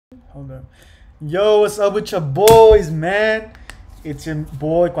Hold up. Yo, what's up with your boys, man? It's your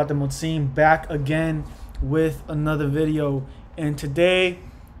boy Quatemotsin back again with another video. And today,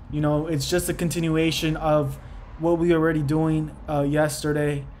 it's just a continuation of what we already doing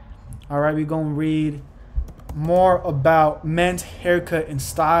yesterday. All right, we're gonna read more about men's haircut and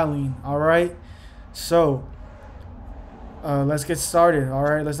styling. All right, so let's get started. All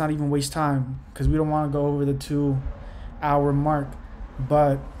right, let's not even waste time because we don't want to go over the 2-hour mark,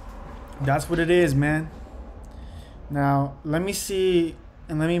 but that's what it is, man. Now let me see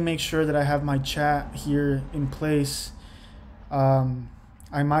and let me make sure that I have my chat here in place.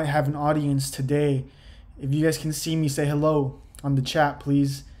 I might have an audience today. If you guys can see me, say hello on the chat,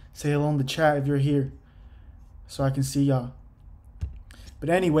 please. Say hello in the chat if you're here so I can see y'all. But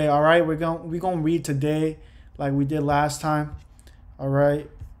anyway, all right, we're gonna read today like we did last time. All right,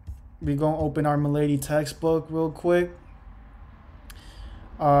 we're gonna open our Milady textbook real quick.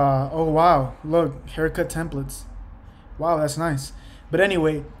 Oh wow, look, haircut templates. Wow, that's nice. But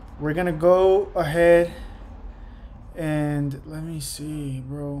anyway, we're gonna go ahead and let me see,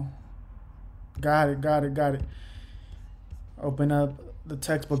 bro. Got it. Open up the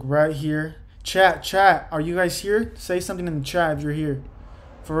textbook right here. Chat, are you guys here? Say something in the chat if you're here.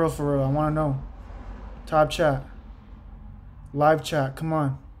 For real, I wanna know. Top chat. Live chat, come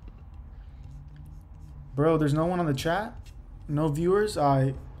on. Bro, there's no one on the chat? No viewers?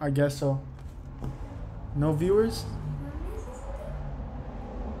 I guess so. No viewers?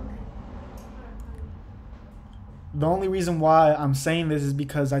 The only reason why I'm saying this is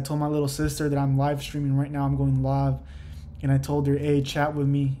because I told my little sister that I'm live streaming right now. I'm going live. And I told her, hey, chat with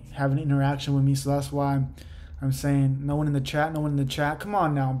me, have an interaction with me. So that's why I'm saying no one in the chat. Come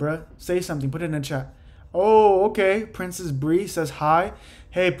on now, bruh. Say something. Put it in the chat. Oh, okay. Princess Bree says hi.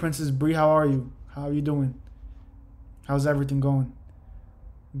 Hey, Princess Bree, how are you? How are you doing? How's everything going?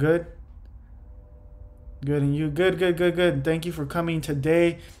 Good? Good, and you? Good. Thank you for coming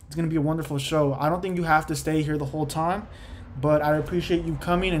today. It's going to be a wonderful show. I don't think you have to stay here the whole time, but I appreciate you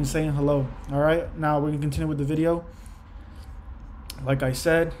coming and saying hello. All right, now we're going to continue with the video. Like I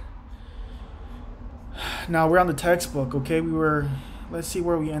said, now we're on the textbook, okay? Let's see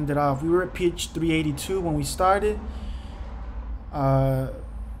where we ended off. We were at page 382 when we started.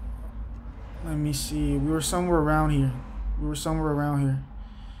 Let me see. We were somewhere around here.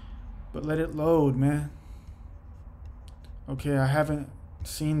 But let it load, man. Okay, I haven't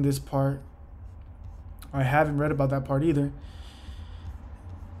seen this part. I haven't read about that part either.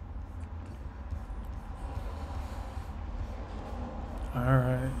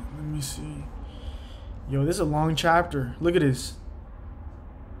 Alright, let me see. Yo, this is a long chapter. Look at this.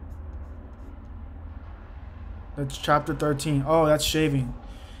 That's chapter 13. Oh, that's shaving.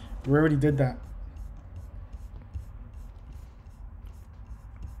 We already did that.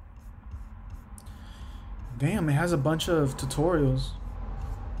 Damn, it has a bunch of tutorials.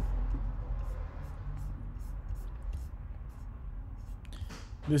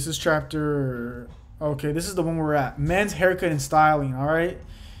 This is chapter... Okay, this is the one we're at. Men's haircut and styling, all right?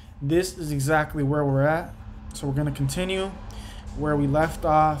 This is exactly where we're at. So we're going to continue where we left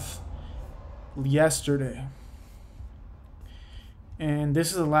off yesterday. And this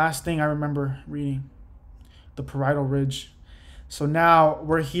is the last thing I remember reading. The parietal ridge. So now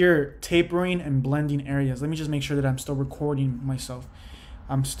we're here, tapering and blending areas. Let me just make sure that I'm still recording myself.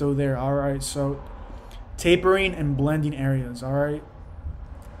 I'm still there. All right, so tapering and blending areas. All right,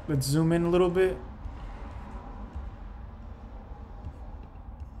 let's zoom in a little bit.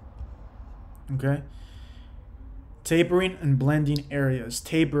 Okay. Tapering and blending areas.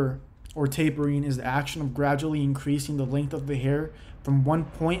 Taper or tapering is the action of gradually increasing the length of the hair from one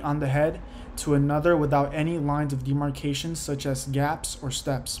point on the head to another without any lines of demarcation such as gaps or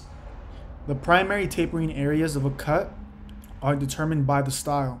steps. The primary tapering areas of a cut are determined by the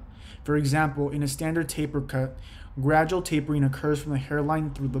style. For example, in a standard taper cut, gradual tapering occurs from the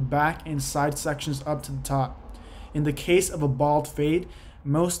hairline through the back and side sections up to the top. In the case of a bald fade,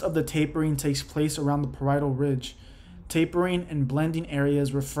 most of the tapering takes place around the parietal ridge. Tapering and blending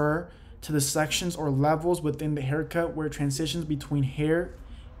areas refer to the sections or levels within the haircut where transitions between hair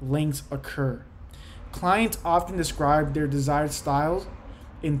lengths occur. Clients often describe their desired styles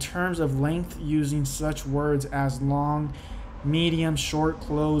in terms of length using such words as long, medium, short,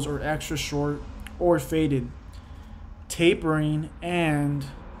 close, or extra short, or faded. Tapering and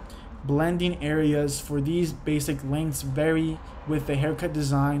blending areas for these basic lengths vary with the haircut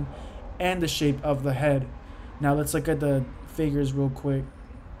design and the shape of the head. Now let's look at the figures real quick.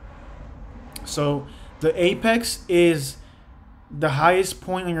 So the apex is the highest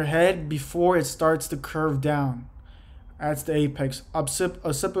point on your head before it starts to curve down. That's the apex.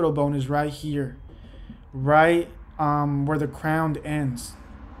 Occipital bone is right here, right where the crown ends.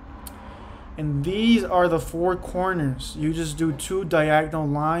 And these are the four corners. You just do two diagonal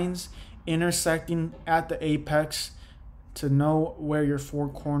lines intersecting at the apex to know where your four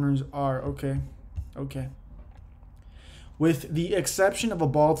corners are. Okay. With the exception of a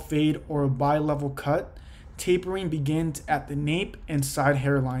bald fade or a bi-level cut, tapering begins at the nape and side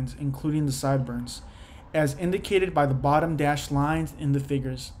hairlines, including the sideburns, as indicated by the bottom dashed lines in the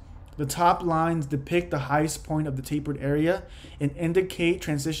figures. The top lines depict the highest point of the tapered area and indicate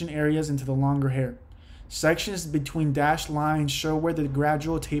transition areas into the longer hair. Sections between dashed lines show where the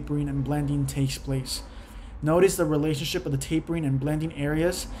gradual tapering and blending takes place. Notice the relationship of the tapering and blending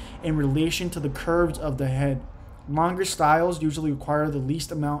areas in relation to the curves of the head. Longer styles usually require the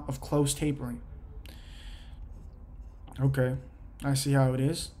least amount of close tapering. Okay, I see how it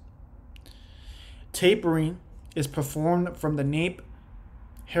is. Tapering is performed from the nape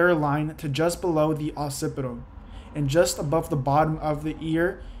hairline to just below the occipital and just above the bottom of the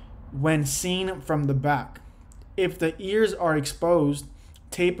ear when seen from the back. If the ears are exposed,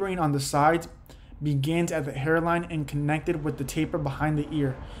 tapering on the sides begins at the hairline and connected with the taper behind the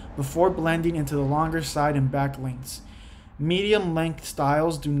ear before blending into the longer side and back lengths. Medium length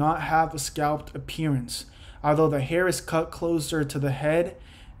styles do not have a scalped appearance, although the hair is cut closer to the head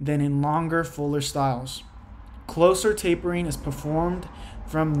than in longer, fuller styles. Closer tapering is performed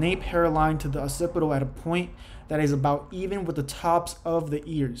from nape hairline to the occipital at a point that is about even with the tops of the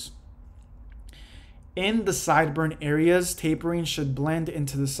ears. In the sideburn areas, tapering should blend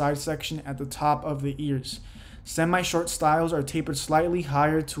into the side section at the top of the ears. Semi-short styles are tapered slightly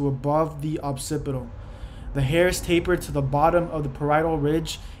higher to above the occipital. The hair is tapered to the bottom of the parietal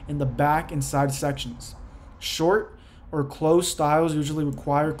ridge in the back and side sections. Short or closed styles usually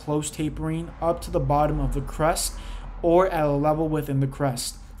require close tapering up to the bottom of the crest or at a level within the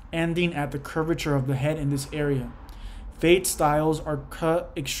crest, ending at the curvature of the head in this area. Fade styles are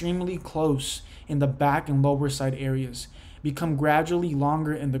cut extremely close in the back and lower side areas, become gradually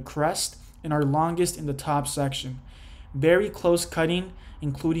longer in the crest, and are longest in the top section. Very close cutting,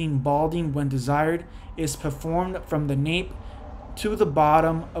 including balding when desired, is performed from the nape to the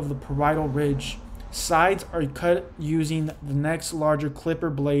bottom of the parietal ridge. Sides are cut using the next larger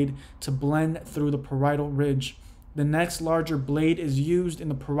clipper blade to blend through the parietal ridge. The next larger blade is used in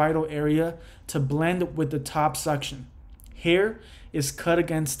the parietal area to blend with the top section. Hair is cut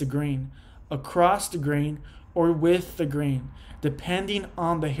against the grain, across the grain, or with the grain, depending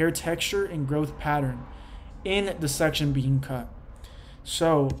on the hair texture and growth pattern in the section being cut.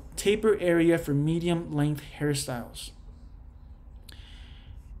 So, taper area for medium length hairstyles.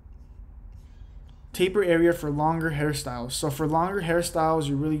 Taper area for longer hairstyles. So for longer hairstyles,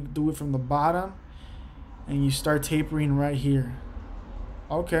 you really do it from the bottom and you start tapering right here.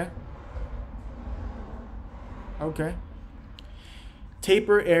 Okay.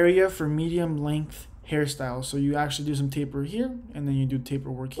 Taper area for medium length hairstyles. So you actually do some taper here and then you do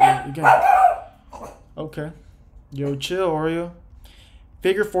taper work here again. Okay. Yo, chill, Oreo.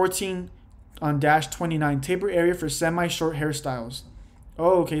 Figure 14 on dash 29. Taper area for semi-short hairstyles.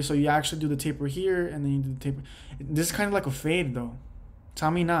 Oh, okay, so you actually do the taper here and then you do the taper. This is kind of like a fade though.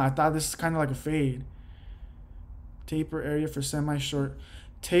 Tell me not. I thought this is kind of like a fade. Taper area for semi-short.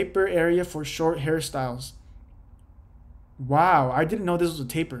 Taper area for short hairstyles. Wow, I didn't know this was a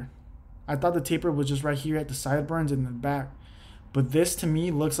taper. I thought the taper was just right here at the sideburns and the back. But this to me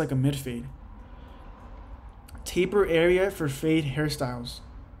looks like a mid-fade. Taper area for fade hairstyles.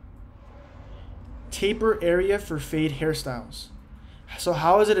 Taper area for fade hairstyles. So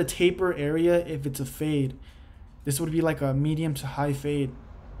how is it a taper area if it's a fade? This would be like a medium to high fade.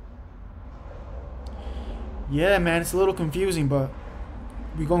 Yeah, man, it's a little confusing, but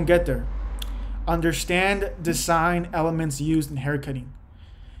we're gonna get there. Understand design elements used in haircutting.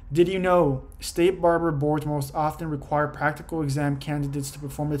 Did you know state barber boards most often require practical exam candidates to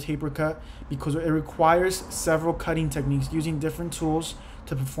perform the taper cut because it requires several cutting techniques using different tools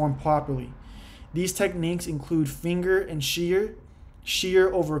to perform properly. These techniques include finger and shear,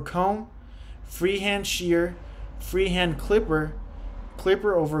 shear over comb, freehand shear, freehand clipper,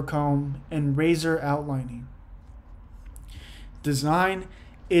 clipper over comb, and razor outlining. Design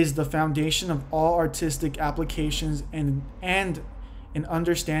is the foundation of all artistic applications, and an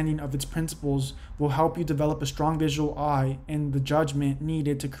understanding of its principles will help you develop a strong visual eye and the judgment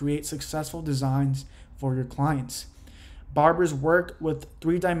needed to create successful designs for your clients. Barbers work with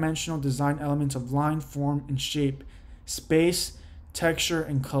three-dimensional design elements of line, form, and shape, space, texture,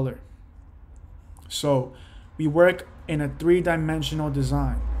 and color. So we work in a three-dimensional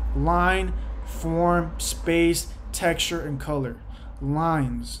design: line, form, space, texture, and color.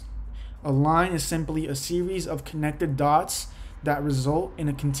 Lines. A line is simply a series of connected dots that result in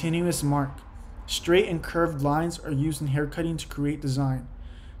a continuous mark. Straight and curved lines are used in haircutting to create design,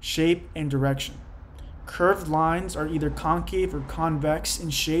 shape, and direction. Curved lines are either concave or convex in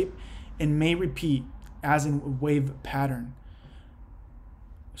shape and may repeat, as in a wave pattern.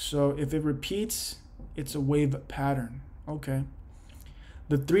 So if it repeats, it's a wave pattern. Okay.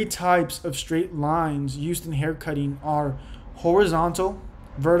 The three types of straight lines used in haircutting are horizontal,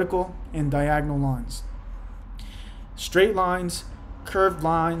 vertical, and diagonal lines. Straight lines, curved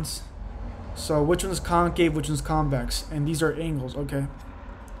lines. So which one's concave, which one's convex? And these are angles, okay?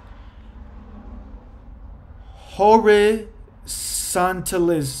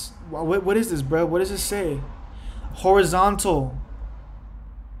 Horizontalis. What is this, bro? What does it say? Horizontal.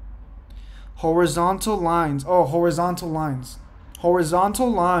 Horizontal lines. Oh, horizontal lines.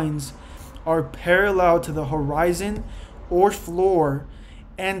 Horizontal lines are parallel to the horizon or floor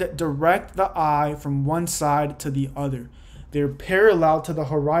and direct the eye from one side to the other. They're parallel to the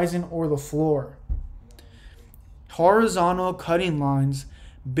horizon or the floor. Horizontal cutting lines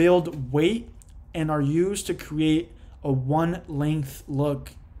build weight and are used to create a one-length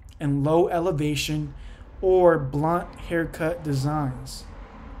look and low elevation or blunt haircut designs.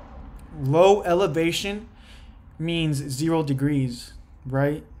 Low elevation means 0 degrees,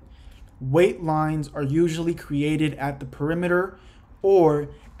 right? Weight lines are usually created at the perimeter or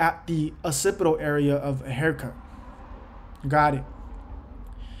at the occipital area of a haircut. Got it.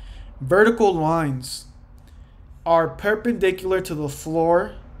 Vertical lines are perpendicular to the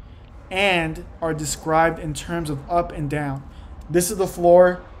floor and are described in terms of up and down. This is the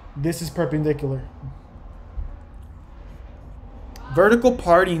floor, this is perpendicular. Vertical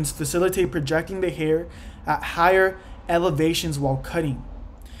partings facilitate projecting the hair at higher elevations while cutting.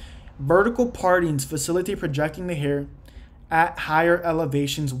 Vertical partings facilitate projecting the hair at higher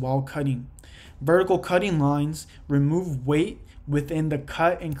elevations while cutting. Vertical cutting lines remove weight within the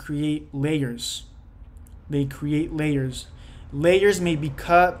cut and create layers. They create layers. Layers may be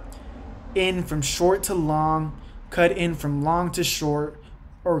cut in from short to long, cut in from long to short,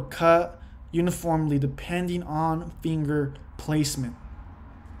 or cut uniformly depending on finger placement.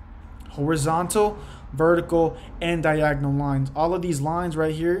 Horizontal, vertical, and diagonal lines. All of these lines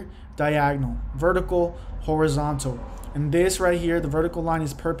right here, diagonal, vertical, horizontal. And this right here, the vertical line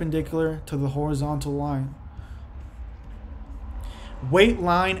is perpendicular to the horizontal line. Weight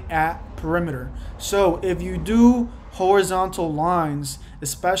line at perimeter. So if you do horizontal lines,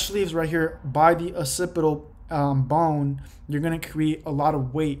 especially if it's right here by the occipital bone, you're going to create a lot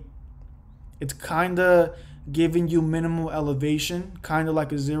of weight. It's kind of giving you minimal elevation, kind of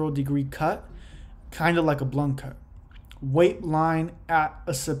like a 0 degree cut, kind of like a blunt cut. Weight line at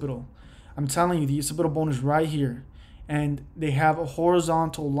occipital. I'm telling you, the occipital bone is right here, and they have a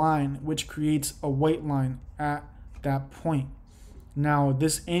horizontal line which creates a weight line at that point. Now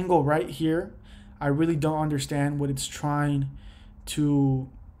this angle right here, I really don't understand what it's trying to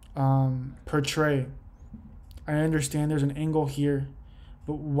portray. I understand there's an angle here,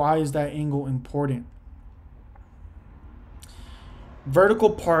 but why is that angle important? Vertical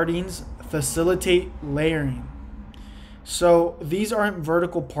partings facilitate layering. So these aren't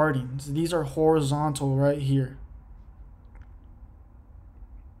vertical partings. These are horizontal right here.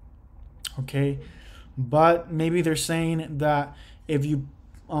 Okay, but maybe they're saying that if you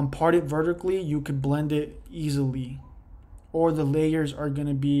part it vertically, you could blend it easily, or the layers are going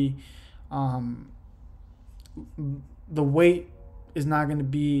to be the weight is not going to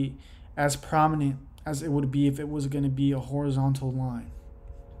be as prominent as it would be if it was going to be a horizontal line.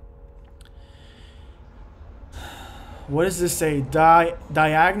 What does this say?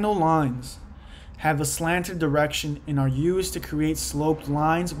 Diagonal lines have a slanted direction and are used to create sloped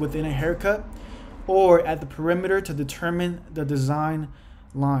lines within a haircut or at the perimeter to determine the design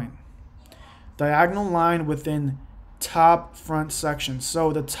line. Diagonal line within top front section.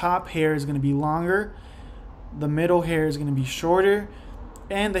 So the top hair is going to be longer, the middle hair is going to be shorter,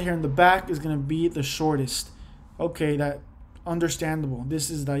 and the hair in the back is going to be the shortest. Okay, that understandable. This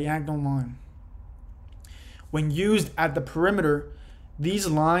is diagonal line. When used at the perimeter, these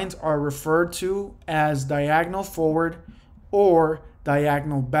lines are referred to as diagonal forward or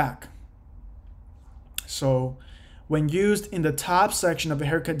diagonal back. So when used in the top section of a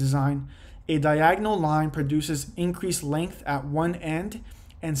haircut design, a diagonal line produces increased length at one end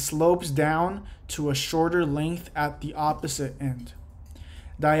and slopes down to a shorter length at the opposite end.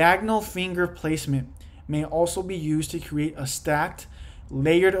 Diagonal finger placement may also be used to create a stacked,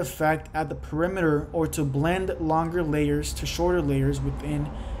 layered effect at the perimeter or to blend longer layers to shorter layers within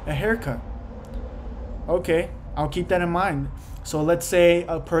a haircut. Okay, I'll keep that in mind. So let's say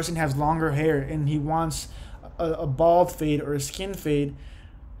a person has longer hair and he wants a bald fade or a skin fade.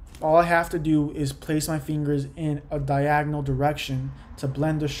 All I have to do is place my fingers in a diagonal direction to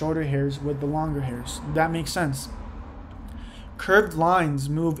blend the shorter hairs with the longer hairs. That makes sense. Curved lines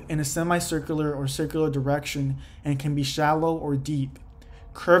move in a semicircular or circular direction and can be shallow or deep.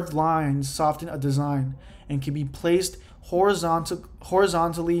 Curved lines soften a design and can be placed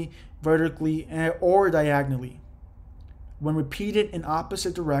horizontally, vertically, or diagonally. When repeated in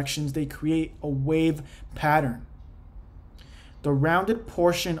opposite directions, they create a wave pattern. The rounded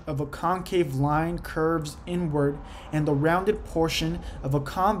portion of a concave line curves inward, and the rounded portion of a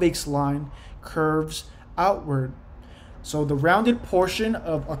convex line curves outward. So the rounded portion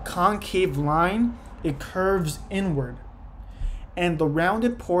of a concave line, it curves inward. And the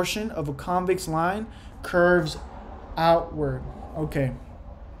rounded portion of a convex line curves outward. Okay.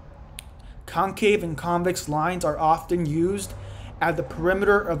 Concave and convex lines are often used at the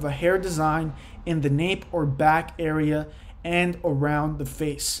perimeter of a hair design in the nape or back area and around the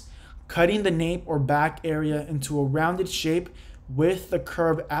face. Cutting the nape or back area into a rounded shape with the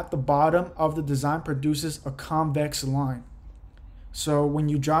curve at the bottom of the design produces a convex line. So when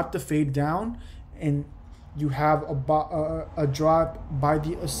you drop the fade down and you have a drop by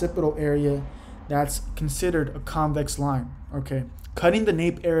the occipital area, that's considered a convex line. Okay. Cutting the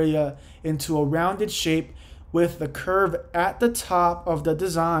nape area into a rounded shape with the curve at the top of the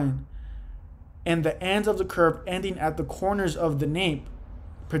design and the ends of the curve ending at the corners of the nape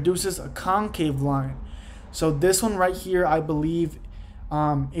produces a concave line. So this one right here, I believe,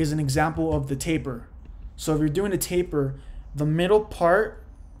 is an example of the taper. So if you're doing a taper, the middle part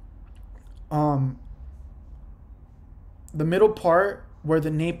where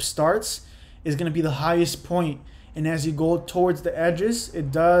the nape starts is going to be the highest point. And as you go towards the edges,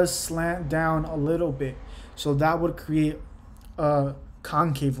 it does slant down a little bit. So that would create a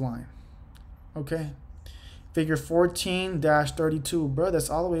concave line. Okay. Figure 14-32. Bro, that's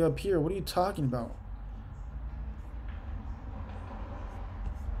all the way up here. What are you talking about?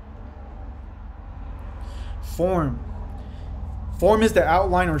 Form. Form is the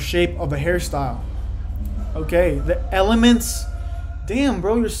outline or shape of a hairstyle. Okay. The elements. Damn,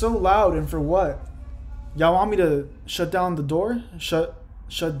 bro, you're so loud. And for what? Y'all want me to shut down the door? Shut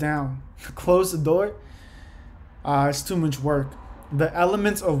down. Close the door? It's too much work. The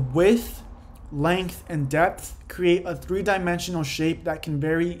elements of width, length, and depth create a three-dimensional shape that can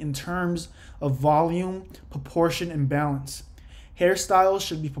vary in terms of volume, proportion, and balance. Hairstyles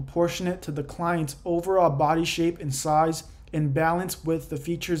should be proportionate to the client's overall body shape and size in balance with the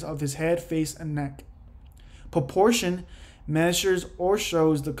features of his head, face, and neck. Proportion measures or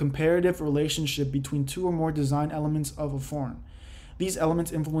shows the comparative relationship between two or more design elements of a form. These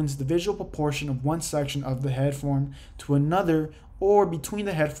elements influence the visual proportion of one section of the head form to another or between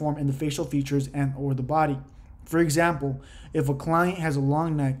the head form and the facial features and or the body. For example, if a client has a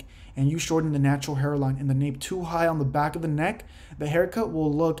long neck and you shorten the natural hairline and the nape too high on the back of the neck, the haircut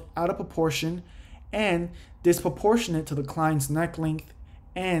will look out of proportion and disproportionate to the client's neck length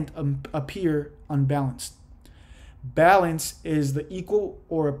and appear unbalanced. Balance is the equal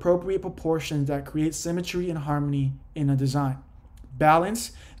or appropriate proportions that create symmetry and harmony in a design.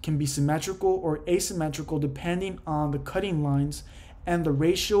 Balance can be symmetrical or asymmetrical depending on the cutting lines and the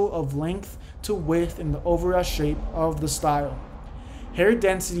ratio of length to width in the overall shape of the style. Hair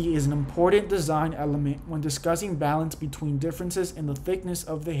density is an important design element when discussing balance between differences in the thickness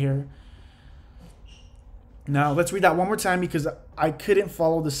of the hair. Now, let's read that one more time because I couldn't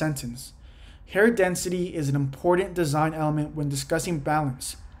follow the sentence. Hair density is an important design element when discussing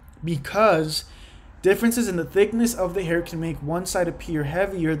balance because differences in the thickness of the hair can make one side appear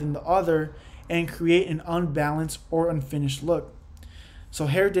heavier than the other and create an unbalanced or unfinished look. So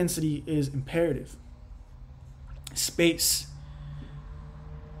hair density is imperative. Space.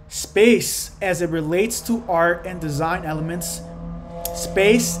 Space, as it relates to art and design elements,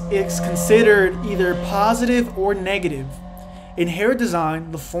 space is considered either positive or negative. In hair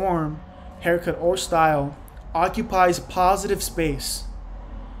design, the form, haircut, or style occupies positive space.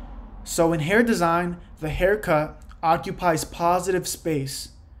 So in hair design, the haircut occupies positive space,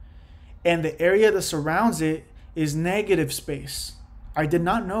 and the area that surrounds it is negative space. I did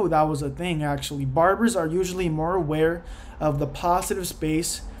not know that was a thing, actually. Barbers are usually more aware of the positive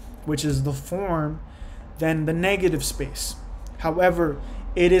space, which is the form, than the negative space. However,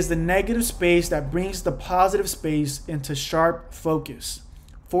 it is the negative space that brings the positive space into sharp focus.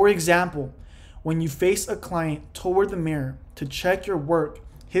 For example, when you face a client toward the mirror to check your work,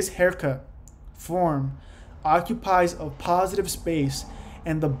 his haircut, form, occupies a positive space,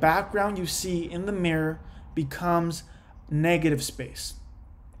 and the background you see in the mirror becomes negative space,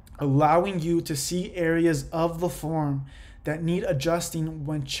 allowing you to see areas of the form that need adjusting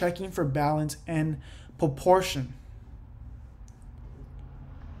when checking for balance and proportion.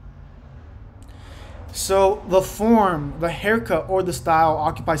 So the form, the haircut, or the style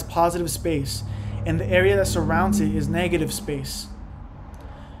occupies positive space, and the area that surrounds it is negative space.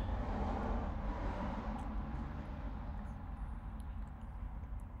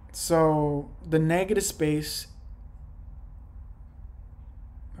 So the negative space,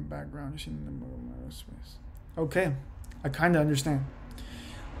 my background is in the middle of my space. Okay, I kind of understand.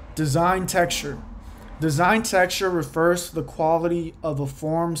 Design texture. Design texture refers to the quality of a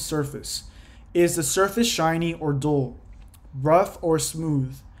form's surface. Is the surface shiny or dull, rough or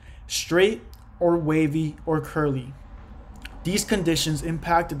smooth, straight or wavy or curly? These conditions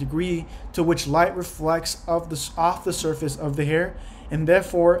impact the degree to which light reflects off the surface of the hair and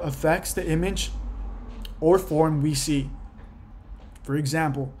therefore affects the image or form we see. For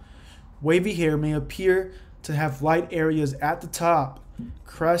example, wavy hair may appear to have light areas at the top,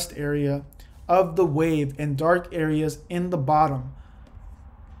 crest area of the wave, and dark areas in the bottom,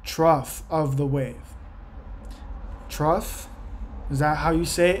 trough of the wave. Trough, is that how you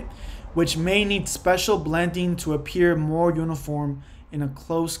say it? Which may need special blending to appear more uniform in a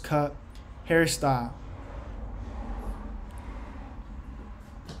close-cut hairstyle.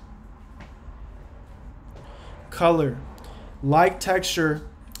 Color. Like texture,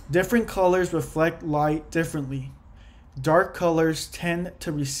 different colors reflect light differently. Dark colors tend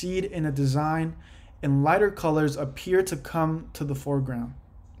to recede in a design, and lighter colors appear to come to the foreground.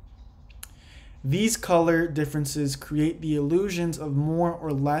 These color differences create the illusions of more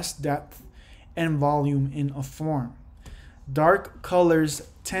or less depth and volume in a form. Dark colors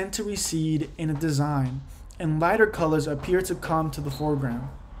tend to recede in a design, and lighter colors appear to come to the foreground.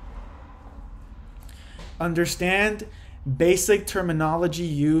 Understand basic terminology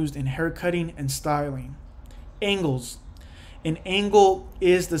used in haircutting and styling. Angles. An angle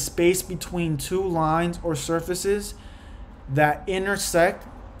is the space between two lines or surfaces that intersect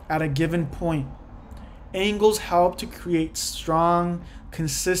at a given point. Angles help to create strong,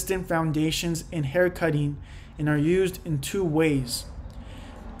 consistent foundations in haircutting and are used in two ways.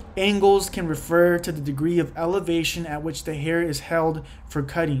 Angles can refer to the degree of elevation at which the hair is held for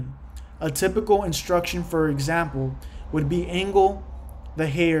cutting. A typical instruction, for example, would be angle the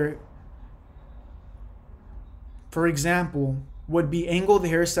hair. For example, would be angle the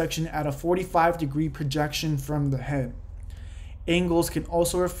hair section at a 45-degree projection from the head. Angles can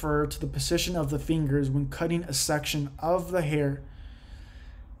also refer to the position of the fingers when cutting a section of the hair,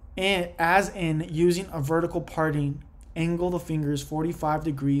 and as in using a vertical parting, angle the fingers 45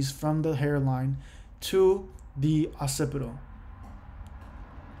 degrees from the hairline to the occipital.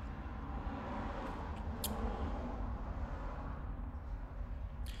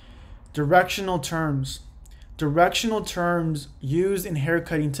 Directional terms. Directional terms used in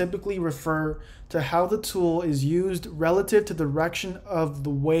haircutting typically refer to how the tool is used relative to the direction of the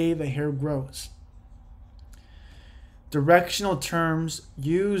way the hair grows. Directional terms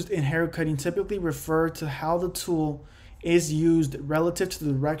used in haircutting typically refer to how the tool is used relative to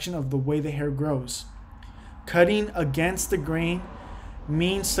the direction of the way the hair grows. Cutting against the grain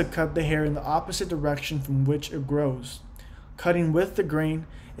means to cut the hair in the opposite direction from which it grows. Cutting with the grain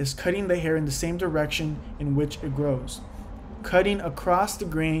is cutting the hair in the same direction in which it grows. Cutting across the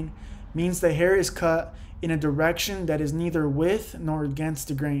grain means the hair is cut in a direction that is neither with nor against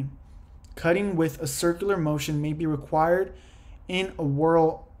the grain. Cutting with a circular motion may be required in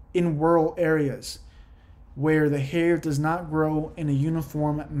whirl areas where the hair does not grow in a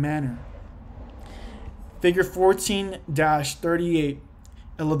uniform manner. Figure 14-38,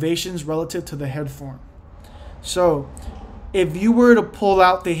 elevations relative to the head form. So, if you were to pull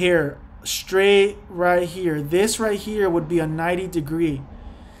out the hair straight right here, this right here would be a 90 degree.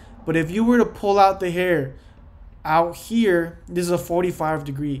 But if you were to pull out the hair out here, this is a 45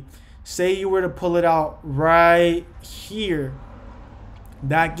 degree. Say you were to pull it out right here,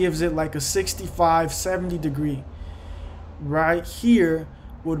 that gives it like a 65, 70 degree. Right here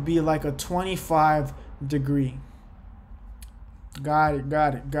would be like a 25 degree. Got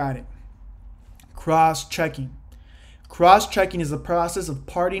it. Cross-checking. Cross-checking is the process of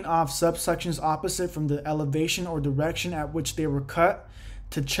parting off subsections opposite from the elevation or direction at which they were cut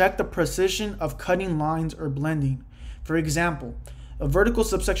to check the precision of cutting lines or blending. For example, a vertical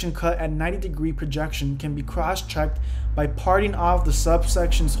subsection cut at 90-degree projection can be cross-checked by parting off the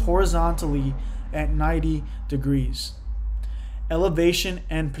subsections horizontally at 90 degrees. Elevation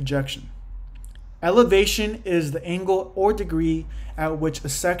and projection. Elevation is the angle or degree at which a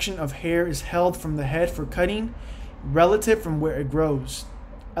section of hair is held from the head for cutting relative from where it grows.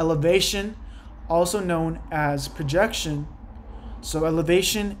 Elevation, also known as projection, so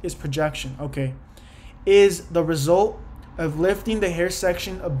elevation is projection, okay, is the result of lifting the hair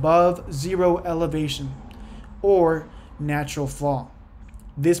section above zero elevation or natural fall.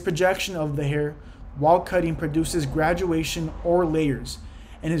 This projection of the hair while cutting produces graduation or layers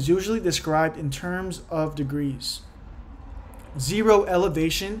and is usually described in terms of degrees. Zero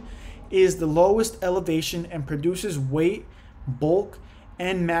elevation is the lowest elevation and produces weight, bulk,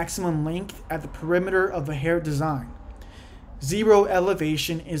 and maximum length at the perimeter of a hair design. Zero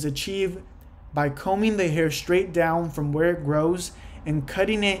elevation is achieved by combing the hair straight down from where it grows and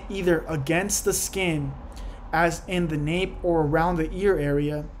cutting it either against the skin, as in the nape or around the ear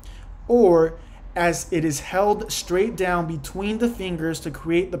area, or as it is held straight down between the fingers to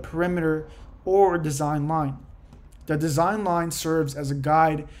create the perimeter or design line. The design line serves as a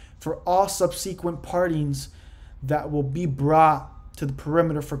guide for all subsequent partings that will be brought to the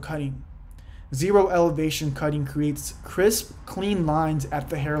perimeter for cutting. Zero elevation cutting creates crisp, clean lines at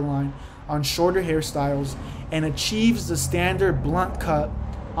the hairline on shorter hairstyles and achieves the standard blunt cut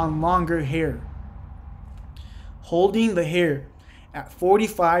on longer hair. Holding the hair at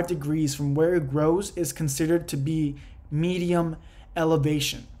 45 degrees from where it grows is considered to be medium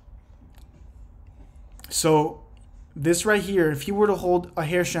elevation. So this right here, if he were to hold a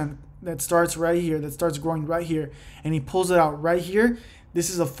hair strand that starts right here, that starts growing right here, and he pulls it out right here, this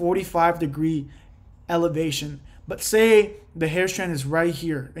is a 45 degree elevation. But say the hair strand is right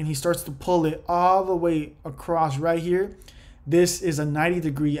here and he starts to pull it all the way across right here, this is a 90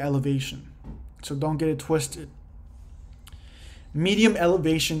 degree elevation. So don't get it twisted. Medium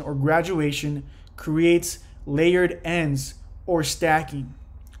elevation or graduation creates layered ends or stacking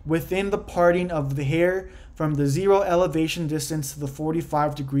within the parting of the hair from the zero elevation distance to the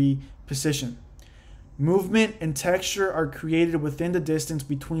 45 degree position. Movement and texture are created within the distance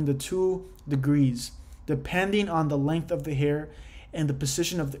between the 2 degrees, depending on the length of the hair and the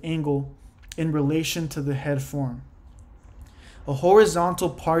position of the angle in relation to the head form. A horizontal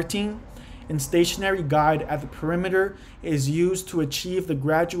parting and stationary guide at the perimeter is used to achieve the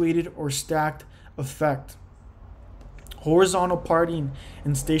graduated or stacked effect. Horizontal parting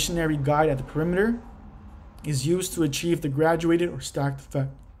and stationary guide at the perimeter is used to achieve the graduated or stacked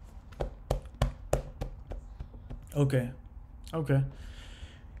effect. Okay.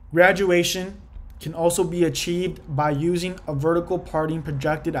 Graduation can also be achieved by using a vertical parting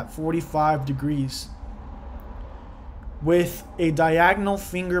projected at 45 degrees with a diagonal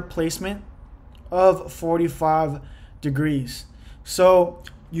finger placement of 45 degrees. So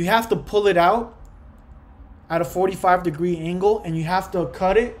you have to pull it out at a 45 degree angle and you have to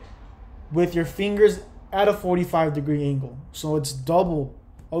cut it with your fingers at a 45 degree angle. So it's double.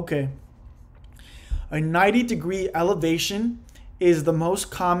 Okay. A 90 degree elevation is the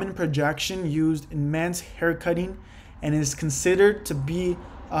most common projection used in men's haircutting and is considered to be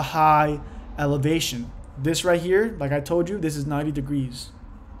a high elevation. This right here, like I told you, this is 90 degrees.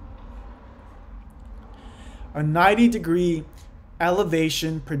 A 90 degree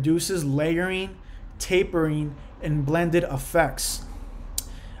elevation produces layering, tapering, and blended effects.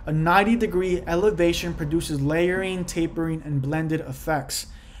 A 90 degree elevation produces layering, tapering, and blended effects.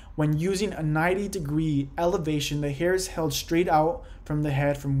 When using a 90 degree elevation, the hair is held straight out from the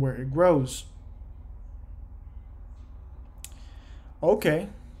head from where it grows. Okay.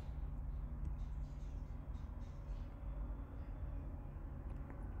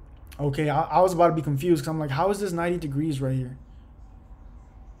 Okay, I was about to be confused because I'm like, how is this 90 degrees right here?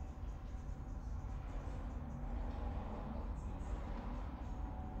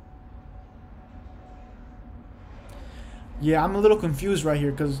 Yeah, I'm a little confused right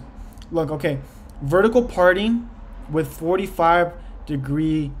here because, look, okay, vertical parting with 45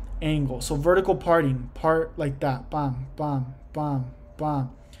 degree angle. So vertical parting, part like that, bam, bam, bam,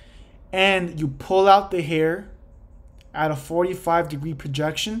 bam. And you pull out the hair at a 45 degree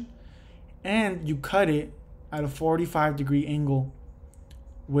projection and you cut it at a 45 degree angle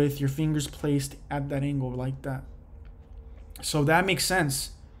with your fingers placed at that angle like that. So that makes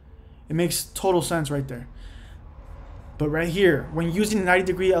sense. It makes total sense right there. But right here, when using a 90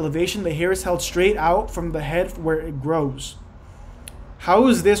 degree elevation, the hair is held straight out from the head where it grows. How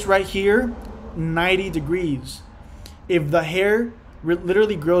is this right here 90 degrees? If the hair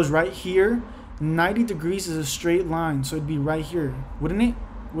literally grows right here, 90 degrees is a straight line, so it'd be right here, wouldn't it?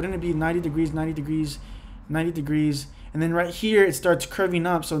 Wouldn't it be 90 degrees, 90 degrees, 90 degrees, and then right here it starts curving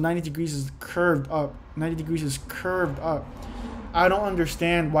up, so 90 degrees is curved up. 90 degrees is curved up. I don't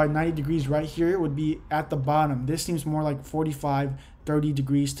understand why 90 degrees right here would be at the bottom. This seems more like 45, 30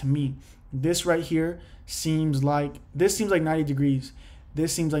 degrees to me. This right here seems like 90 degrees.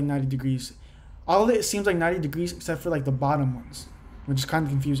 This seems like 90 degrees. All of it seems like 90 degrees except for like the bottom ones, which is kind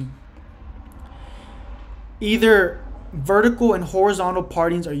of confusing. Either vertical and horizontal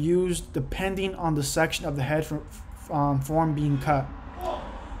partings are used depending on the section of the head form being cut.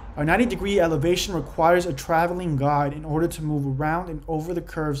 A 90-degree elevation requires a traveling guide in order to move around and over the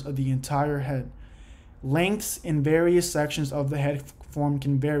curves of the entire head. Lengths in various sections of the head form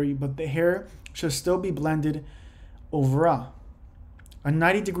can vary, but the hair should still be blended overall. A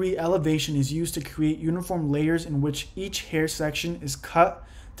 90-degree elevation is used to create uniform layers in which each hair section is cut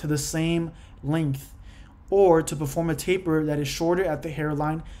to the same length, or to perform a taper that is shorter at the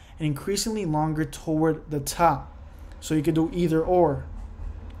hairline and increasingly longer toward the top. So you could do either or.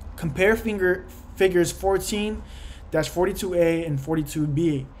 Compare figures 14-42A and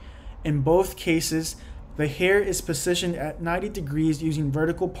 42B. In both cases, the hair is positioned at 90 degrees using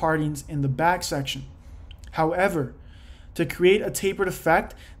vertical partings in the back section. However, to create a tapered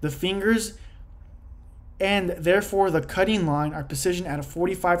effect, the fingers and therefore the cutting line are positioned at a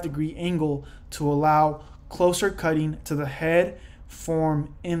 45-degree angle to allow closer cutting to the head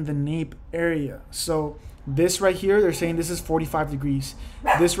form in the nape area. So this right here, they're saying this is 45 degrees.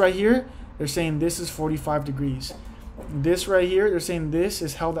 This right here, they're saying this is 45 degrees. This right here, they're saying this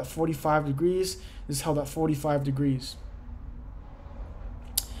is held at 45 degrees. This is held at 45 degrees.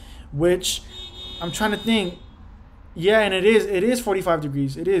 Which, I'm trying to think. Yeah, and it is 45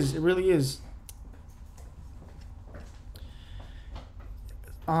 degrees. It really is.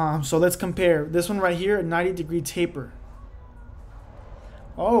 So let's compare. This one right here, a 90-degree taper.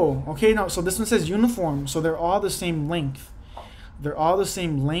 Oh, okay, no, so this one says uniform, so they're all the same length. They're all the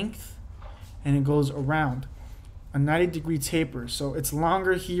same length, and it goes around. A 90-degree taper, so it's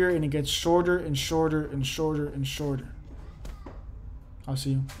longer here, and it gets shorter and shorter and shorter and shorter. I'll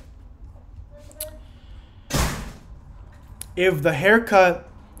see you. If the haircut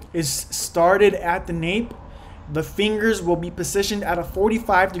is started at the nape, the fingers will be positioned at a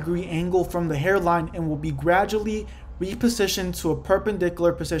 45-degree angle from the hairline and will be gradually repositioned to a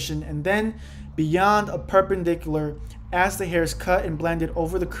perpendicular position and then beyond a perpendicular as the hair is cut and blended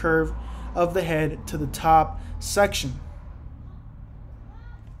over the curve of the head to the top section.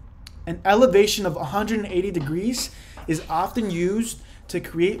 An elevation of 180 degrees is often used to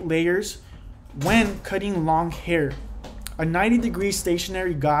create layers when cutting long hair. A 90-degree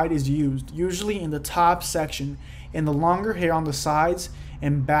stationary guide is used, usually in the top section, and the longer hair on the sides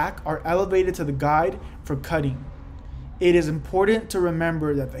and back are elevated to the guide for cutting. It is important to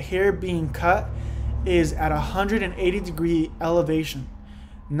remember that the hair being cut is at a 180-degree elevation,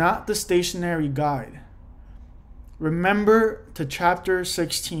 not the stationary guide. Remember to chapter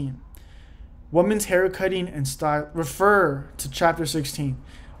 16. Women's hair cutting and style. Refer to chapter 16.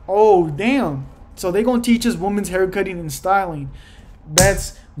 Oh, damn. So they're going to teach us women's hair cutting and styling.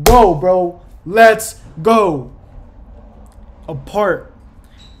 Let's go, bro. Let's go. A part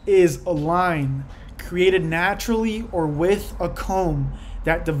is a line created naturally or with a comb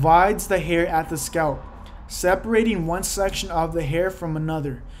that divides the hair at the scalp, separating one section of the hair from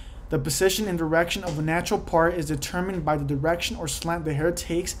another. The position and direction of a natural part is determined by the direction or slant the hair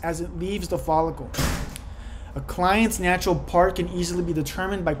takes as it leaves the follicle. A client's natural part can easily be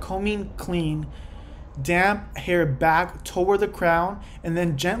determined by combing clean, damp hair back toward the crown and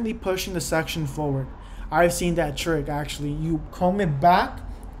then gently pushing the section forward. I've seen that trick actually. You comb it back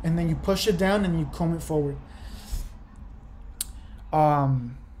and then you push it down and you comb it forward.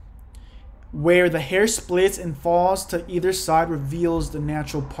 Where the hair splits and falls to either side reveals the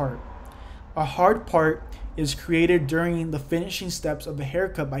natural part. A hard part is created during the finishing steps of the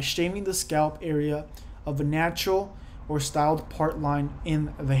haircut by shaving the scalp area of a natural or styled part line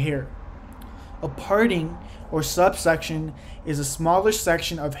in the hair. A parting or subsection is a smaller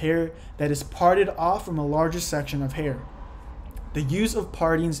section of hair that is parted off from a larger section of hair. The use of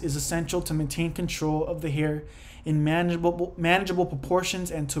partings is essential to maintain control of the hair in manageable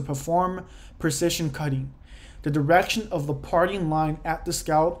proportions and to perform precision cutting. The direction of the parting line at the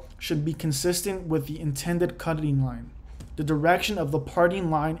scalp should be consistent with the intended cutting line. The direction of the parting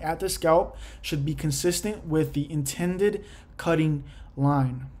line at the scalp should be consistent with the intended cutting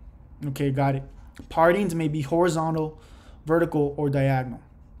line. Okay, got it. Partings may be horizontal, vertical, or diagonal.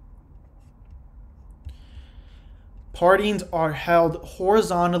 Partings are held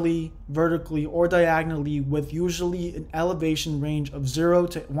horizontally, vertically, or diagonally with usually an elevation range of 0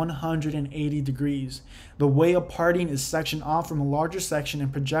 to 180 degrees. The way a parting is sectioned off from a larger section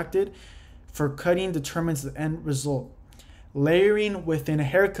and projected for cutting determines the end result. Layering within a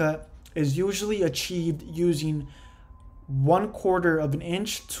haircut is usually achieved using 1/4 of an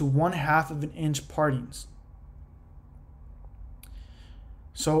inch to 1/2 of an inch partings.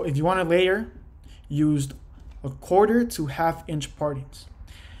 So if you want to layer, use 1/4 to 1/2 inch partings.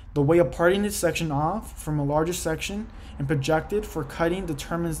 The way a parting is sectioned off from a larger section and projected for cutting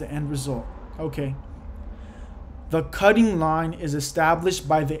determines the end result. Okay. The cutting line is established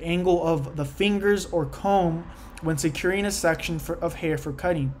by the angle of the fingers or comb when securing a section of hair for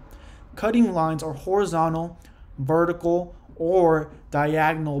cutting. Cutting lines are horizontal, vertical, or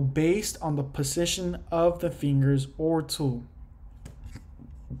diagonal based on the position of the fingers or tool.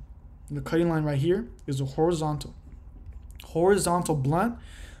 The cutting line right here is a horizontal blunt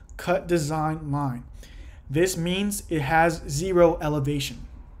cut design line. This means it has 0 elevation.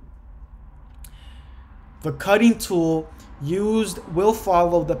 The cutting tool used will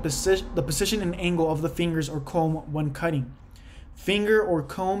follow the position and angle of the fingers or comb when cutting. Finger or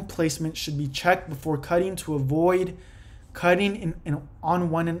comb placement should be checked before cutting to avoid cutting in an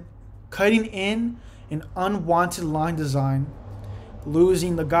unwanted line design,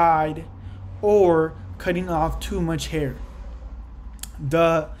 losing the guide, or cutting off too much hair.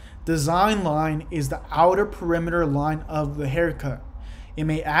 The design line is the outer perimeter line of the haircut. It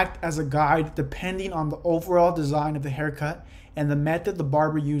may act as a guide depending on the overall design of the haircut and the method the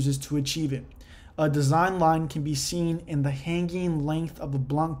barber uses to achieve it. A design line can be seen in the hanging length of a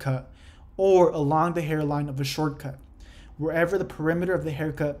blunt cut or along the hairline of a short cut, wherever the perimeter of the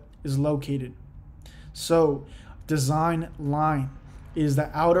haircut is located. So, design line is the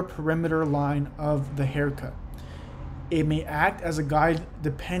outer perimeter line of the haircut. It may act as a guide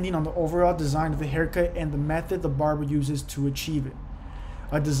depending on the overall design of the haircut and the method the barber uses to achieve it.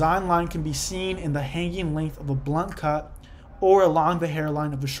 A design line can be seen in the hanging length of a blunt cut or along the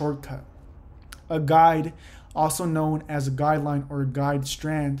hairline of a short cut. A guide, also known as a guideline or a guide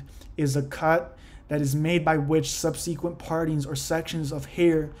strand, is a cut that is made by which subsequent partings or sections of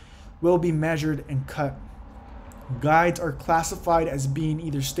hair will be measured and cut. Guides are classified as being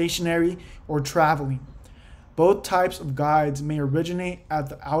either stationary or traveling. Both types of guides may originate at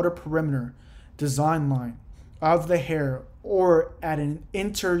the outer perimeter design line of the hair or at an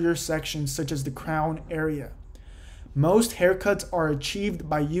interior section such as the crown area. Most haircuts are achieved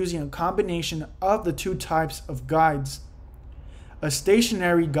by using a combination of the two types of guides. A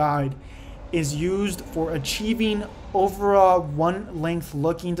stationary guide is used for achieving overall one-length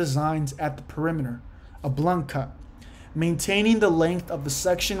looking designs at the perimeter, a blunt cut, maintaining the length of the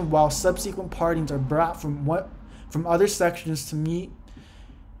section while subsequent partings are brought from other sections to meet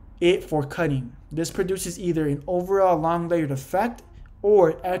it for cutting. This produces either an overall long layered effect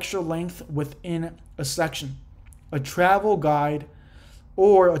or extra length within a section. A travel guide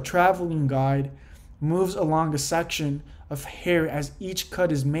or a traveling guide moves along a section of hair as each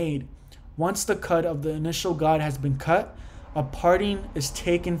cut is made. Once the cut of the initial guide has been cut, a parting is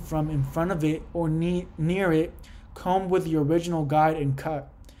taken from in front of it or near it, combed with the original guide and cut.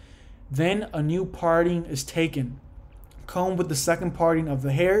 Then a new parting is taken, combed with the second parting of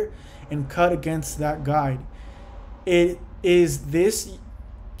the hair and cut against that guide. It is this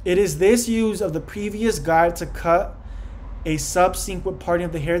use of the previous guide to cut a subsequent parting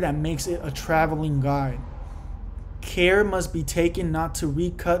of the hair that makes it a traveling guide. Care must be taken not to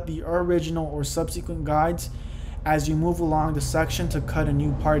recut the original or subsequent guides as you move along the section to cut a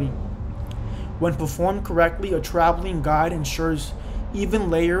new parting. When performed correctly, a traveling guide ensures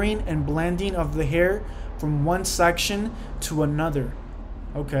even layering and blending of the hair from one section to another.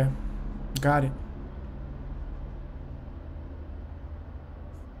 Okay, got it.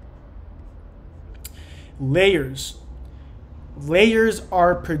 Layers. Layers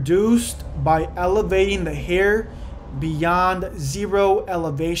are produced by elevating the hair beyond 0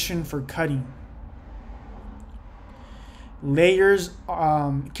 elevation for cutting. Layers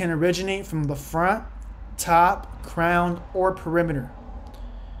can originate from the front, top, crown, or perimeter.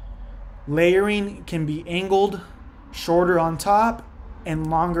 Layering can be angled, shorter on top and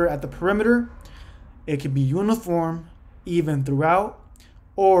longer at the perimeter. It can be uniform, even throughout,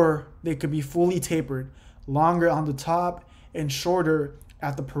 or they could be fully tapered, longer on the top and shorter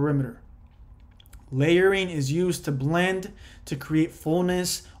at the perimeter. Layering is used to blend, to create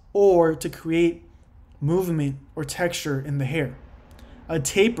fullness, or to create movement or texture in the hair. A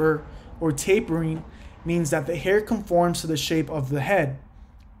taper or tapering means that the hair conforms to the shape of the head.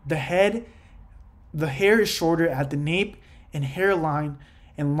 The hair is shorter at the nape and hairline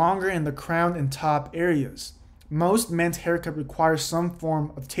and longer in the crown and top areas. Most men's haircut requires some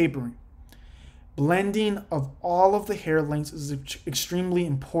form of tapering. Blending of all of the hair lengths is extremely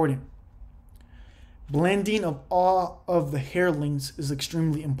important. Blending of all of the hair lengths is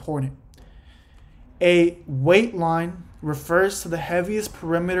extremely important. A weight line refers to the heaviest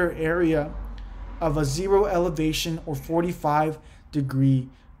perimeter area of a zero elevation or 45-degree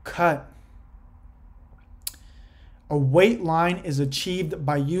cut. A weight line is achieved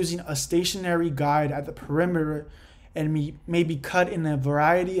by using a stationary guide at the perimeter and may be cut in a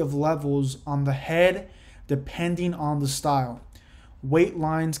variety of levels on the head depending on the style. Weight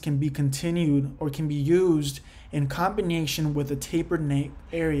lines can be continued or can be used in combination with a tapered nape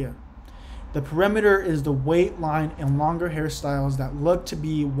area. The perimeter is the weight line in longer hairstyles that look to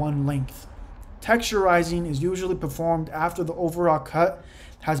be one length. Texturizing is usually performed after the overall cut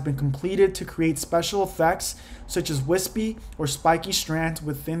has been completed to create special effects such as wispy or spiky strands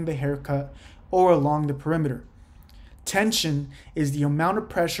within the haircut or along the perimeter. Tension is the amount of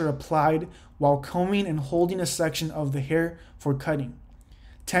pressure applied while combing and holding a section of the hair for cutting.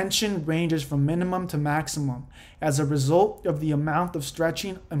 Tension ranges from minimum to maximum as a result of the amount of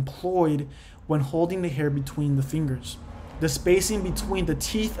stretching employed when holding the hair between the fingers. The spacing between the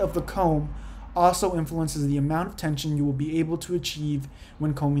teeth of the comb also influences the amount of tension you will be able to achieve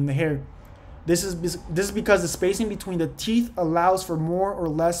when combing the hair. This is because the spacing between the teeth allows for more or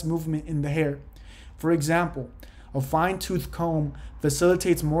less movement in the hair. For example, a fine-tooth comb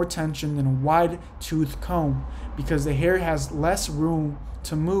facilitates more tension than a wide-tooth comb because the hair has less room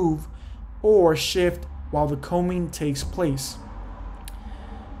to move or shift while the combing takes place.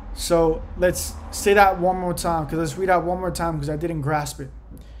 So let's say that one more time, because let's read out one more time because I didn't grasp it.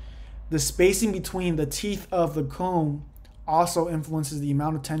 The spacing between the teeth of the comb also influences the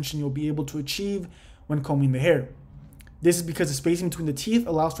amount of tension you'll be able to achieve when combing the hair. This is because the spacing between the teeth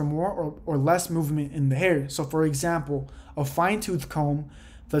allows for more or less movement in the hair. So for example, a fine-tooth comb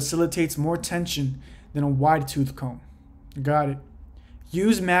facilitates more tension than a wide-tooth comb. Got it.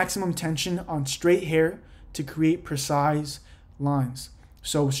 Use maximum tension on straight hair to create precise lines.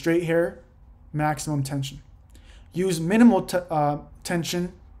 So straight hair, maximum tension. Use minimal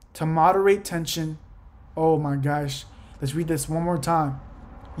tension to moderate tension. Oh my gosh. Let's read this one more time.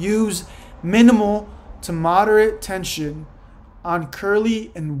 Use minimal to moderate tension on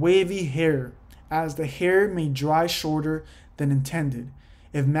curly and wavy hair, as the hair may dry shorter than intended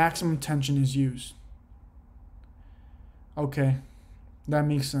if maximum tension is used. Okay, that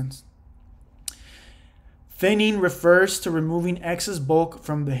makes sense. Thinning refers to removing excess bulk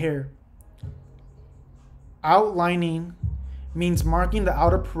from the hair. Outlining means marking the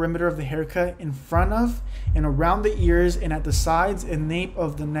outer perimeter of the haircut in front of and around the ears and at the sides and nape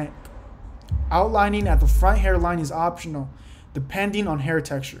of the neck. Outlining at the front hairline is optional, depending on hair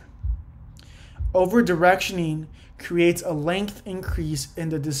texture. Over-directioning creates a length increase in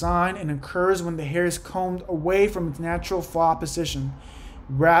the design and occurs when the hair is combed away from its natural fall position,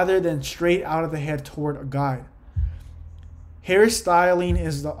 rather than straight out of the head toward a guide. Hairstyling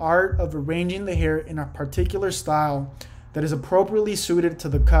is the art of arranging the hair in a particular style that is appropriately suited to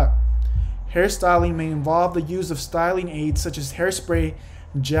the cut. Hairstyling may involve the use of styling aids such as hairspray,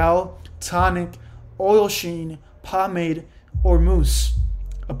 gel, tonic, oil sheen, pomade, or mousse.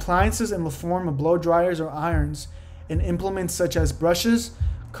 Appliances in the form of blow dryers or irons, and implements such as brushes,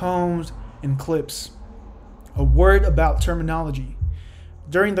 combs, and clips. A word about terminology.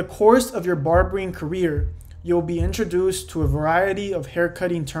 During the course of your barbering career, you'll be introduced to a variety of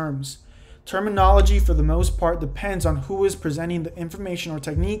haircutting terms. Terminology, for the most part, depends on who is presenting the information or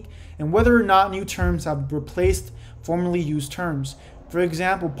technique and whether or not new terms have replaced formerly used terms. For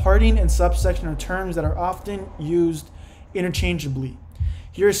example, parting and subsection are terms that are often used interchangeably.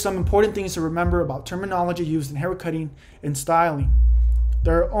 Here are some important things to remember about terminology used in haircutting and styling.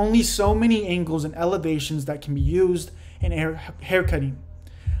 There are only so many angles and elevations that can be used in haircutting.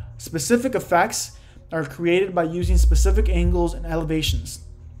 Specific effects are created by using specific angles and elevations.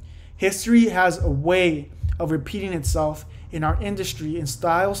 History has a way of repeating itself in our industry, and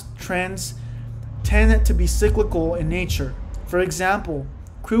styles trends tend to be cyclical in nature. For example,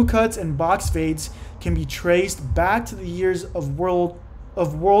 crew cuts and box fades can be traced back to the years of World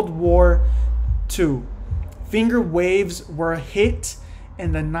War II. Finger waves were a hit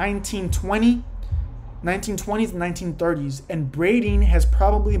in the 1920s and 1930s, and braiding has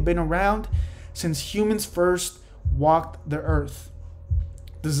probably been around since humans first walked the earth.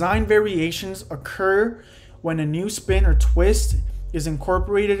 Design variations occur when a new spin or twist is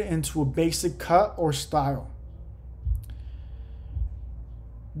incorporated into a basic cut or style.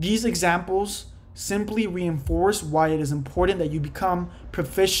 These examples simply reinforce why it is important that you become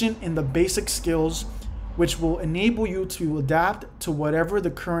proficient in the basic skills, which will enable you to adapt to whatever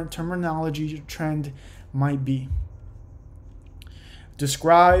the current terminology trend might be.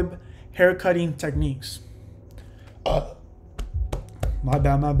 Describe hair cutting techniques. My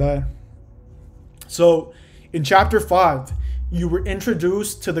bad. So in chapter 5, you were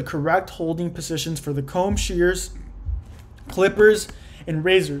introduced to the correct holding positions for the comb, shears, clippers, and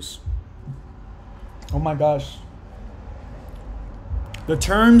razors. Oh my gosh. The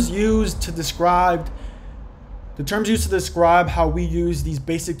terms used to describe how we use these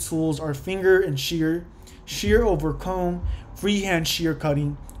basic tools are finger and shear, shear over comb, freehand shear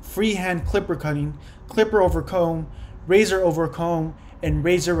cutting, freehand clipper cutting, clipper over comb, razor over comb, and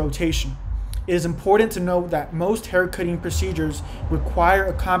razor rotation. It is important to note that most hair cutting procedures require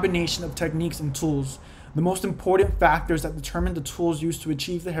a combination of techniques and tools. The most important factors that determine the tools used to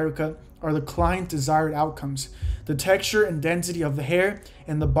achieve the haircut are the client's desired outcomes, the texture and density of the hair,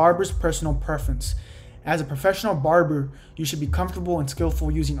 and the barber's personal preference. As a professional barber, you should be comfortable and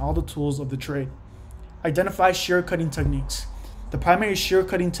skillful using all the tools of the trade. Identify shear cutting techniques. The primary shear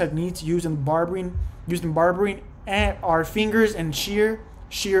cutting techniques used in barbering are fingers and shear,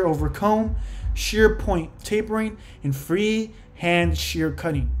 shear over comb, shear point tapering, and free hand shear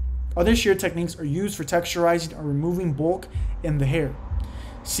cutting. Other shear techniques are used for texturizing or removing bulk in the hair.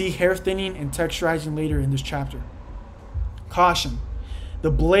 See hair thinning and texturizing later in this chapter. Caution.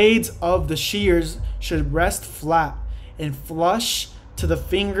 The blades of the shears should rest flat and flush to the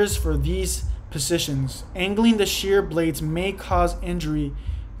fingers for these positions. Angling the shear blades may cause injury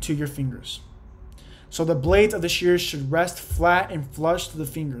to your fingers. So the blades of the shears should rest flat and flush to the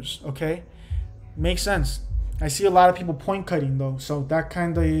fingers, okay? Makes sense. I see a lot of people point cutting though, so that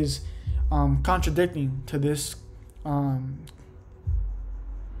kind of is contradicting to this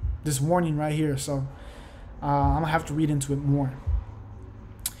this warning right here. So I'm gonna have to read into it more.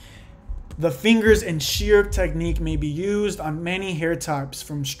 The fingers and shear technique may be used on many hair types,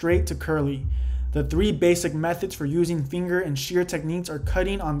 from straight to curly. The three basic methods for using finger and shear techniques are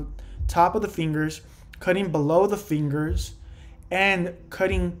cutting on top of the fingers, cutting below the fingers, and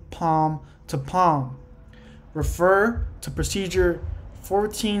cutting palm to palm. Refer to procedure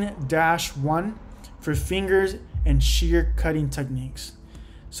 14-1 for fingers and shear cutting techniques.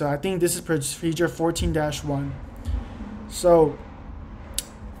 So I think this is procedure 14-1. So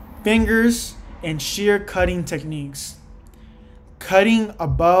fingers and shear cutting techniques. Cutting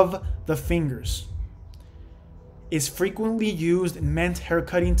above the fingers is frequently used in men's hair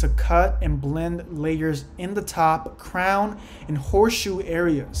cutting to cut and blend layers in the top, crown, and horseshoe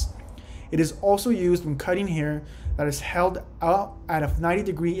areas. It is also used when cutting hair that is held out at a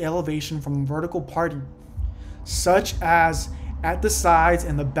 90-degree elevation from vertical parting, such as at the sides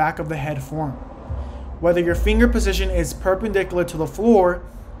and the back of the head form. Whether your finger position is perpendicular to the floor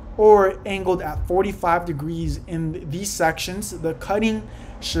or angled at 45 degrees in these sections, the cutting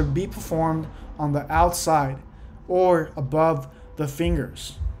should be performed on the outside or above the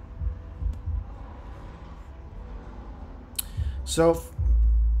fingers. So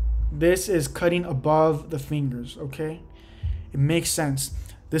this is cutting above the fingers, okay? It makes sense.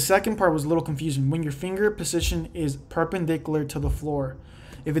 The second part was a little confusing. When your finger position is perpendicular to the floor.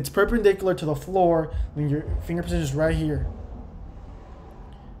 If it's perpendicular to the floor, then your finger position is right here.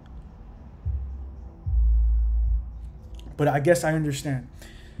 But I guess I understand.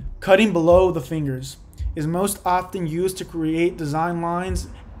 Cutting below the fingers is most often used to create design lines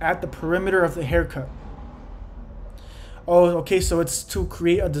at the perimeter of the haircut. Oh, okay, so it's to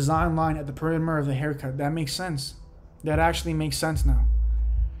create a design line at the perimeter of the haircut. That makes sense. That actually makes sense now.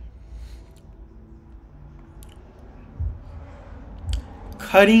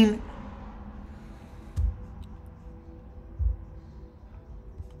 Cutting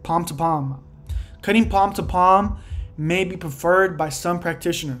palm to palm. Cutting palm to palm may be preferred by some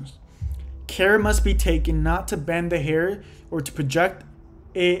practitioners. Care must be taken not to bend the hair or to project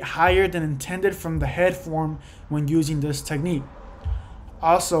it higher than intended from the head form when using this technique.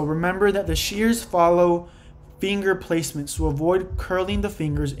 Also, remember that the shears follow finger placement, so avoid curling the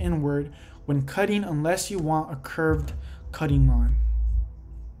fingers inward when cutting unless you want a curved cutting line.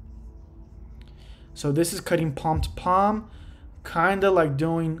 So this is cutting palm to palm, kind of like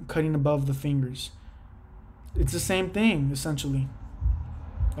doing cutting above the fingers. It's the same thing, essentially.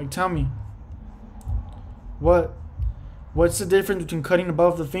 Like, tell me, what's the difference between cutting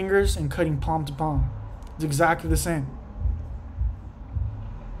above the fingers and cutting palm to palm? It's exactly the same.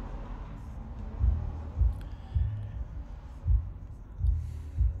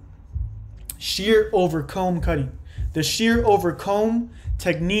 Shear over comb cutting. The shear over comb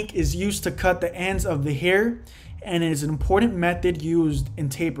technique is used to cut the ends of the hair and is an important method used in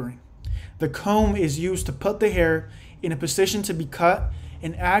tapering. The comb is used to put the hair in a position to be cut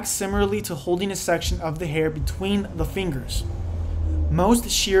and acts similarly to holding a section of the hair between the fingers. Most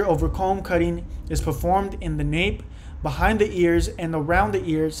shear over comb cutting is performed in the nape, behind the ears, and around the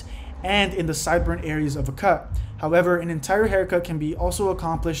ears, and in the sideburn areas of a cut. However, an entire haircut can be also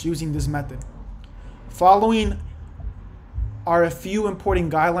accomplished using this method. Following are a few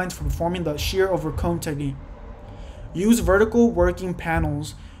important guidelines for performing the shear over comb technique. Use vertical working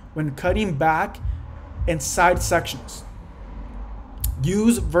panels when cutting back and side sections.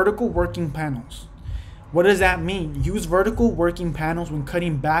 Use vertical working panels. What does that mean? Use vertical working panels when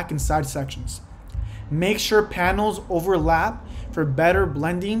cutting back and side sections. Make sure panels overlap for better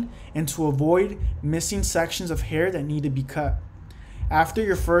blending and to avoid missing sections of hair that need to be cut. After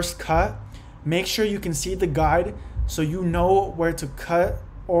your first cut, make sure you can see the guide so you know where to cut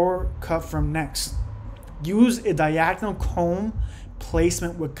or cut from next. Use a diagonal comb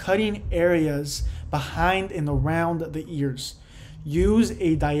placement with cutting areas behind and around the ears. Use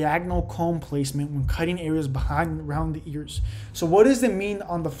a diagonal comb placement when cutting areas behind and around the ears. So what does it mean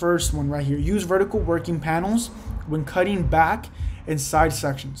on the first one right here? Use vertical working panels when cutting back and side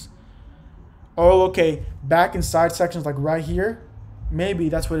sections. Oh, okay, back and side sections like right here. Maybe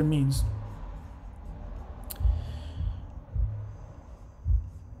that's what it means.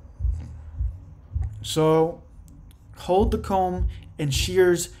 So hold the comb and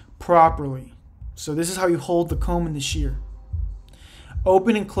shears properly. So this is how you hold the comb and the shear.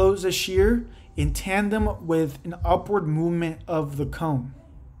 Open and close the shear in tandem with an upward movement of the comb.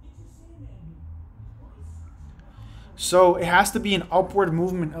 So it has to be an upward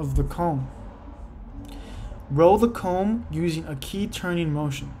movement of the comb. Roll the comb using a key turning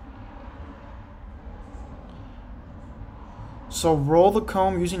motion. So roll the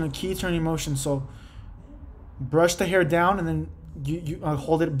comb using a key turning motion. So brush the hair down and then you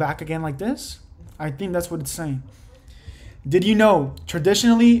hold it back again like this. I think that's what it's saying. Did you know,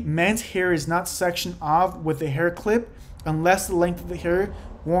 traditionally, men's hair is not sectioned off with a hair clip unless the length of the hair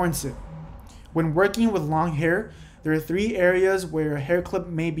warrants it. When working with long hair, there are 3 areas where a hair clip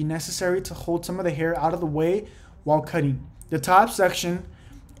may be necessary to hold some of the hair out of the way while cutting. The top section,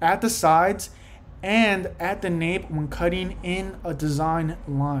 at the sides, and at the nape when cutting in a design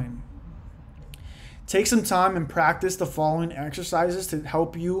line. Take some time and practice the following exercises to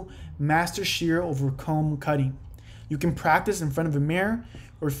help you master shear over comb cutting. You can practice in front of a mirror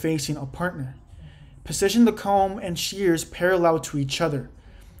or facing a partner. Position the comb and shears parallel to each other.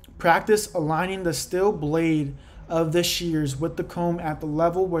 Practice aligning the steel blade of the shears with the comb at the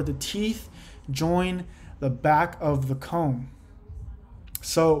level where the teeth join the back of the comb.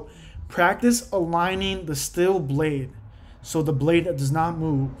 So practice aligning the steel blade, so the blade that does not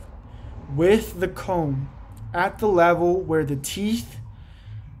move, with the comb at the level where the teeth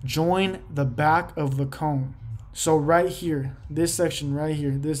join the back of the comb. So right here, this section right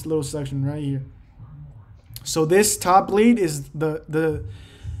here, this little section right here. So this top blade is the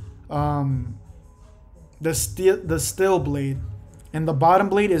steel blade, and the bottom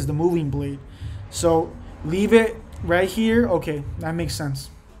blade is the moving blade. So leave it right here. Okay, that makes sense.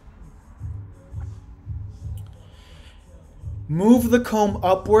 Move the comb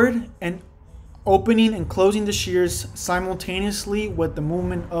upward and opening and closing the shears simultaneously with the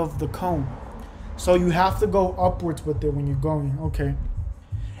movement of the comb. So you have to go upwards with it when you're going. Okay.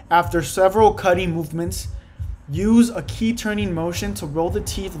 After several cutting movements, use a key turning motion to roll the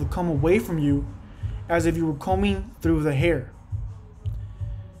teeth of the comb away from you as if you were combing through the hair.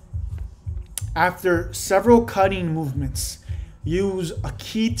 After several cutting movements, use a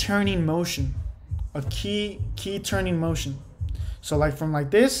key turning motion. A key turning motion. So like from like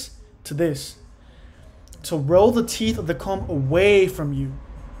this to this. To roll the teeth of the comb away from you.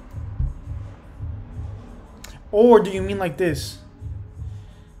 Or do you mean like this?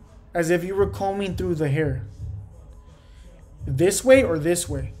 As if you were combing through the hair. This way or this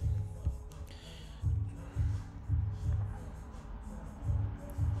way?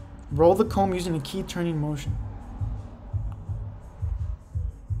 Roll the comb using a key turning motion.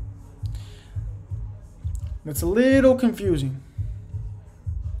 That's a little confusing.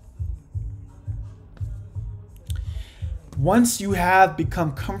 Once you have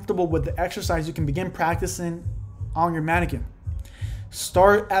become comfortable with the exercise, you can begin practicing on your mannequin.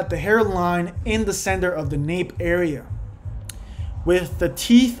 Start at the hairline in the center of the nape area, with the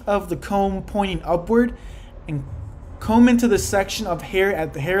teeth of the comb pointing upward, and comb into the section of hair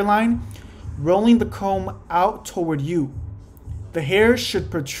at the hairline, rolling the comb out toward you. The hair should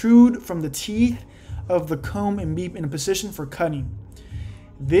protrude from the teeth of the comb and be in a position for cutting.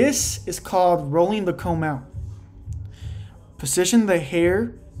 This is called rolling the comb out. Position the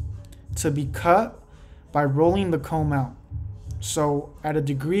hair to be cut by rolling the comb out. So at a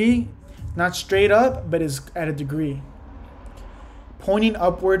degree, not straight up, but is at a degree. pointing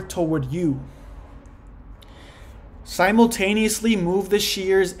upward toward you. Simultaneously move the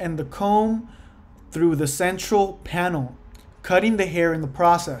shears and the comb through the central panel, cutting the hair in the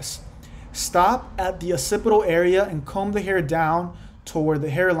process. Stop at the occipital area and comb the hair down toward the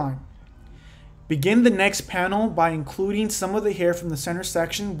hairline. Begin the next panel by including some of the hair from the center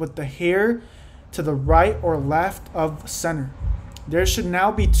section with the hair to the right or left of center. There should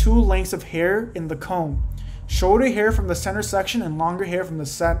now be two lengths of hair in the comb: shorter hair from the center section and longer hair from the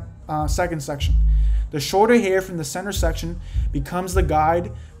second section. The shorter hair from the center section becomes the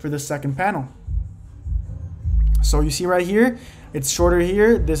guide for the second panel. So you see right here, it's shorter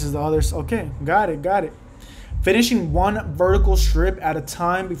here. This is the other. Okay, got it. Finishing one vertical strip at a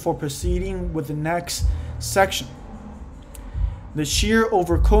time before proceeding with the next section. The shear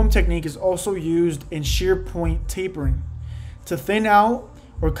over comb technique is also used in shear point tapering to thin out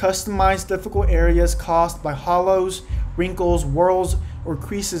or customize difficult areas caused by hollows, wrinkles, whorls, or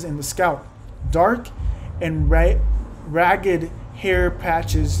creases in the scalp. Dark and ragged hair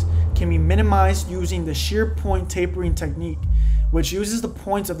patches can be minimized using the shear point tapering technique, which uses the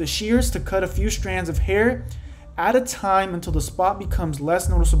points of the shears to cut a few strands of hair at a time until the spot becomes less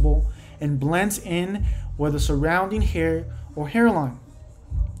noticeable and blends in with the surrounding hair or hairline.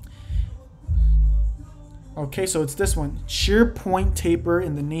 Okay, so it's this one, shear point taper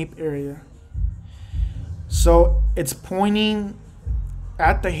in the nape area. So it's pointing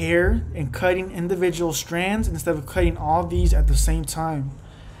at the hair and cutting individual strands instead of cutting all these at the same time.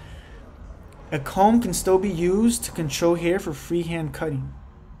 A comb can still be used to control hair for freehand cutting.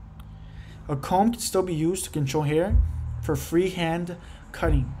 A comb can still be used to control hair for freehand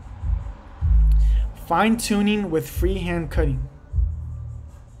cutting. Fine tuning with freehand cutting.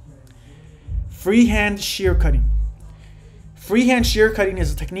 Freehand shear cutting. Freehand shear cutting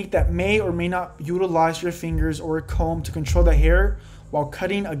is a technique that may or may not utilize your fingers or a comb to control the hair while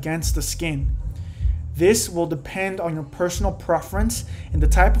cutting against the skin. This will depend on your personal preference and the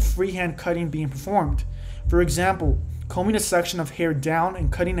type of freehand cutting being performed. For example, combing a section of hair down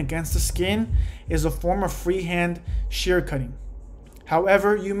and cutting against the skin is a form of freehand shear cutting.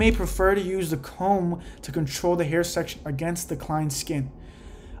 However, you may prefer to use the comb to control the hair section against the client's skin.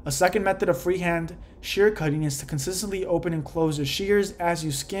 A second method of freehand shear cutting is to consistently open and close the shears as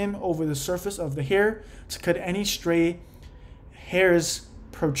you skim over the surface of the hair to cut any stray hairs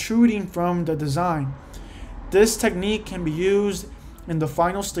protruding from the design. This technique can be used in the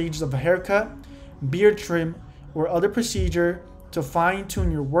final stages of a haircut, beard trim, or other procedure to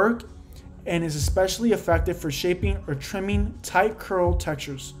fine-tune your work, and is especially effective for shaping or trimming tight curl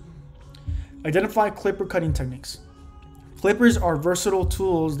textures. Identify clipper cutting techniques. Clippers are versatile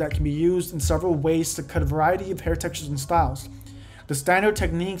tools that can be used in several ways to cut a variety of hair textures and styles. The standard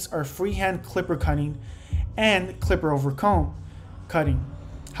techniques are freehand clipper cutting and clipper over comb cutting.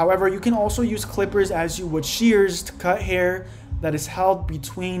 However, you can also use clippers as you would shears to cut hair that is held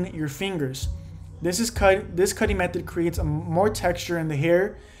between your fingers. This cutting method creates more texture in the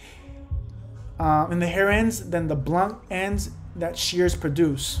hair ends than the blunt ends that shears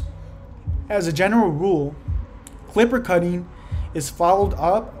produce. As a general rule, clipper cutting is followed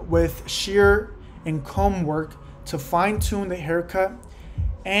up with shear and comb work to fine-tune the haircut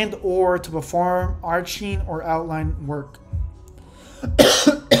and or to perform arching or outline work.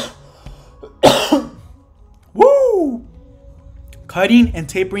 Woo! Cutting and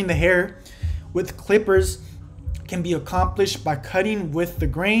tapering the hair with clippers can be accomplished by cutting with the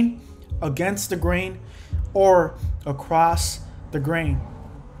grain, against the grain, or across the grain.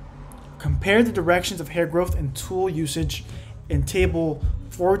 Compare the directions of hair growth and tool usage in table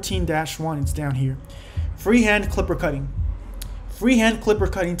 14-1. It's down here. Freehand clipper cutting. Freehand clipper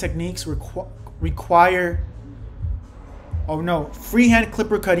cutting techniques requires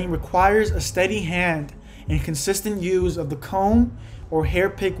a steady hand and consistent use of the comb or hair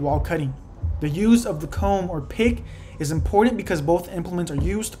pick while cutting. The use of the comb or pick is important because both implements are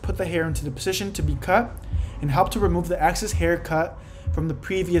used to put the hair into the position to be cut and help to remove the excess hair cut from the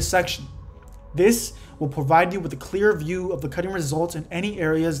previous section. This will provide you with a clear view of the cutting results in any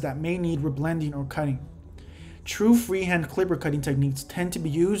areas that may need reblending or cutting. True freehand clipper cutting techniques tend to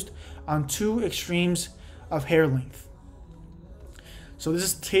be used on two extremes of hair length. So this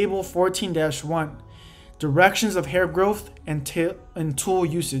is table 14-1, directions of hair growth and tool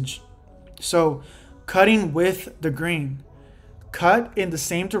usage. So cutting with the grain, cut in the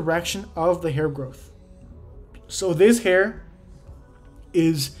same direction of the hair growth. So this hair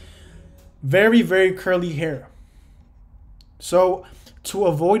is very, very curly hair. So to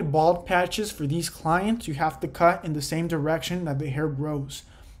avoid bald patches for these clients, you have to cut in the same direction that the hair grows,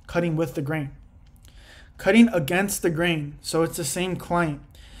 cutting with the grain. Cutting against the grain, so it's the same client.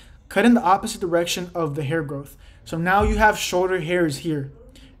 Cut in the opposite direction of the hair growth. So now you have shorter hairs here,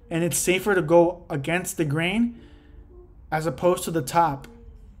 and it's safer to go against the grain as opposed to the top.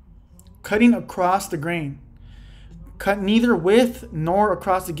 Cutting across the grain. Cut neither with nor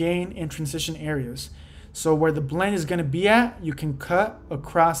across the grain in transition areas. So where the blend is going to be at, you can cut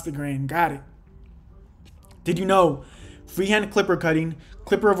across the grain. Got it. Did you know freehand clipper cutting,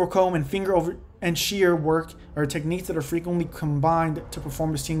 clipper over comb, and finger over and shear work are techniques that are frequently combined to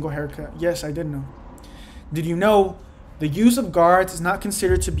perform a single haircut? Yes, I did know. Did you know the use of guards is not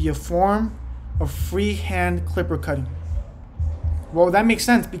considered to be a form of freehand clipper cutting? Well, that makes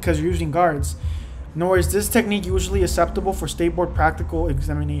sense because you're using guards. Nor is this technique usually acceptable for state board practical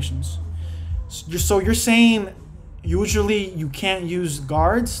examinations. So you're saying usually you can't use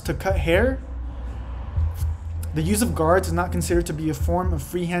guards to cut hair? The use of guards is not considered to be a form of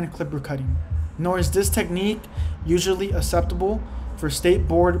freehand clipper cutting. Nor is this technique usually acceptable for state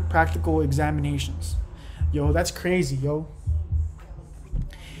board practical examinations. Yo, that's crazy, yo.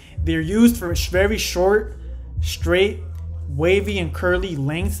 They're used for very short, straight, wavy, and curly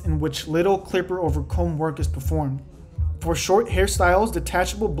lengths in which little clipper over comb work is performed. For short hairstyles,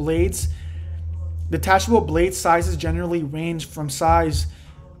 detachable blade sizes generally range from size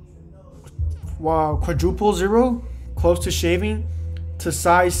quadruple zero, close to shaving, to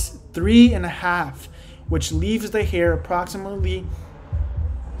size 3.5, which leaves the hair approximately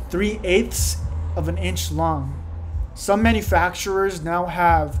 3/8 of an inch long. Some manufacturers now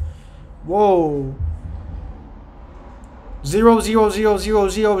have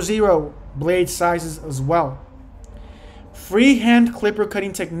 0.00000 blade sizes as well. Freehand clipper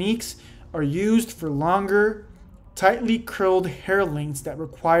cutting techniques are used for longer, tightly curled hair lengths that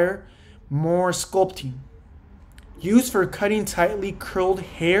require more sculpting. Used for cutting tightly curled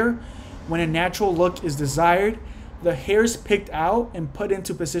hair when a natural look is desired, the hair is picked out and put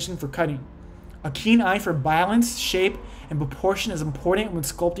into position for cutting. A keen eye for balance, shape, and proportion is important when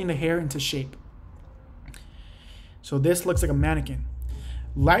sculpting the hair into shape. So this looks like a mannequin.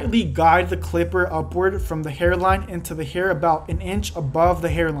 Lightly guide the clipper upward from the hairline into the hair about an inch above the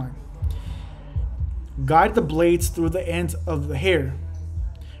hairline. Guide the blades through the ends of the hair.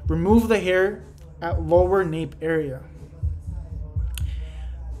 Remove the hair at lower nape area.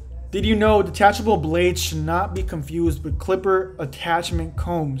 Did you know detachable blades should not be confused with clipper attachment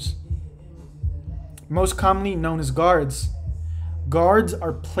combs, most commonly known as guards? Guards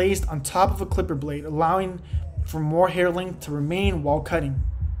are placed on top of a clipper blade, allowing for more hair length to remain while cutting.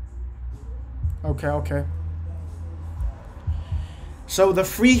 Okay. So the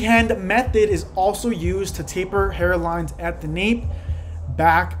freehand method is also used to taper hairlines at the nape,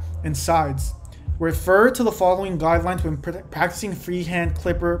 back, and sides. Refer to the following guidelines when practicing freehand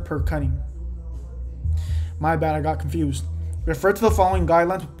clipper per cutting. My bad, I got confused. Refer to the following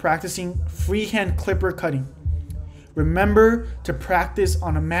guidelines when practicing freehand clipper cutting. Remember to practice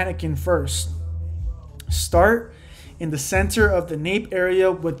on a mannequin first. Start in the center of the nape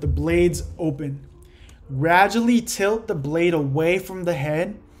area with the blades open. Gradually tilt the blade away from the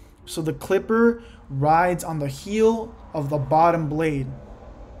head so the clipper rides on the heel of the bottom blade.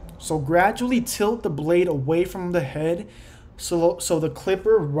 So gradually tilt the blade away from the head so the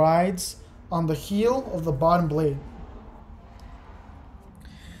clipper rides on the heel of the bottom blade.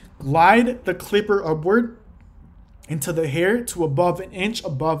 Glide the clipper upward into the hair to above an inch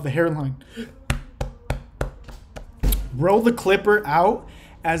above the hairline. Roll the clipper out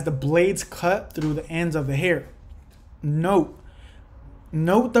as the blades cut through the ends of the hair. Note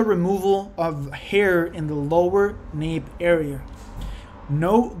the removal of hair in the lower nape area.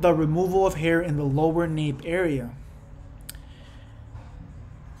 Note the removal of hair in the lower nape area.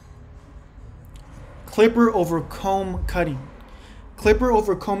 Clipper over comb cutting. Clipper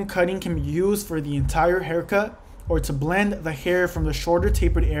over comb cutting can be used for the entire haircut or to blend the hair from the shorter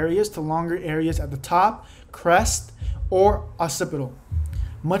tapered areas to longer areas at the top, crest, or occipital.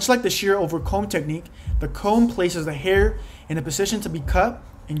 Much like the shear over comb technique, the comb places the hair in a position to be cut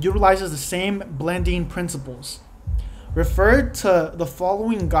and utilizes the same blending principles. Refer to the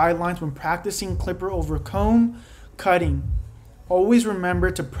following guidelines when practicing clipper over comb cutting. Always remember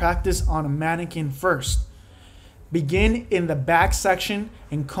to practice on a mannequin first. Begin in the back section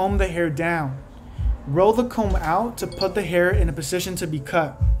and comb the hair down. Roll the comb out to put the hair in a position to be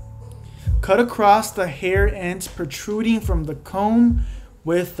cut. Cut across the hair ends protruding from the comb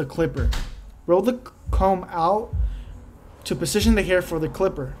with the clipper. Roll the comb out to position the hair for the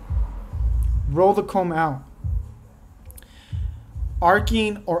clipper. Roll the comb out.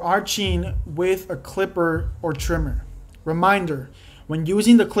 Arching or arching with a clipper or trimmer. Reminder, when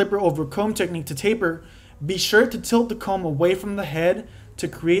using the clipper over comb technique to taper, Be sure to tilt the comb away from the head to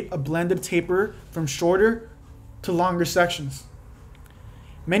create a blended taper from shorter to longer sections.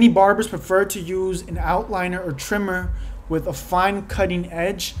 Many barbers prefer to use an outliner or trimmer with a fine cutting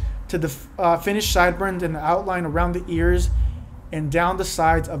edge to finish sideburns and the outline around the ears and down the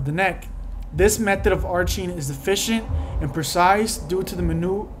sides of the neck. This method of arching is efficient and precise due to the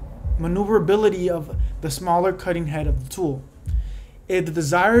maneuverability of the smaller cutting head of the tool. If the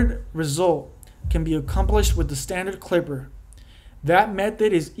desired result can be accomplished with the standard clipper, that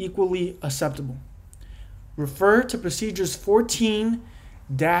method is equally acceptable. Refer to procedures 14-2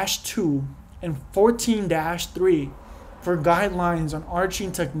 and 14-3 for guidelines on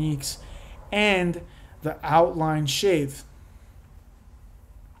arching techniques and the outline shave.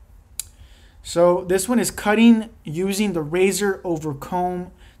 So this one is cutting using the razor over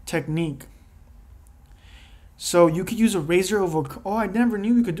comb technique. So you could use a razor over, oh, I never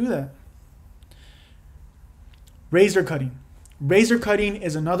knew you could do that. Razor cutting. Razor cutting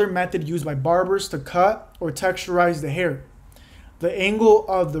is another method used by barbers to cut or texturize the hair. The angle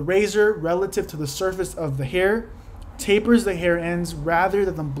of the razor relative to the surface of the hair tapers the hair ends rather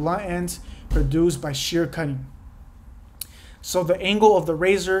than the blunt ends produced by shear cutting. So the angle of the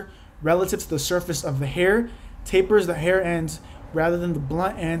razor relative to the surface of the hair tapers the hair ends rather than the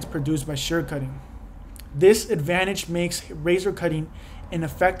blunt ends produced by shear cutting. This advantage makes razor cutting an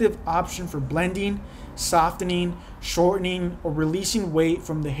effective option for blending, softening, shortening, or releasing weight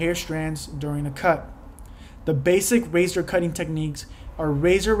from the hair strands during a cut. The basic razor cutting techniques are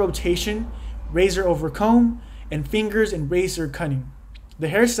razor rotation, razor over comb, and fingers and razor cutting. The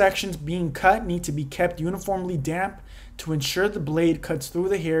hair sections being cut need to be kept uniformly damp to ensure the blade cuts through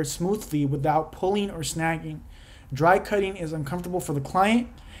the hair smoothly without pulling or snagging. Dry cutting is uncomfortable for the client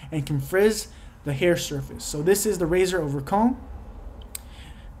and can frizz the hair surface. So this is the razor over comb.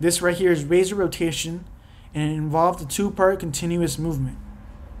 This right here is razor rotation, and it involves a two-part continuous movement.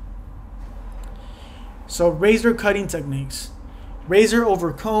 So razor cutting techniques. Razor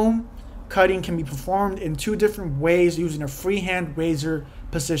over comb cutting can be performed in two different ways using a freehand razor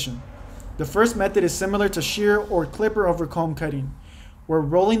position. The first method is similar to shear or clipper over comb cutting, where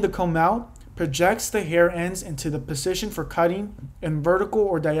rolling the comb out projects the hair ends into the position for cutting, and vertical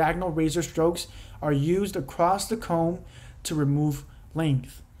or diagonal razor strokes are used across the comb to remove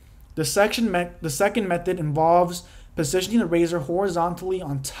length. The second method involves positioning the razor horizontally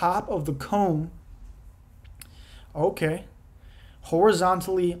on top of the comb.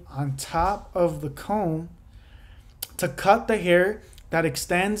 Horizontally on top of the comb to cut the hair that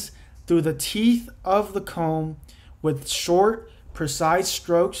extends through the teeth of the comb with short, precise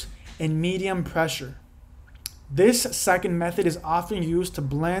strokes and medium pressure. This second method is often used to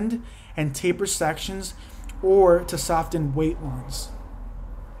blend and taper sections or to soften weight lines.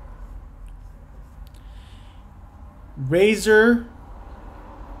 Razor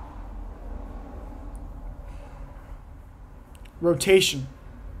rotation.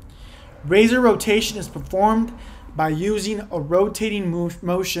 Razor rotation is performed by using a rotating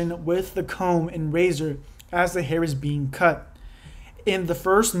motion with the comb and razor as the hair is being cut. In the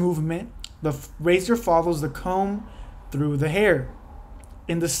first movement, the razor follows the comb through the hair.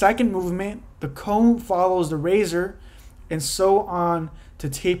 In the second movement, the comb follows the razor, and so on to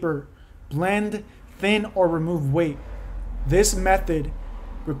taper, blend, thin, or remove weight. This method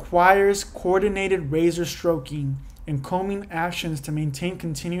requires coordinated razor stroking and combing actions to maintain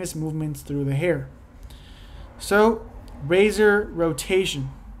continuous movements through the hair. So, razor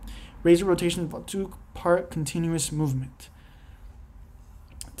rotation. Razor rotation is a two-part continuous movement.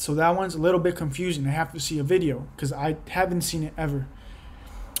 So that one's a little bit confusing. I have to see a video because I haven't seen it ever.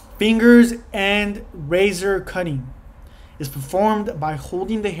 Fingers and razor cutting is performed by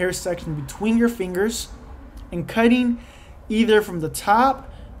holding the hair section between your fingers and cutting either from the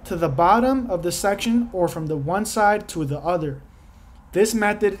top to the bottom of the section or from the one side to the other. This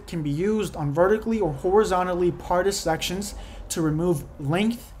method can be used on vertically or horizontally parted sections to remove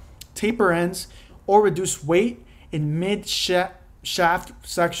length, taper ends, or reduce weight in mid-shaft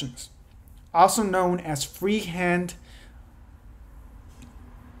sections, also known as freehand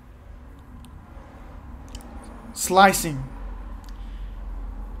slicing.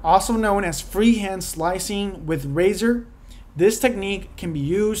 Also known as freehand slicing with razor, this technique can be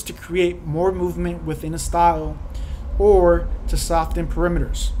used to create more movement within a style or to soften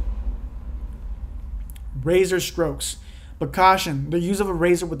perimeters. Razor strokes. But caution, the use of a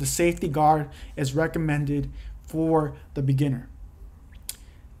razor with a safety guard is recommended for the beginner.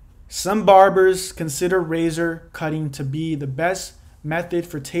 Some barbers consider razor cutting to be the best method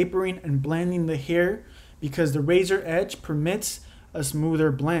for tapering and blending the hair because the razor edge permits a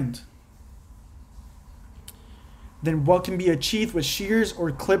smoother blend. than what can be achieved with shears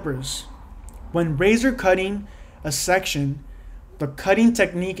or clippers. When razor cutting a section, the cutting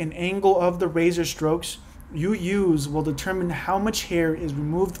technique and angle of the razor strokes you use will determine how much hair is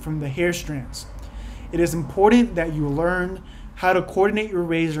removed from the hair strands. It is important that you learn how to coordinate your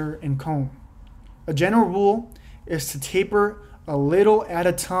razor and comb. A general rule is to taper a little at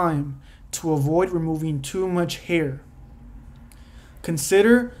a time to avoid removing too much hair.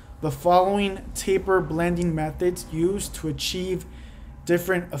 Consider the following taper blending methods used to achieve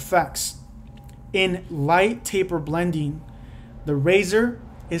different effects. In light taper blending, the razor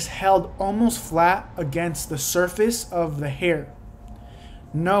is held almost flat against the surface of the hair.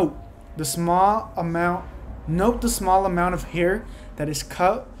 Note the small amount of hair that is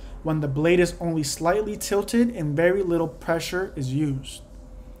cut when the blade is only slightly tilted and very little pressure is used.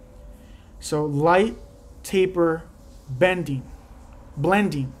 So light taper blending.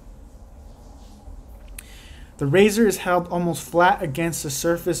 The razor is held almost flat against the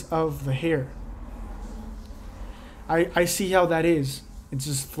surface of the hair. I see how that is. It's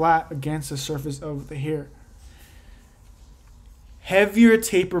just flat against the surface of the hair. Heavier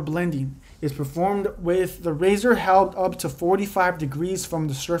taper blending is performed with the razor held up to 45 degrees from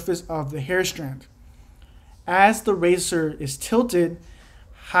the surface of the hair strand. As the razor is tilted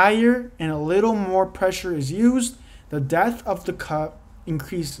higher and a little more pressure is used, the depth of the cut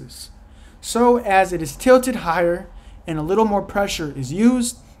increases. So as it is tilted higher and a little more pressure is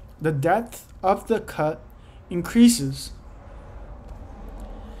used, the depth of the cut increases.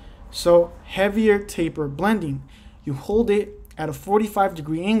 So heavier taper blending, you hold it at a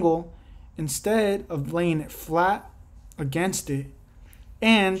 45-degree angle instead of laying it flat against it,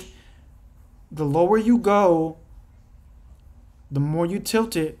 and the lower you go, the more you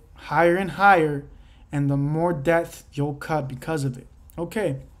tilt it higher and higher, and the more depth you'll cut because of it.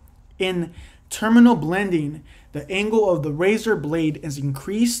 Okay, in terminal blending, the angle of the razor blade is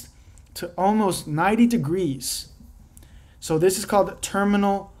increased to almost 90 degrees. So this is called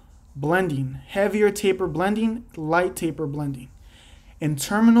terminal blending. Heavier taper blending, light taper blending. In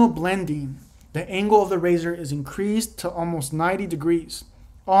terminal blending, the angle of the razor is increased to almost 90 degrees,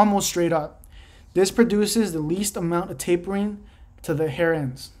 almost straight up. This produces the least amount of tapering to the hair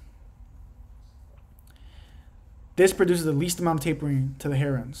ends.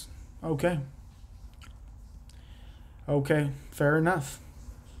 Okay. Okay, fair enough.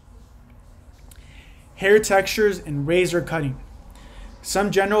 Hair textures and razor cutting.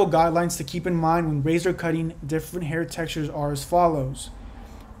 Some general guidelines to keep in mind when razor cutting different hair textures are as follows.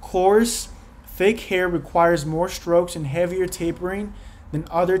 Coarse, thick hair requires more strokes and heavier tapering than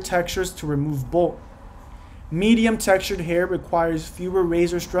other textures to remove bulk. Medium textured hair requires fewer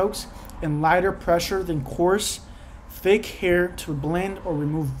razor strokes and lighter pressure than coarse, thick hair to blend or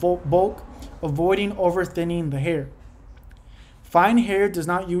remove bulk, avoiding over-thinning the hair. Fine hair does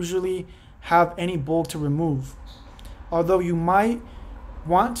not usually have any bulk to remove, although you might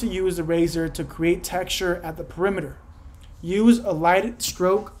want to use the razor to create texture at the perimeter. Use a light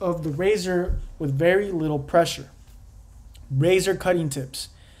stroke of the razor with very little pressure. Razor cutting tips.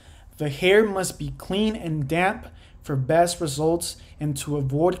 The hair must be clean and damp for best results and to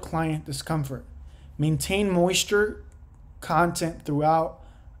avoid client discomfort. Maintain moisture content throughout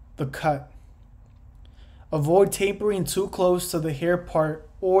the cut. Avoid tapering too close to the hair part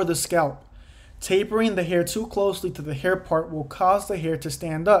or the scalp. Tapering the hair too closely to the hair part will cause the hair to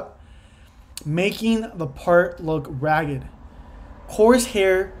stand up, making the part look ragged. Coarse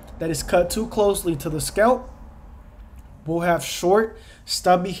hair that is cut too closely to the scalp will have short,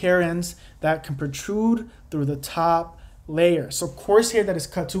 stubby hair ends that can protrude through the top layer. So coarse hair that is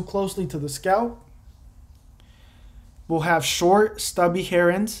cut too closely to the scalp will have short, stubby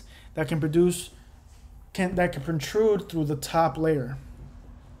hair ends that can protrude through the top layer.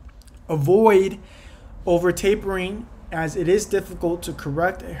 Avoid over tapering, as it is difficult to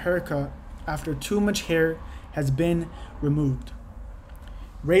correct a haircut after too much hair has been removed.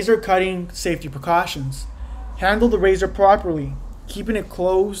 Razor cutting safety precautions. Handle the razor properly, keeping it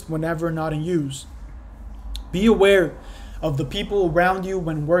closed whenever not in use. Be aware of the people around you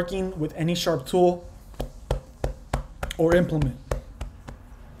when working with any sharp tool or implement.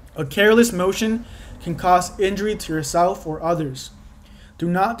 A careless motion can cause injury to yourself or others. Do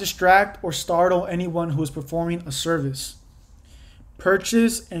not distract or startle anyone who is performing a service.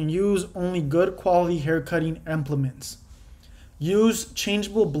 Purchase and use only good quality hair cutting implements. Use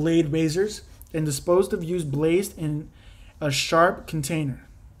changeable blade razors and dispose of used blades in a sharps container.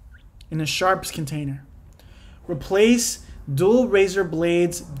 Replace dual razor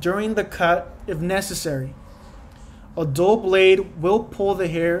blades during the cut if necessary. A dull blade will pull the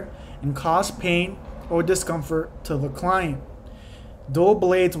hair and cause pain or discomfort to the client. Dull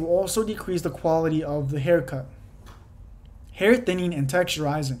blades will also decrease the quality of the haircut. Hair thinning and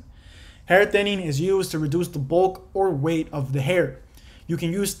texturizing. Hair thinning is used to reduce the bulk or weight of the hair. You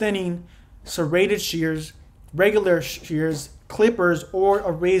can use thinning, serrated shears, regular shears, clippers, or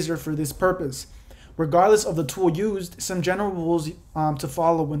a razor for this purpose. Regardless of the tool used, some general rules to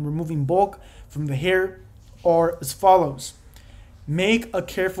follow when removing bulk from the hair are as follows. Make a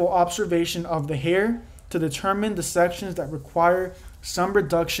careful observation of the hair to determine the sections that require some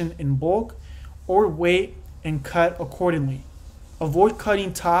reduction in bulk or weight and cut accordingly. Avoid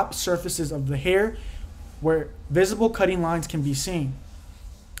cutting top surfaces of the hair where visible cutting lines can be seen.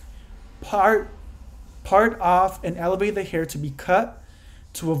 Part off and elevate the hair to be cut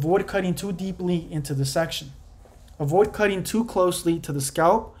to avoid cutting too deeply into the section. Avoid cutting too closely to the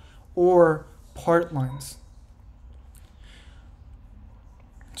scalp or part lines.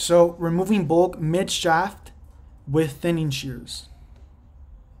 So, removing bulk mid-shaft with thinning shears.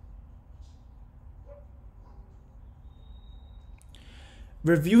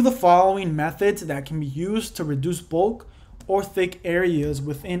 Review the following methods that can be used to reduce bulk or thick areas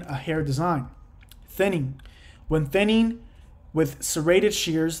within a hair design. Thinning. When thinning with serrated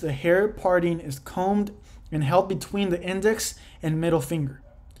shears, the hair parting is combed and held between the index and middle finger.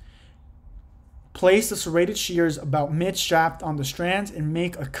 Place the serrated shears about mid-shaft on the strands and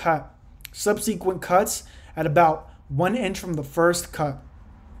make a cut. Subsequent cuts at about 1 inch from the first cut.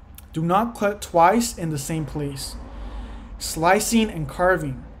 Do not cut twice in the same place. Slicing and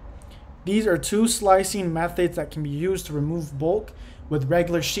carving. These are two slicing methods that can be used to remove bulk with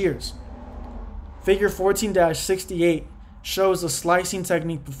regular shears. Figure 14-68 shows the slicing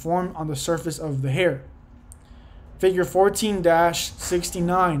technique performed on the surface of the hair. Figure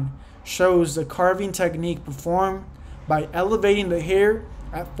 14-69 shows the carving technique performed by elevating the hair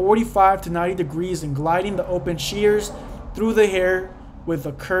at 45 to 90 degrees and gliding the open shears through the hair with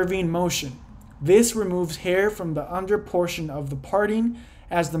a curving motion. This removes hair from the under portion of the parting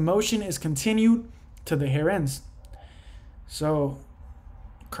as the motion is continued to the hair ends. So,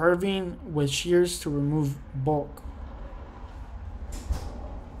 carving with shears to remove bulk.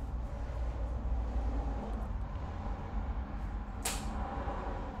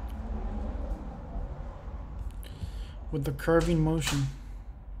 With the curving motion.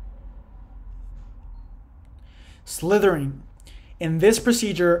 Slithering. In this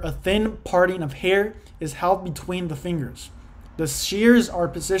procedure, a thin parting of hair is held between the fingers. The shears are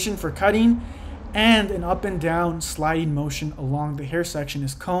positioned for cutting, and an up and down sliding motion along the hair section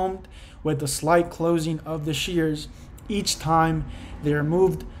is combed with a slight closing of the shears each time they are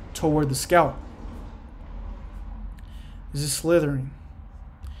moved toward the scalp. This is slithering.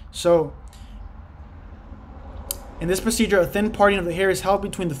 So, in this procedure, a thin parting of the hair is held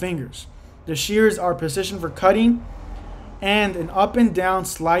between the fingers. The shears are positioned for cutting, and an up and down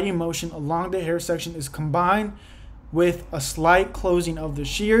sliding motion along the hair section is combined with a slight closing of the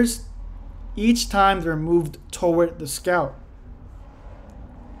shears each time they're moved toward the scalp.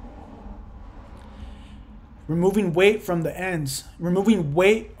 Removing weight from the ends. Removing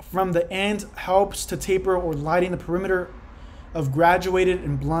weight from the ends helps to taper or lighten the perimeter of graduated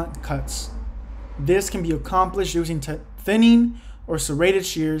and blunt cuts. This can be accomplished using thinning or serrated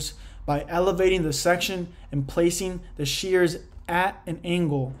shears by elevating the section and placing the shears at an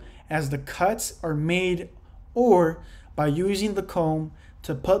angle as the cuts are made, or by using the comb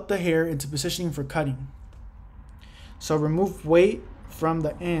to put the hair into positioning for cutting. So remove weight from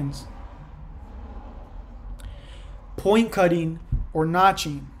the ends. Point cutting or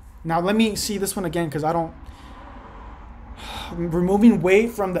notching. Now let me see this one again because I don't. Removing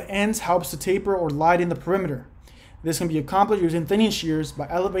weight from the ends helps to taper or lighten the perimeter. This can be accomplished using thinning shears by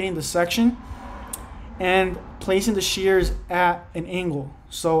elevating the section and placing the shears at an angle,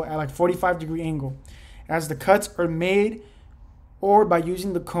 so at like 45-degree angle, as the cuts are made, or by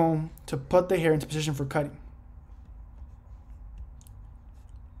using the comb to put the hair into position for cutting.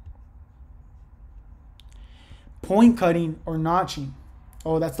 Point cutting or notching.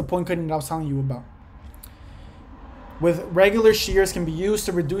 Oh, that's the point cutting that I was telling you about. With regular shears can be used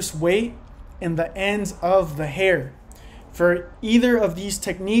to reduce weight in the ends of the hair. For either of these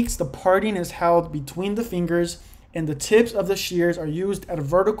techniques, the parting is held between the fingers and the tips of the shears are used at a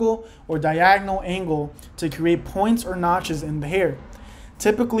vertical or diagonal angle to create points or notches in the hair.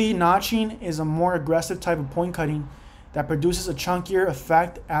 Typically, notching is a more aggressive type of point cutting that produces a chunkier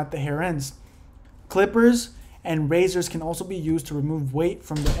effect at the hair ends. Clippers and razors can also be used to remove weight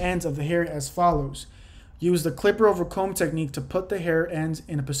from the ends of the hair as follows. Use the clipper over comb technique to put the hair ends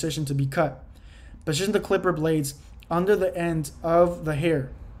in a position to be cut. Position the clipper blades under the ends of the hair.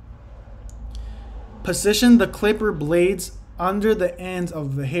 Position the clipper blades under the ends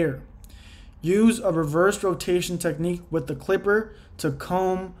of the hair. Use a reverse rotation technique with the clipper to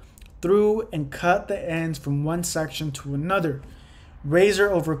comb through and cut the ends from one section to another.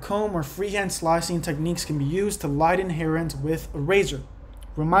 Razor over comb or freehand slicing techniques can be used to lighten hair ends with a razor.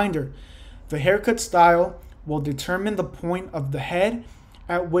 Reminder, the haircut style will determine the point of the head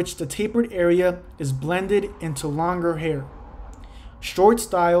at which the tapered area is blended into longer hair. Short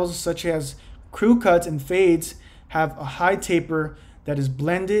styles such as crew cuts and fades have a high taper that is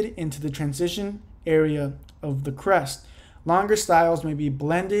blended into the transition area of the crest. Longer styles may be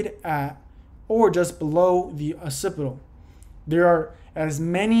blended at or just below the occipital. There are as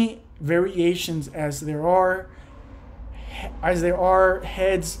many variations as there are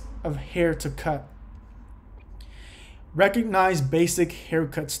heads of hair to cut. Recognize basic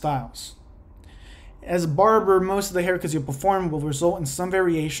haircut styles. As a barber, most of the haircuts you perform will result in some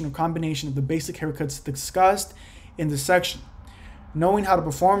variation or combination of the basic haircuts discussed in this section. Knowing how to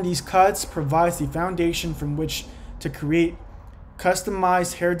perform these cuts provides the foundation from which to create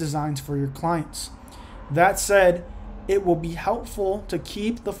customized hair designs for your clients. That said, it will be helpful to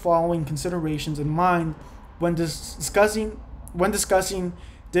keep the following considerations in mind when discussing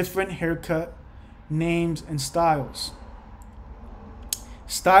different haircut names and styles.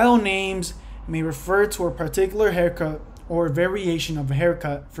 Style names may refer to a particular haircut or variation of a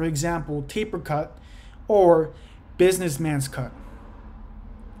haircut, for example, taper cut or businessman's cut.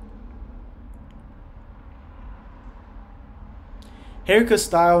 Haircut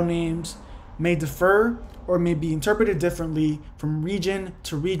style names may differ or may be interpreted differently from region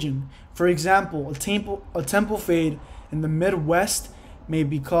to region. For example, a temple fade in the Midwest may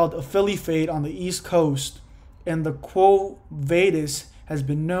be called a Philly fade on the East Coast, and the Quo Vadis has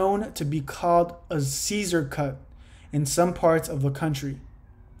been known to be called a Caesar cut in some parts of the country,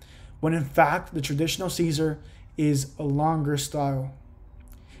 when in fact the traditional Caesar is a longer style.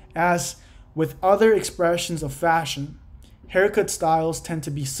 As with other expressions of fashion, haircut styles tend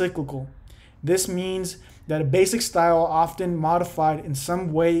to be cyclical. This means that a basic style, often modified in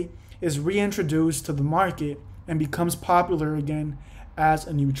some way, is reintroduced to the market and becomes popular again as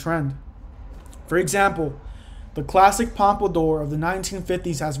a new trend. For example, the classic pompadour of the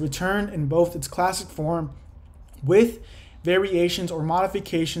 1950s has returned in both its classic form with variations or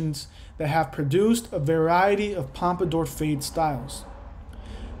modifications that have produced a variety of pompadour fade styles.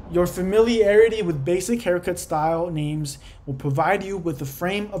 Your familiarity with basic haircut style names will provide you with a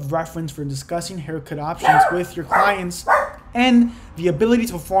frame of reference for discussing haircut options with your clients and the ability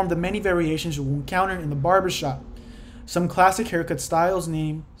to perform the many variations you will encounter in the barbershop. Some classic haircut styles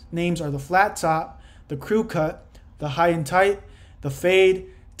names are the flat top, the crew cut, the high and tight, the fade,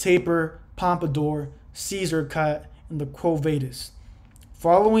 taper, pompadour, Caesar cut, and the Quo Vadis.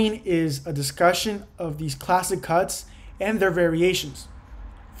 Following is a discussion of these classic cuts and their variations.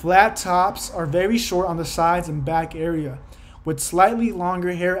 Flat tops are very short on the sides and back area, with slightly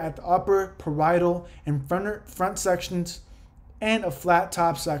longer hair at the upper, parietal, and front sections, and a flat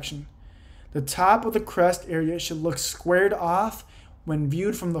top section. The top of the crest area should look squared off when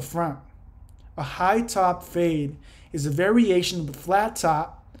viewed from the front. A high top fade is a variation of the flat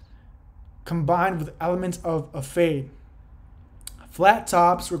top combined with elements of a fade. Flat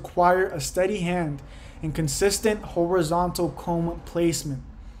tops require a steady hand and consistent horizontal comb placement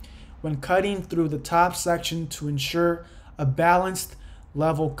when cutting through the top section to ensure a balanced,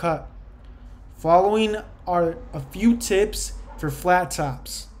 level cut. Following are a few tips for flat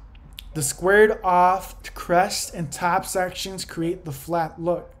tops. The squared off crest and top sections create the flat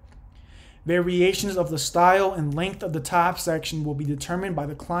look. Variations of the style and length of the top section will be determined by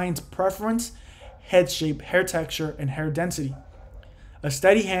the client's preference, head shape, hair texture, and hair density. A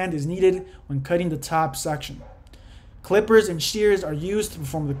steady hand is needed when cutting the top section. Clippers and shears are used to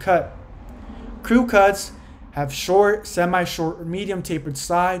perform the cut. Crew cuts have short, semi-short, or medium tapered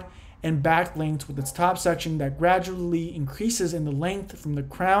side and back lengths with its top section that gradually increases in the length from the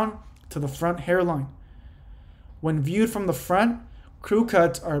crown to the front hairline. When viewed from the front, crew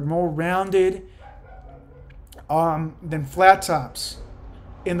cuts are more rounded than flat tops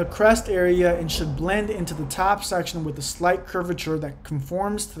in the crest area and should blend into the top section with a slight curvature that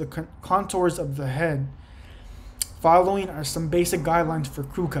conforms to the contours of the head. Following are some basic guidelines for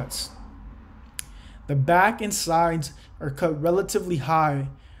crew cuts. The back and sides are cut relatively high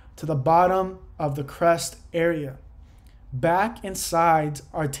to the bottom of the crest area. Back and sides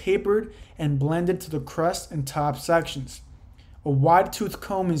are tapered and blended to the crest and top sections. A wide tooth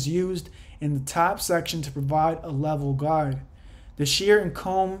comb is used in the top section to provide a level guide. The shear and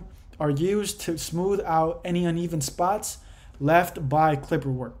comb are used to smooth out any uneven spots left by clipper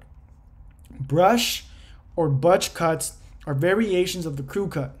work. Brush or butch cuts are variations of the crew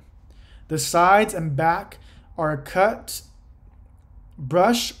cut. The sides and back are cut.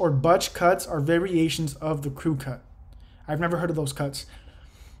 Brush or butch cuts are variations of the crew cut. I've never heard of those cuts.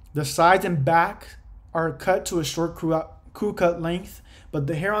 The sides and back are cut to a short crew cut length, but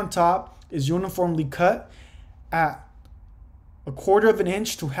the hair on top is uniformly cut at 1/4 of an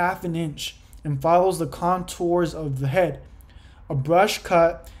inch to 1/2 an inch and follows the contours of the head. A brush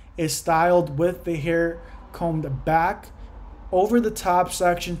cut is styled with the hair combed back over the top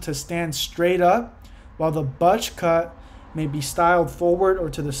section to stand straight up, while the butch cut may be styled forward or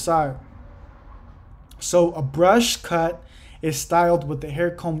to the side. So a brush cut is styled with the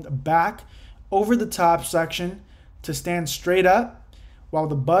hair combed back over the top section to stand straight up, while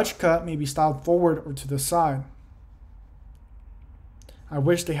the butch cut may be styled forward or to the side. I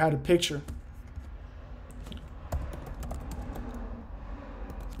wish they had a picture.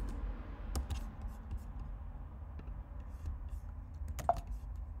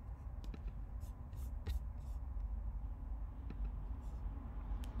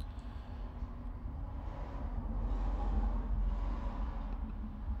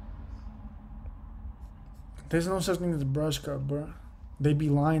 There's no such thing as a brush cut, bro. They be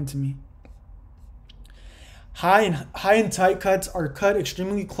lying to me. High and tight cuts are cut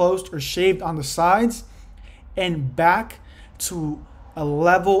extremely close or shaved on the sides and back to a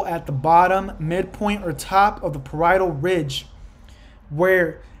level at the bottom, midpoint, or top of the parietal ridge,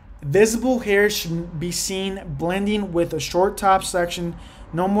 where visible hair should be seen blending with a short top section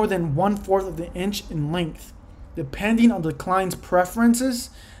no more than 1/4 of an inch in length. Depending on the client's preferences,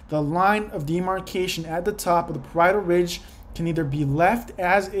 the line of demarcation at the top of the parietal ridge can either be left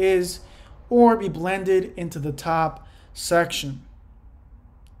as is or be blended into the top section.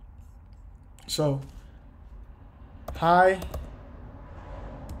 So, high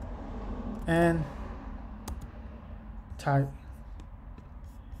and tight.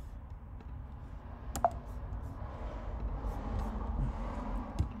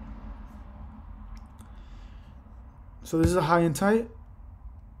 So this is a high and tight.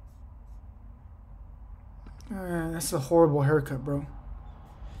 That's a horrible haircut, bro.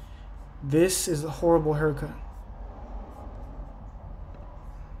 This is a horrible haircut.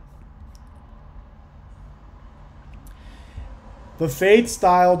 The fade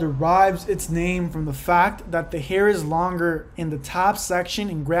style derives its name from the fact that the hair is longer in the top section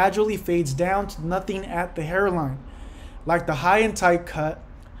and gradually fades down to nothing at the hairline. Like the high and tight cut,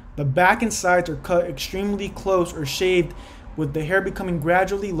 the back and sides are cut extremely close or shaved, with the hair becoming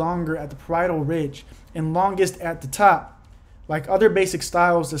gradually longer at the parietal ridge and longest at the top. Like other basic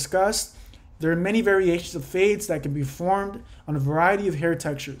styles discussed, there are many variations of fades that can be formed on a variety of hair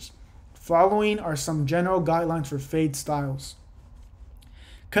textures. Following are some general guidelines for fade styles.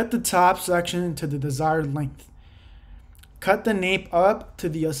 Cut the top section to the desired length. Cut the nape up to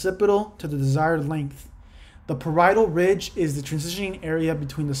the occipital to the desired length. The parietal ridge is the transitioning area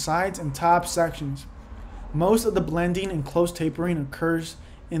between the sides and top sections. Most of the blending and close tapering occurs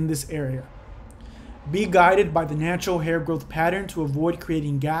in this area. Be guided by the natural hair growth pattern to avoid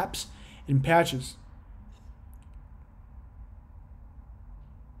creating gaps and patches.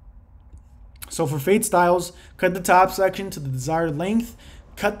 So for fade styles, cut the top section to the desired length.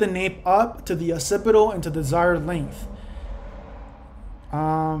 Cut the nape up to the occipital and to the desired length.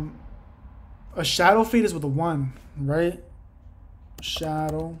 A shadow fade is with a 1, right?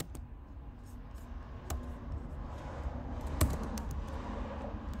 Shadow.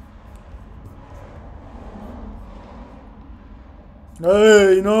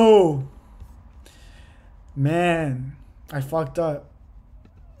 Hey, no. Man, I fucked up.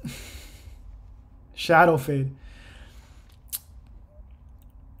 Shadow fade.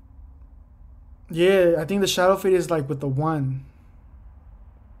 Yeah, I think the shadow fade is like with the 1.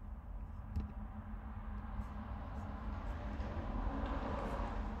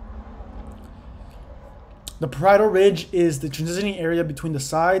 The parietal ridge is the transitioning area between the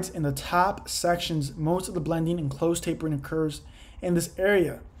sides and the top sections. Most of the blending and close tapering occurs in this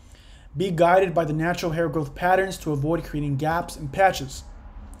area. Be guided by the natural hair growth patterns to avoid creating gaps and patches.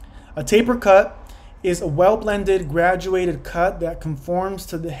 A taper cut is a well-blended, graduated cut that conforms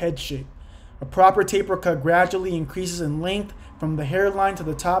to the head shape. A proper taper cut gradually increases in length from the hairline to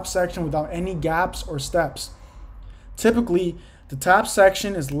the top section without any gaps or steps. Typically, the top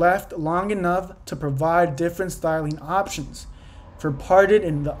section is left long enough to provide different styling options for parted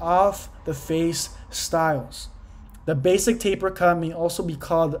and the off-the-face styles. The basic taper cut may also be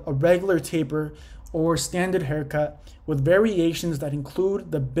called a regular taper or standard haircut, with variations that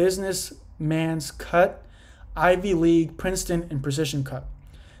include the businessman's cut, Ivy League, Princeton, and precision cut.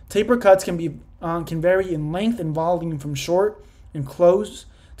 Taper cuts can vary in length and volume from short and close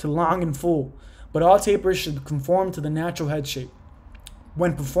to long and full, but all tapers should conform to the natural head shape.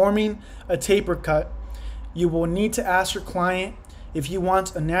 When performing a taper cut, you will need to ask your client if he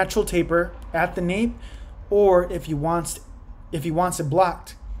wants a natural taper at the nape or if he wants it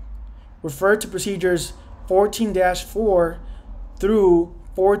blocked. Refer to procedures 14-4 through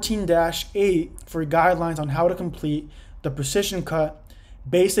 14-8 for guidelines on how to complete the precision cut,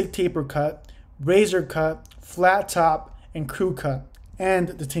 basic taper cut, razor cut, flat top, and crew cut, and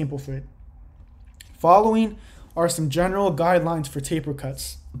the temple fade. Following are some general guidelines for taper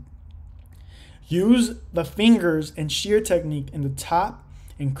cuts. Use the fingers and shear technique in the top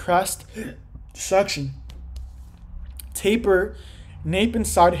and crest section. Taper nape and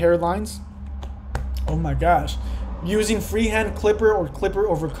side hairlines. Oh my gosh. Using freehand clipper or clipper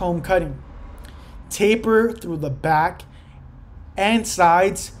over comb cutting. Taper through the back and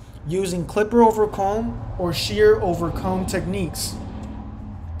sides using clipper over comb or shear over comb techniques.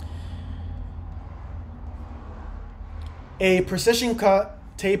 A precision cut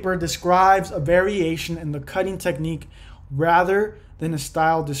taper describes a variation in the cutting technique rather than a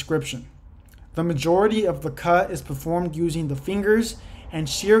style description. The majority of the cut is performed using the fingers and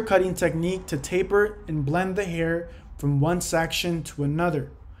shear cutting technique to taper and blend the hair from one section to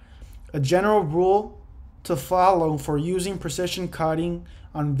another. A general rule to follow for using precision cutting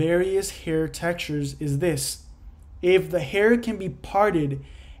on various hair textures is this: if the hair can be parted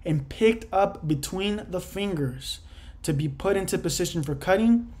and picked up between the fingers to be put into position for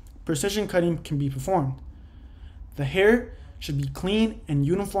cutting, precision cutting can be performed. The hair should be clean and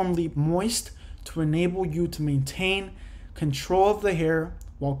uniformly moist to enable you to maintain control of the hair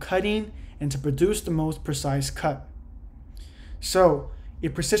while cutting and to produce the most precise cut. So, a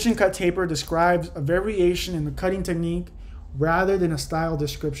precision cut taper describes a variation in the cutting technique rather than a style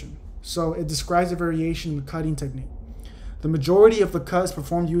description. So, it describes a variation in the cutting technique. The majority of the cut is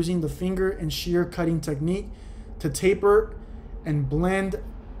performed using the finger and shear cutting technique to taper and blend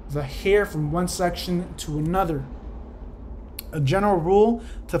the hair from one section to another. A general rule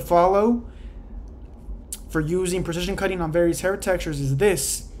to follow for using precision cutting on various hair textures is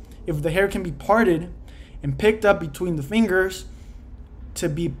this: if the hair can be parted and picked up between the fingers to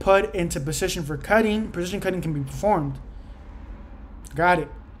be put into position for cutting, precision cutting can be performed. Got it.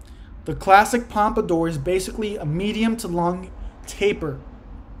 The classic pompadour is basically a medium to long taper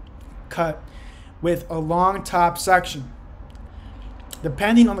cut with a long top section.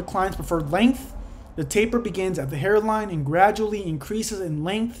 Depending on the client's preferred length, the taper begins at the hairline and gradually increases in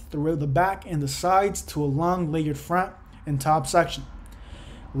length throughout the back and the sides to a long layered front and top section.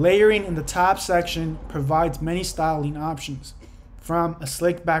 Layering in the top section provides many styling options, from a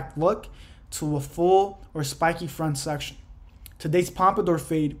slick back look to a full or spiky front section. Today's pompadour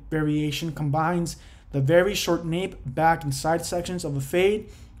fade variation combines the very short nape, back, and side sections of a fade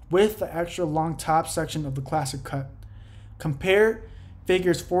with the extra long top section of the classic cut. Compare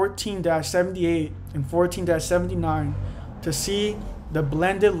figures 14-78 and 14-79 to see the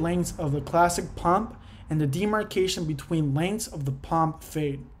blended lengths of the classic pomp and the demarcation between lengths of the pomp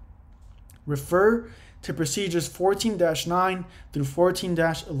fade. Refer to procedures 14-9 through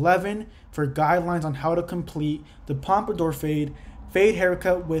 14-11 for guidelines on how to complete the pompadour fade, fade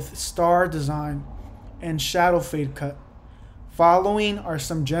haircut with star design, and shadow fade cut. Following are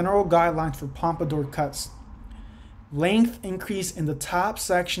some general guidelines for pompadour cuts. Length increase in the top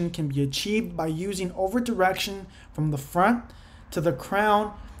section can be achieved by using over direction from the front to the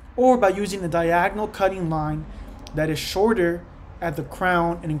crown or by using a diagonal cutting line that is shorter at the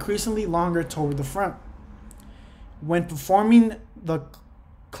crown and increasingly longer toward the front. When performing the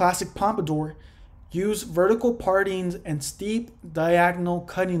classic pompadour, use vertical partings and steep diagonal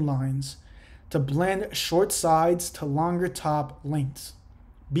cutting lines to blend short sides to longer top lengths.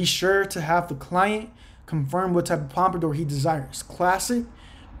 Be sure to have the client confirm what type of pompadour he desires, classic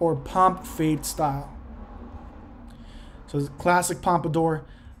or pomp fade style. So classic pompadour,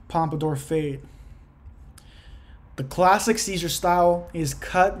 pompadour fade. The classic Caesar style is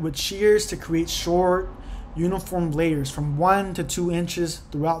cut with shears to create short, uniform layers from 1 to 2 inches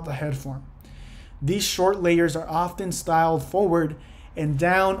throughout the head form. These short layers are often styled forward and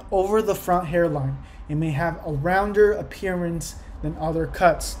down over the front hairline and may have a rounder appearance than other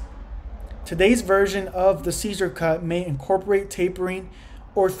cuts. Today's version of the Caesar cut may incorporate tapering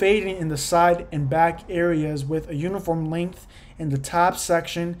or fading in the side and back areas with a uniform length in the top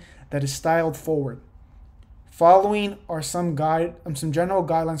section that is styled forward. Following are some general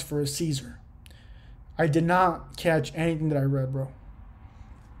guidelines for a Caesar. I did not catch anything that I read, bro.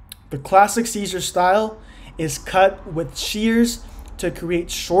 The classic Caesar style is cut with shears to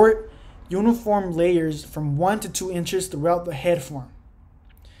create short, uniform layers from 1 to 2 inches throughout the head form.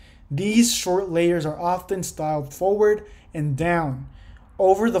 These short layers are often styled forward and down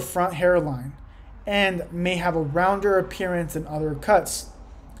over the front hairline and may have a rounder appearance than other cuts.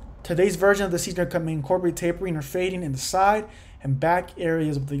 Today's version of the Caesar cut may incorporate tapering or fading in the side and back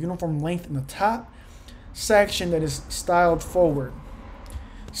areas with a uniform length in the top section that is styled forward.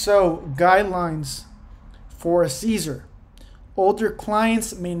 So, guidelines for a Caesar. Older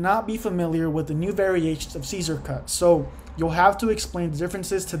clients may not be familiar with the new variations of Caesar cut, so you'll have to explain the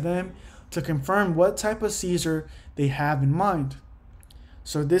differences to them to confirm what type of Caesar they have in mind.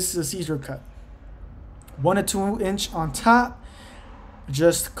 So this is a Caesar cut. 1 to 2 inch on top,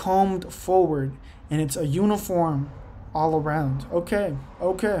 just combed forward, and it's a uniform all around. Okay.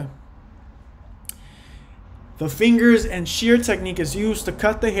 The fingers and shear technique is used to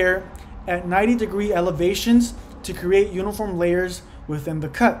cut the hair at 90-degree elevations to create uniform layers within the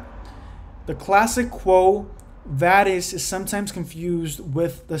cut. The classic Quo Vadis is sometimes confused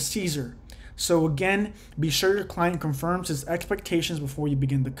with the Caesar. So again, be sure your client confirms his expectations before you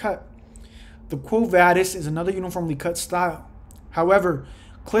begin the cut. The Quo Vadis is another uniformly cut style. However,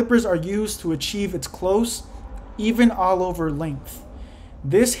 clippers are used to achieve its close, even all over length.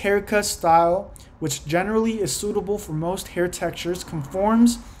 This haircut style, which generally is suitable for most hair textures,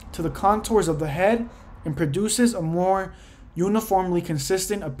 conforms to the contours of the head and produces a more uniformly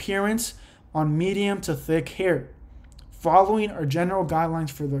consistent appearance on medium to thick hair. Following are general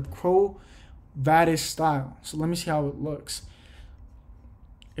guidelines for the Quo Vadis style. So let me see how it looks.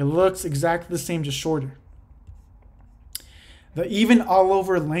 It looks exactly the same, just shorter. The even all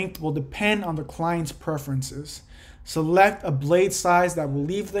over length will depend on the client's preferences. Select a blade size that will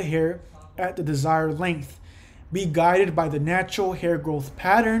leave the hair at the desired length. Be guided by the natural hair growth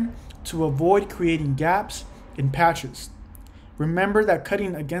pattern to avoid creating gaps and patches. Remember that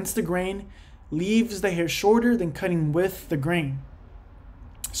cutting against the grain leaves the hair shorter than cutting with the grain.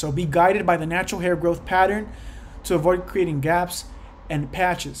 So be guided by the natural hair growth pattern to avoid creating gaps and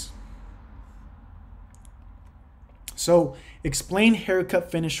patches. So explain haircut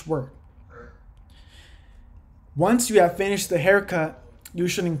finish work. Once you have finished the haircut, you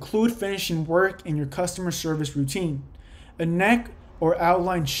should include finishing work in your customer service routine. A neck or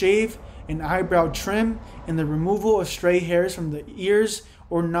outline shave, an eyebrow trim, and the removal of stray hairs from the ears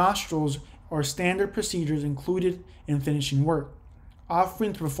or nostrils are standard procedures included in finishing work.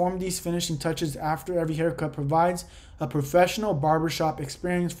 Offering to perform these finishing touches after every haircut provides a professional barbershop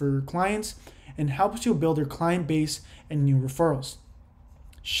experience for your clients and helps you build your client base and new referrals.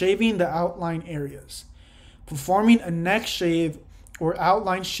 Shaving the outline areas. Performing a neck shave or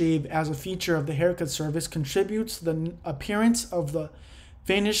outline shave as a feature of the haircut service contributes to the appearance of the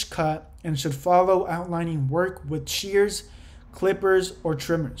finished cut and should follow outlining work with shears, clippers, or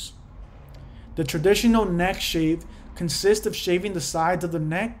trimmers. The traditional neck shave consists of shaving the sides of the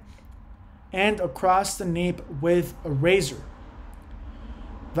neck and across the nape with a razor.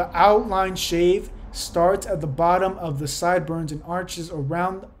 The outline shave starts at the bottom of the sideburns and arches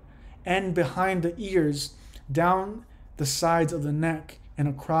around and behind the ears, down the sides of the neck and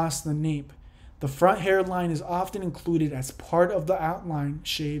across the nape. The front hairline is often included as part of the outline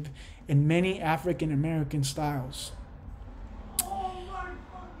shave in many African American styles.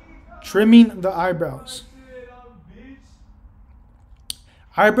 Trimming the eyebrows.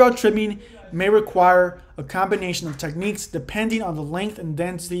 Eyebrow trimming may require a combination of techniques depending on the length and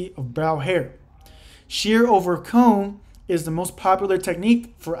density of brow hair. Shear over comb is the most popular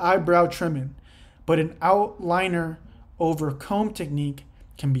technique for eyebrow trimming, but an outliner over comb technique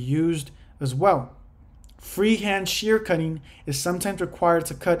can be used as well. Freehand shear cutting is sometimes required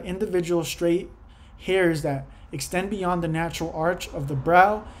to cut individual straight hairs that extend beyond the natural arch of the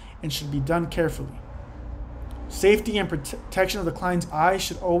brow and should be done carefully. Safety and protection of the client's eyes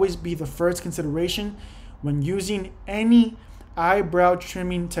should always be the first consideration when using any eyebrow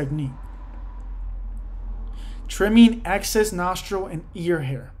trimming technique. Trimming excess nostril and ear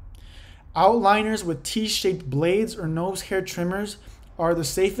hair. Outliners with T-shaped blades or nose hair trimmers are the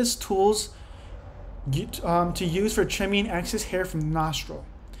safest tools to use for trimming excess hair from the nostril.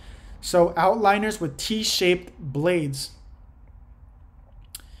 So outliners with T-shaped blades.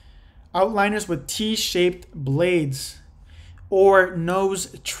 Outliners with T-shaped blades or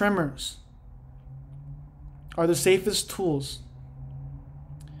nose trimmers are the safest tools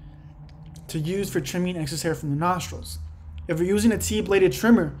to use for trimming excess hair from the nostrils. If you're using a T-bladed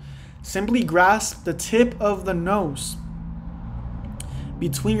trimmer, simply grasp the tip of the nose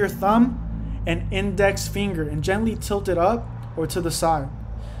between your thumb and index finger and gently tilt it up or to the side.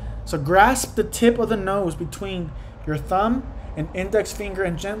 So grasp the tip of the nose between your thumb an index finger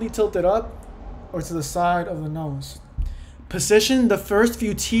and gently tilt it up or to the side of the nose. Position the first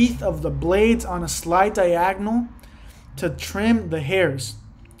few teeth of the blades on a slight diagonal to trim the hairs.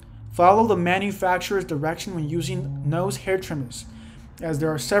 Follow the manufacturer's direction when using nose hair trimmers, as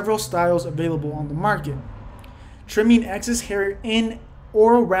there are several styles available on the market. Trimming excess hair in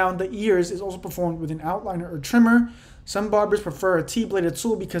or around the ears is also performed with an outliner or trimmer. Some barbers prefer a T-bladed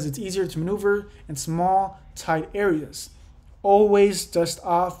tool because it's easier to maneuver in small, tight areas. Always dust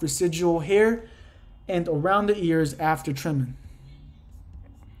off residual hair and around the ears after trimming.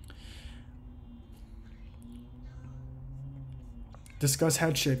 Discuss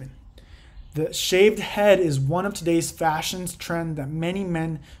head shaving. The shaved head is one of today's fashion trend that many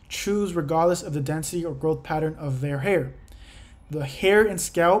men choose regardless of the density or growth pattern of their hair. The hair and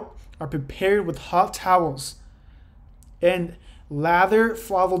scalp are prepared with hot towels and lather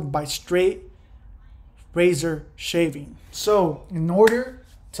followed by straight razor shaving. So in order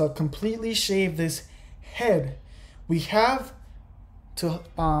to completely shave this head, we have to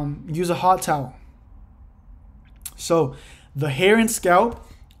use a hot towel. So the hair and scalp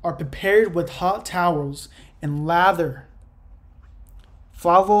are prepared with hot towels and lather,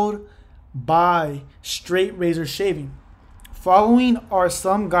 followed by straight razor shaving. Following are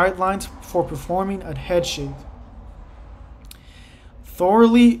some guidelines for performing a head shave.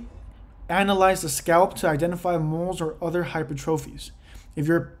 Thoroughly analyze the scalp to identify moles or other hypertrophies. If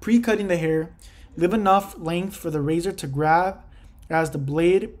you're pre-cutting the hair, leave enough length for the razor to grab as the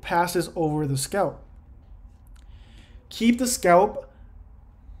blade passes over the scalp. Keep the scalp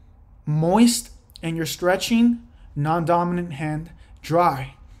moist and your stretching, non-dominant hand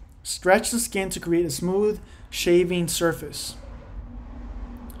dry. Stretch the skin to create a smooth shaving surface.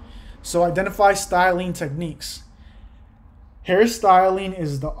 So identify styling techniques. Hair styling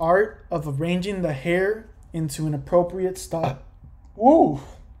is the art of arranging the hair into an appropriate style. Ooh.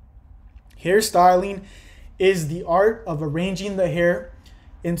 Hair styling is the art of arranging the hair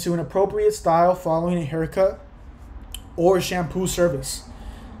into an appropriate style following a haircut or shampoo service.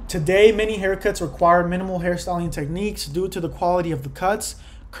 Today, many haircuts require minimal hairstyling techniques due to the quality of the cuts,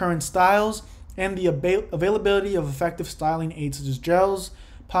 current styles, and the availability of effective styling aids such as gels,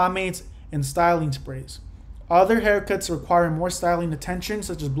 pomades, and styling sprays. Other haircuts require more styling attention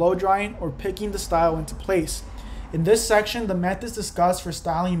such as blow drying or picking the style into place. In this section, the methods discussed for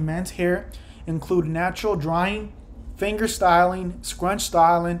styling men's hair include natural drying, finger styling, scrunch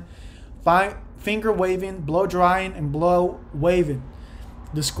styling, finger waving, blow drying, and blow waving.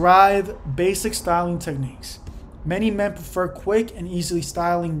 Describe basic styling techniques. Many men prefer quick and easily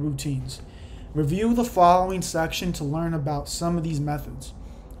styling routines. Review the following section to learn about some of these methods.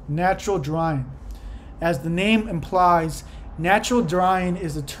 Natural drying. As the name implies, natural drying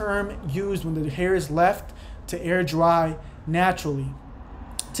is a term used when the hair is left to air dry naturally.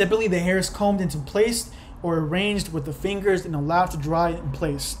 Typically, the hair is combed into place or arranged with the fingers and allowed to dry in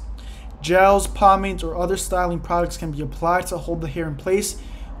place. Gels, pomades, or other styling products can be applied to hold the hair in place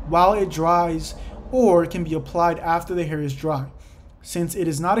while it dries, or can be applied after the hair is dry. Since it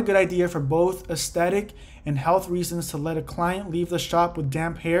is not a good idea for both aesthetic and health reasons to let a client leave the shop with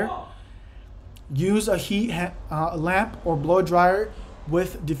damp hair, use a heat lamp or blow dryer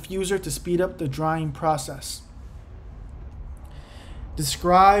with diffuser to speed up the drying process.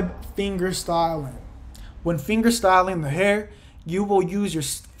 Describe finger styling. When finger styling the hair, you will use your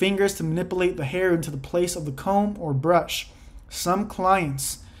fingers to manipulate the hair into the place of the comb or brush. Some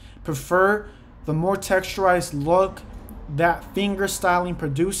clients prefer the more texturized look that finger styling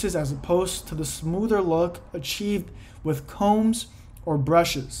produces as opposed to the smoother look achieved with combs or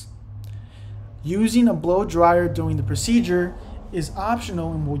brushes. Using a blow dryer during the procedure is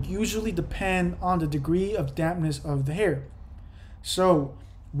optional and will usually depend on the degree of dampness of the hair. So,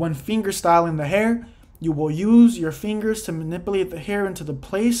 when finger styling the hair, you will use your fingers to manipulate the hair into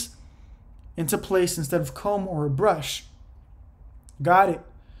place instead of comb or a brush. Got it?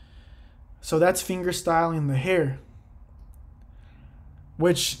 So that's finger styling the hair,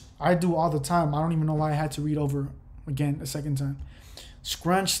 which I do all the time. I don't even know why I had to read over again a second time.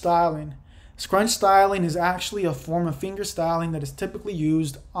 Scrunch styling. Scrunch styling is actually a form of finger styling that is typically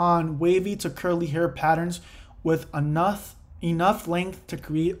used on wavy to curly hair patterns with enough length to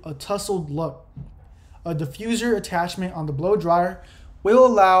create a tousled look. A diffuser attachment on the blow dryer will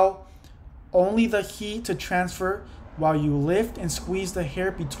allow only the heat to transfer while you lift and squeeze the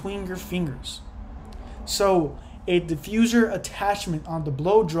hair between your fingers. So, a diffuser attachment on the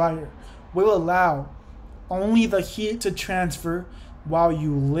blow dryer will allow only the heat to transfer while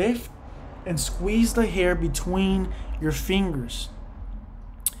you lift and squeeze the hair between your fingers.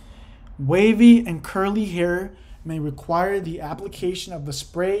 Wavy and curly hair may require the application of a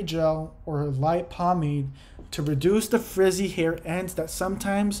spray gel or a light pomade to reduce the frizzy hair ends that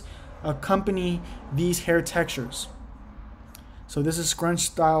sometimes accompany these hair textures. So this is scrunch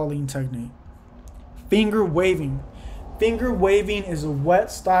styling technique. Finger waving. Finger waving is a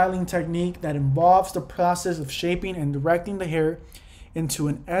wet styling technique that involves the process of shaping and directing the hair into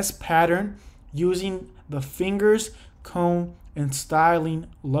an S pattern using the fingers, comb, and styling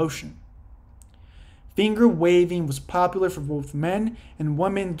lotion. Finger waving was popular for both men and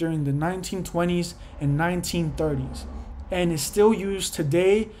women during the 1920s and 1930s, and is still used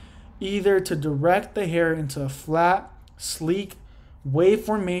today either to direct the hair into a flat, sleek wave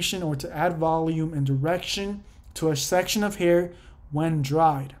formation or to add volume and direction to a section of hair when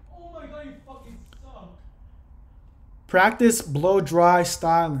dried. Oh my god, you fucking suck. Practice blow dry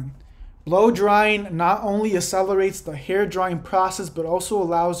styling. Blow drying not only accelerates the hair drying process but also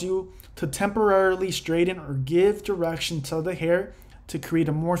allows you to temporarily straighten or give direction to the hair to create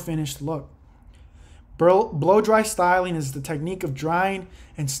a more finished look. Blow dry styling is the technique of drying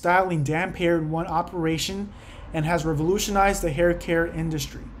and styling damp hair in one operation and has revolutionized the hair care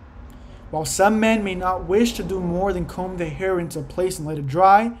industry. While some men may not wish to do more than comb the hair into place and let it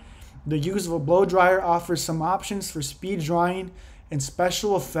dry, the use of a blow dryer offers some options for speed drying and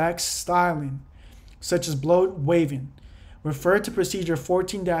special effects styling, such as blow waving. Refer to procedure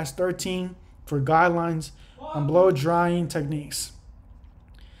 14-13 for guidelines on blow drying techniques.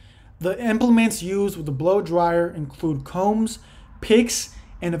 The implements used with the blow dryer include combs, picks,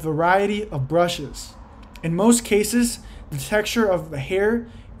 and a variety of brushes. In most cases, the texture of the hair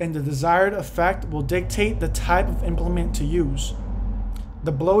and the desired effect will dictate the type of implement to use.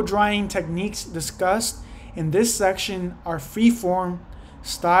 The blow drying techniques discussed in this section are freeform,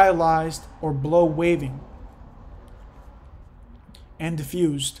 stylized, or blow waving, and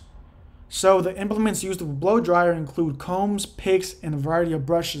diffused. So the implements used with a blow dryer include combs, picks, and a variety of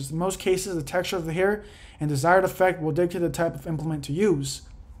brushes. In most cases, the texture of the hair and desired effect will dictate the type of implement to use.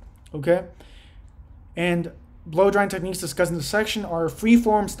 Okay? And blow drying techniques discussed in this section are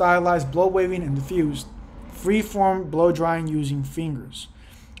freeform, stylized, blow waving, and diffused. Freeform blow drying using fingers.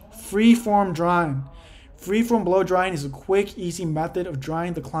 Freeform drying. Freeform blow drying is a quick, easy method of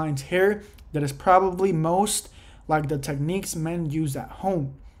drying the client's hair that is probably most like the techniques men use at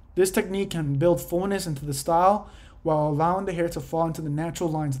home. This technique can build fullness into the style while allowing the hair to fall into the natural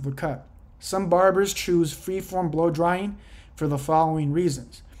lines of the cut. Some barbers choose freeform blow drying for the following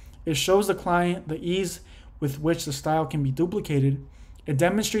reasons. It shows the client the ease with which the style can be duplicated. It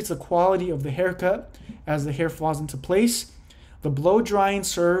demonstrates the quality of the haircut as the hair falls into place. The blow drying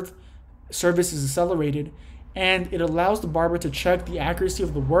service is accelerated, and it allows the barber to check the accuracy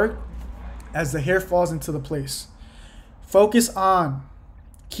of the work as the hair falls into the place. Focus on.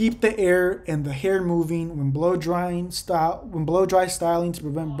 Keep the air and the hair moving when blow dry styling to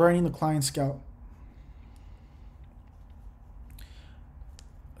prevent burning the client's scalp.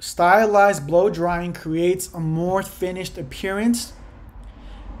 Stylized blow drying creates a more finished appearance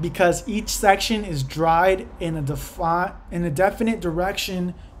because each section is dried in a definite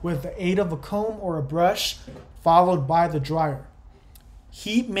direction with the aid of a comb or a brush, followed by the dryer.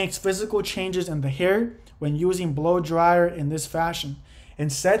 Heat makes physical changes in the hair when using blow dryer in this fashion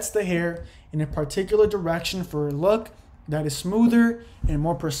and sets the hair in a particular direction for a look that is smoother and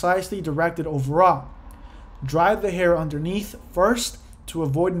more precisely directed overall. Dry the hair underneath first to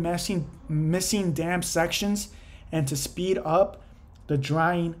avoid missing damp sections and to speed up the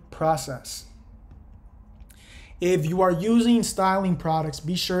drying process. If you are using styling products,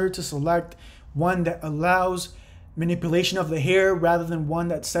 be sure to select one that allows manipulation of the hair rather than one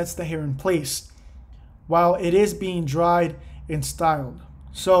that sets the hair in place while it is being dried and styled.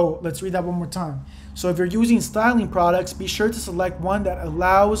 So let's read that one more time. So if you're using styling products, be sure to select one that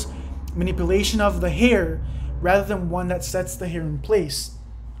allows manipulation of the hair rather than one that sets the hair in place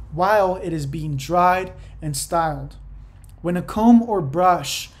while it is being dried and styled. When a comb or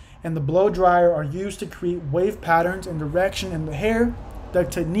brush and the blow dryer are used to create wave patterns and direction in the hair, the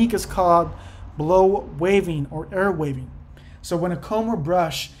technique is called blow waving or air waving. So when a comb or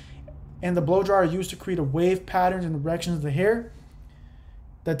brush and the blow dryer are used to create a wave patterns and directions of the hair,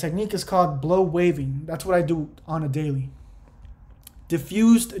 the technique is called blow waving. That's what I do on a daily.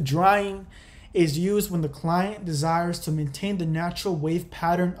 Diffused drying is used when the client desires to maintain the natural wave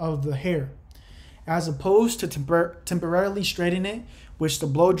pattern of the hair, as opposed to temporarily straightening it with the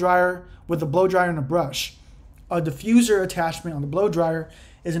blow dryer and a brush. A diffuser attachment on the blow dryer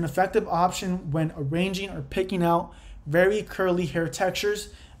is an effective option when arranging or picking out very curly hair textures,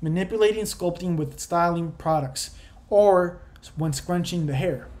 manipulating sculpting with styling products, or when scrunching the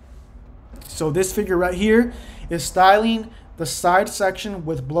hair. So this figure right here is styling the side section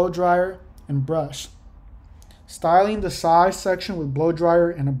with blow dryer and brush. Styling the side section with blow dryer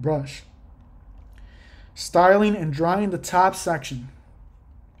and a brush. Styling and drying the top section.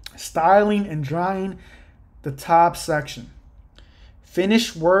 Styling and drying the top section.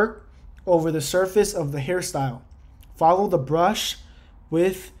 Finish work over the surface of the hairstyle. Follow the brush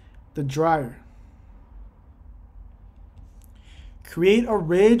with the dryer. Create a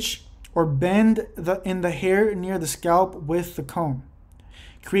ridge or bend in the hair near the scalp with the comb.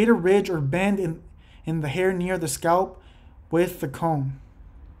 Create a ridge or bend in the hair near the scalp with the comb.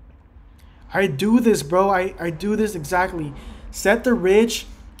 I do this, bro. I do this exactly. Set the ridge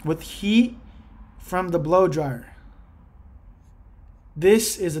with heat from the blow dryer.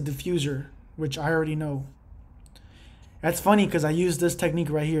 This is a diffuser, which I already know. That's funny because I use this technique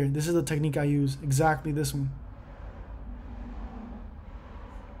right here. This is the technique I use. Exactly this one.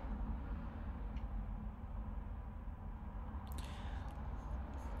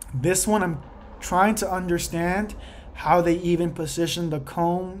 This one, I'm trying to understand how they even position the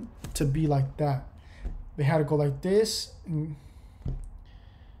comb to be like that. They had to go like this.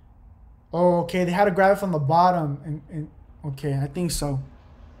 Oh, okay. They had to grab it from the bottom. Okay, I think so.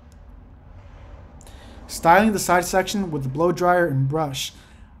 Styling the side section with the blow dryer and brush.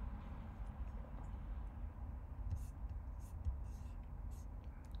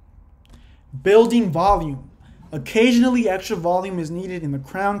 Building volume. Occasionally, extra volume is needed in the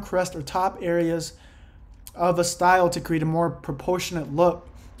crown, crest, or top areas of a style to create a more proportionate look.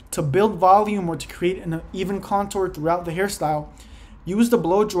 To build volume or to create an even contour throughout the hairstyle, use the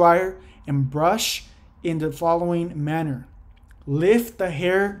blow dryer and brush in the following manner. Lift the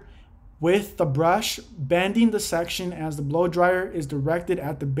hair with the brush, bending the section as the blow dryer is directed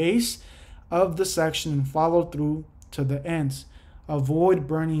at the base of the section and follow through to the ends. Avoid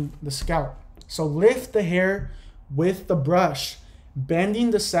burning the scalp. So lift the hair with the brush,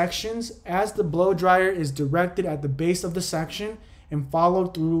 bending the sections as the blow dryer is directed at the base of the section and follow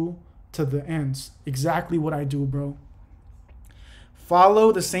through to the ends. Exactly what I do, bro.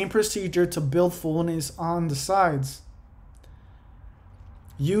 Follow the same procedure to build fullness on the sides.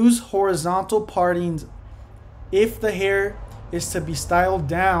 Use horizontal partings if the hair is to be styled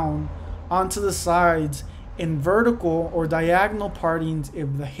down onto the sides, and vertical or diagonal partings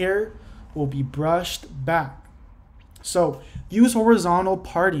if the hair will be brushed back. So use horizontal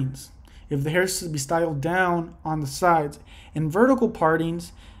partings if the hair is to be styled down on the sides, and vertical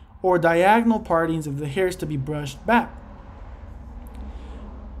partings or diagonal partings if the hair is to be brushed back.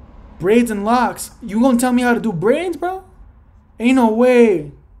 Braids and locks. You gonna tell me how to do braids, bro? Ain't no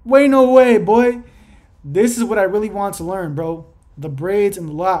way. No way, boy. This is what I really want to learn, bro. The braids and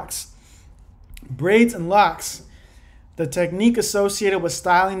the locks. Braids and locks. The technique associated with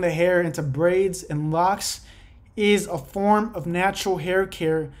styling the hair into braids and locks is a form of natural hair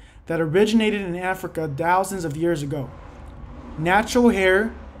care that originated in Africa thousands of years ago. Natural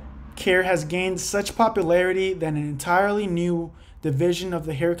hair care has gained such popularity that an entirely new division of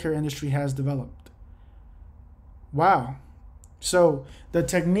the hair care industry has developed. Wow. So the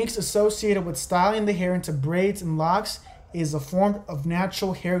techniques associated with styling the hair into braids and locks is a form of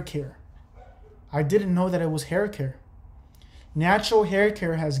natural hair care. I didn't know that it was hair care. Natural hair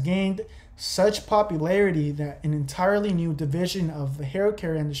care has gained such popularity that an entirely new division of the hair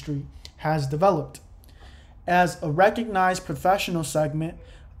care industry has developed. As a recognized professional segment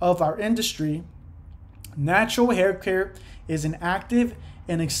of our industry, natural hair care is an active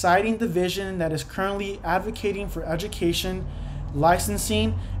and exciting division that is currently advocating for education,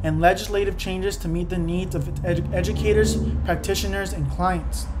 licensing, and legislative changes to meet the needs of educators, practitioners, and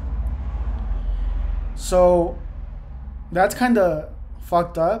clients. So that's kind of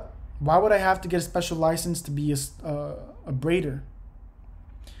fucked up. Why would I have to get a special license to be a braider?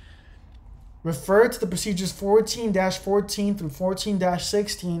 Refer to the procedures 14-14 through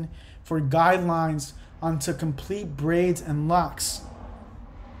 14-16 for guidelines on to complete braids and locks.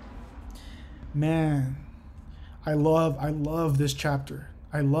 Man, I love this chapter.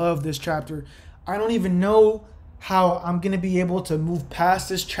 I love this chapter. I don't even know how I'm going to be able to move past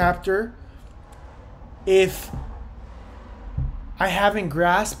this chapter if I haven't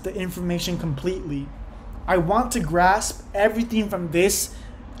grasped the information completely. I want to grasp everything from this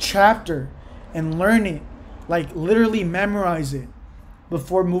chapter and learn it, like literally memorize it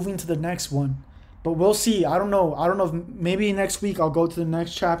before moving to the next one. But we'll see. I don't know if maybe next week I'll go to the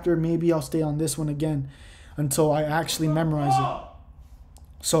next chapter. Maybe I'll stay on this one again until I actually memorize it.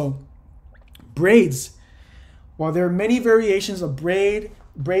 So, braids. While there are many variations of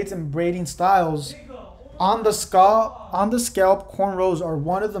braids and braiding styles, On the scalp, cornrows are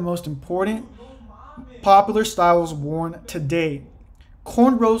one of the most important popular styles worn today.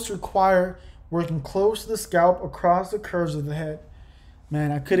 Cornrows require working close to the scalp across the curves of the head.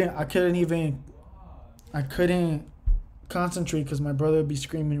 Man, I couldn't concentrate because my brother would be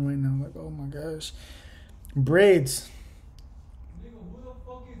screaming right now. Like, oh my gosh. Braids. Nigga, who the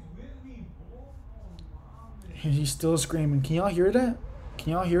fuck is with me, bro? Oh, man. He's still screaming. Can y'all hear that?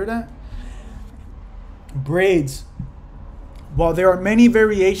 Can y'all hear that? Braids. While there are many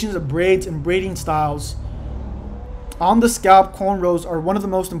variations of braids and braiding styles, on the scalp, cornrows are one of the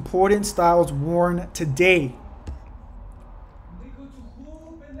most important styles worn today. Nigga, to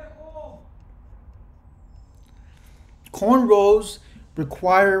who, pendejo? Cornrows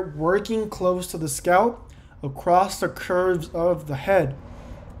require working close to the scalp across the curves of the head.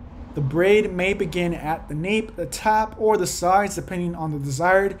 The braid may begin at the nape, the top, or the sides depending on the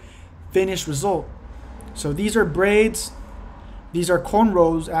desired finished result. So these are braids. These are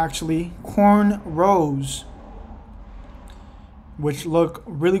cornrows, actually. Cornrows, which look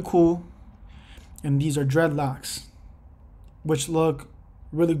really cool. And these are dreadlocks, which look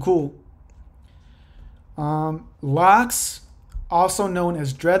really cool. Locks, also known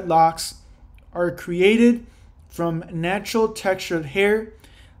as dreadlocks, are created from natural textured hair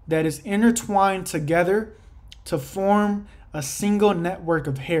that is intertwined together to form a single network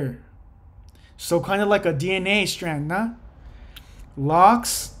of hair. So kind of like a DNA strand, nah?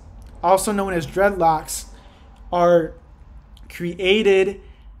 Locks, also known as dreadlocks, are created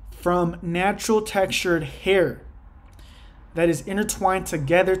from natural textured hair that is intertwined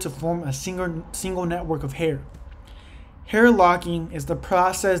together to form a single network of hair. Hair locking is the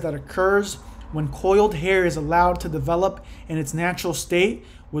process that occurs when coiled hair is allowed to develop in its natural state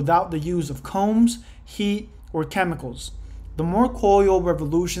without the use of combs, heat, or chemicals. The more coil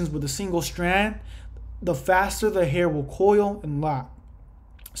revolutions with a single strand, the faster the hair will coil and lock.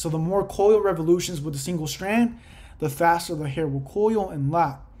 So the more coil revolutions with a single strand, the faster the hair will coil and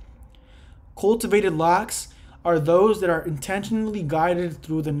lock. Cultivated locks are those that are intentionally guided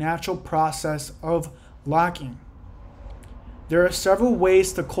through the natural process of locking. There are several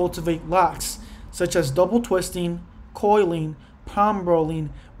ways to cultivate locks, such as double twisting, coiling, palm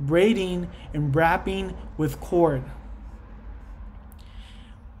rolling, braiding, and wrapping with cord.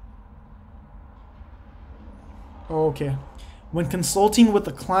 Okay. When consulting with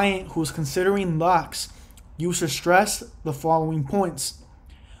a client who is considering locks, you should stress the following points.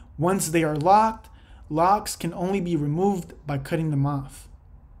 Once they are locked, locks can only be removed by cutting them off.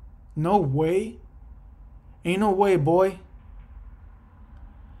 No way. Ain't no way, boy.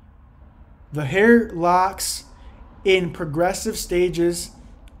 The hair locks in progressive stages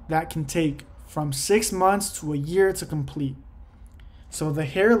that can take from 6 months to a year to complete. So the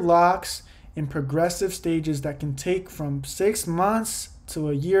hair locks in progressive stages that can take from 6 months to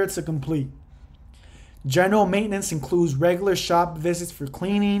a year to complete. General maintenance includes regular shop visits for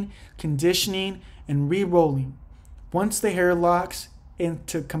cleaning, conditioning, and re-rolling. Once the hair locks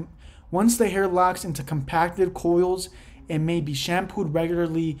into compacted coils, it may be shampooed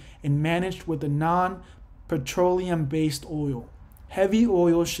regularly and managed with a non-petroleum based oil. Heavy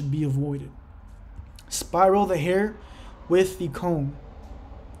oils should be avoided. Spiral the hair with the comb.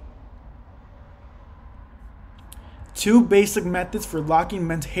 2 basic methods for locking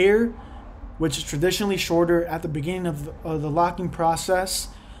men's hair, which is traditionally shorter at the beginning of the locking process,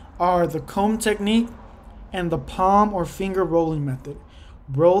 are the comb technique and the palm or finger rolling method.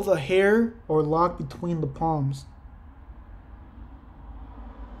 Roll the hair or lock between the palms.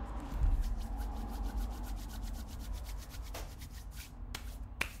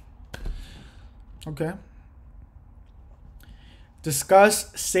 Okay.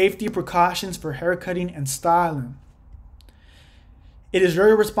 Discuss safety precautions for haircutting and styling. It is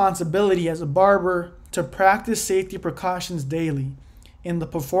your responsibility as a barber to practice safety precautions daily in the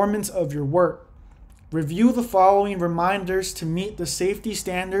performance of your work. Review the following reminders to meet the safety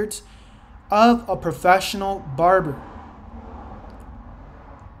standards of a professional barber.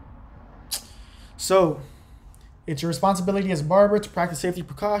 So, it's your responsibility as a barber to practice safety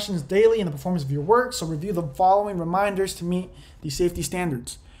precautions daily in the performance of your work. So review the following reminders to meet these safety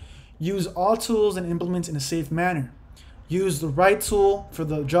standards. Use all tools and implements in a safe manner. Use the right tool for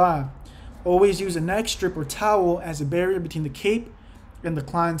the job. Always use a neck strip or towel as a barrier between the cape and the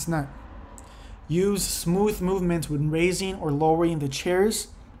client's neck. Use smooth movements when raising or lowering the chairs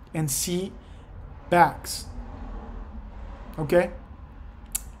and seat backs. Okay?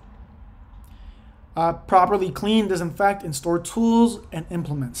 Properly clean, disinfect, and store tools and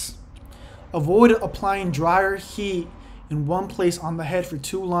implements. Avoid applying dryer heat in one place on the head for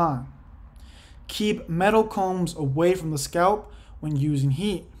too long. Keep metal combs away from the scalp when using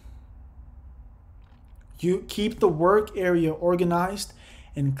heat. You keep the work area organized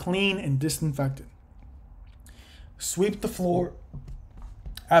and clean and disinfected. Sweep the floor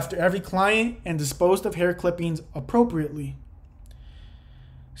after every client and dispose of hair clippings appropriately.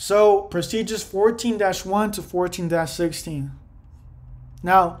 So, procedures 14-1 to 14-16.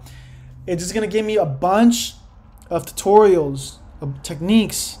 Now, it's just going to give me a bunch of tutorials, of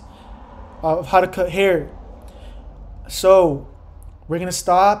techniques of how to cut hair. So, we're going to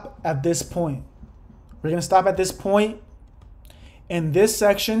stop at this point. We're going to stop at this point. In this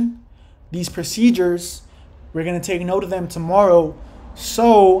section, these procedures, we're going to take note of them tomorrow,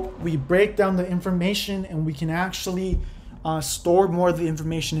 so we break down the information and we can actually store more of the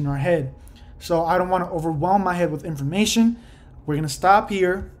information in our head. So I don't want to overwhelm my head with information. We're going to stop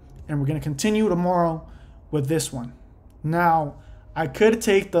here and we're going to continue tomorrow with this one. Now, I could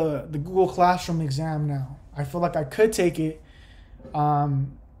take the Google Classroom exam now. I feel like I could take it.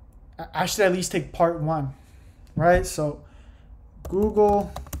 I should at least take part 1, right? So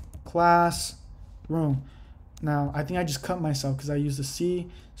Google Classroom. Now, I think I just cut myself because I used a C.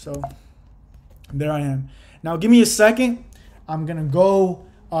 So there I am. Now, give me a second. I'm going to go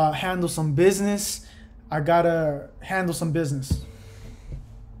handle some business. I got to handle some business.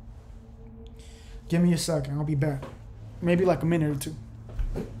 Give me a second. I'll be back. Maybe like a minute or two.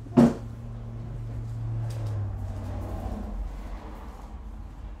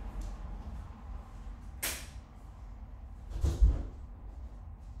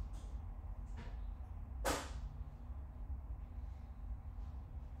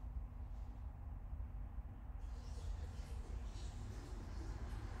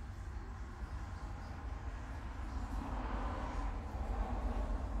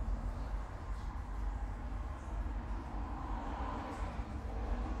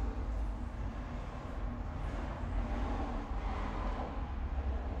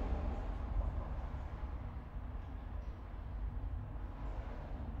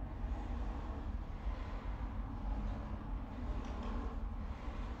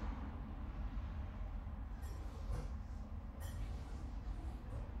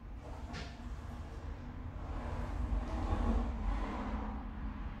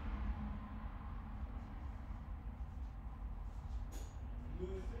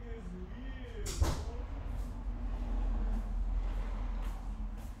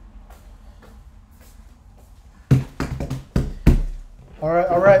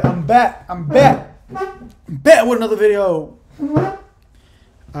 All right, I'm back with another video. All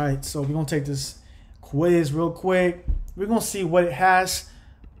right, so we're gonna take this quiz real quick. We're gonna see what it has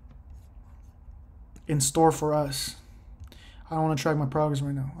in store for us. I don't want to track my progress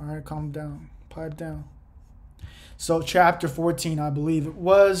right now. All right, calm down, pipe down. So chapter 14, I believe it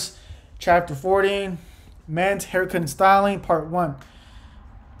was. Chapter 14, men's haircut and styling, part 1.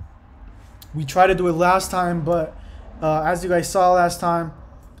 We tried to do it last time, but as you guys saw last time,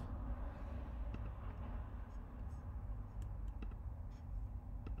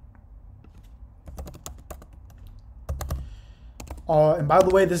 and by the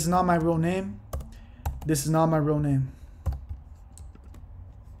way, this is not my real name. This is not my real name.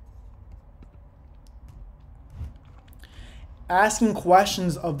 Asking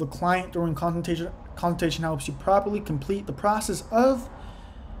questions of the client during consultation helps you properly complete the process of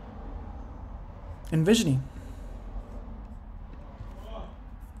envisioning.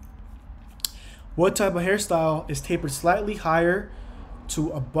 What type of hairstyle is tapered slightly higher to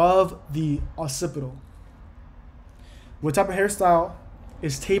above the occipital? What type of hairstyle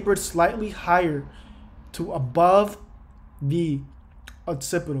is tapered slightly higher to above the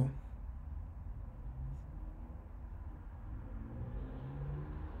occipital?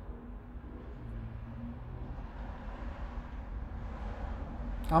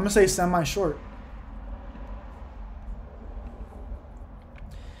 I'm going to say semi-short.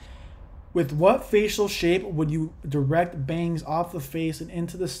 With what facial shape would you direct bangs off the face and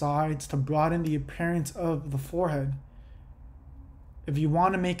into the sides to broaden the appearance of the forehead? If you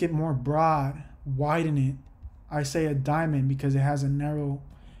want to make it more broad, widen it. I say a diamond because it has a narrow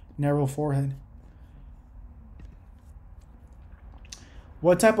forehead.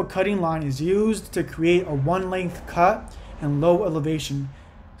 What type of cutting line is used to create a one-length cut and low elevation?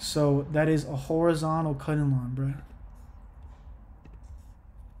 So that is a horizontal cutting line, bro.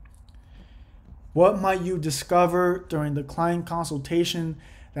 What might you discover during the client consultation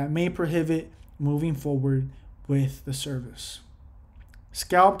that may prohibit moving forward with the service?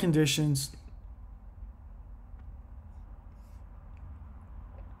 Scalp conditions.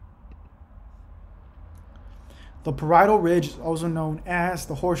 The parietal ridge is also known as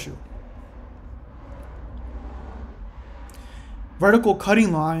the horseshoe. Vertical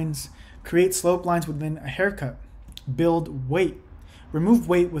cutting lines create slope lines within a haircut. Build weight. Remove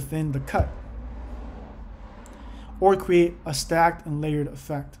weight within the cut. Or create a stacked and layered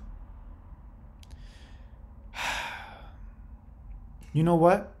effect. You know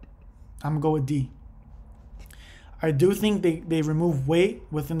what? I'm going to go with D. I do think they remove weight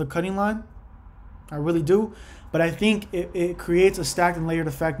within the cutting line. I really do. But I think it creates a stacked and layered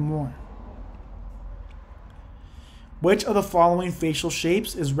effect more. Which of the following facial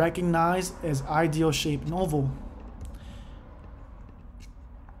shapes is recognized as ideal shape? An oval.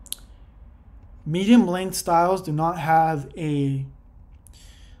 Medium length styles do not have a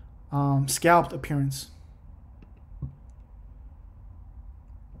scalped appearance.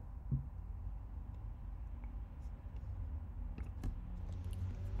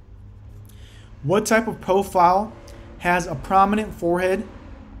 What type of profile has a prominent forehead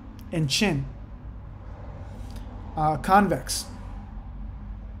and chin? Convex.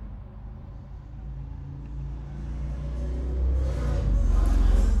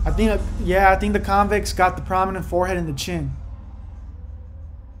 I think the convex got the prominent forehead and the chin.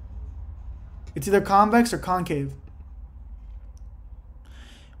 It's either convex or concave.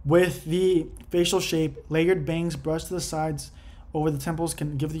 With the facial shape, layered bangs brushed to the sides over the temples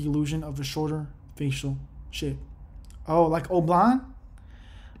can give the illusion of a shorter facial shape. Oh, like oblong?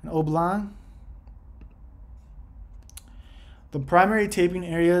 An oblong? The primary taping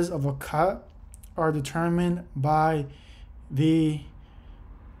areas of a cut are determined by the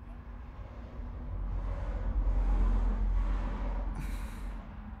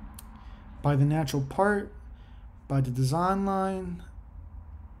natural part, by the design line,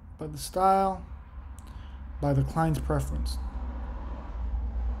 by the style, by the client's preference.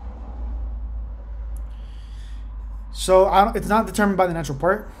 So it's not determined by the natural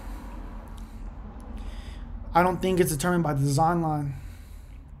part. I don't think it's determined by the design line.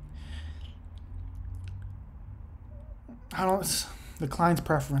 It's the client's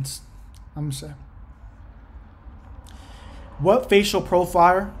preference, I'm gonna say. What facial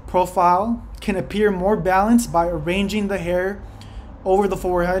profile can appear more balanced by arranging the hair over the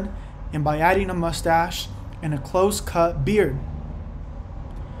forehead and by adding a mustache and a close-cut beard?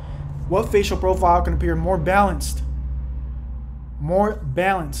 What facial profile can appear more balanced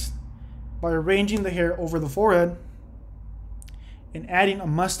by arranging the hair over the forehead and adding a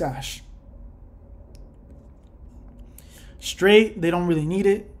mustache? Straight, they don't really need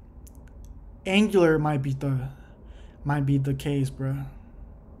it. Angular might be the case, bruh.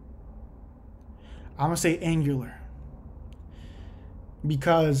 I'm gonna say angular.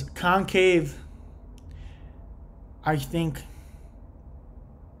 Because concave, I think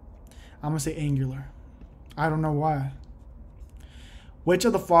I'm gonna say angular. I don't know why. Which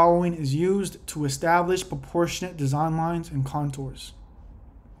of the following is used to establish proportionate design lines and contours?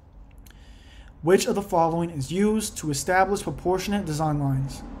 Which of the following is used to establish proportionate design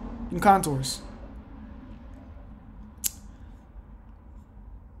lines and contours?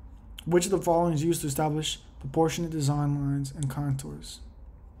 Which of the following is used to establish proportionate design lines and contours?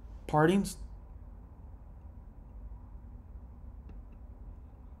 Partings?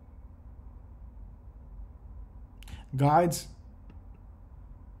 Guides?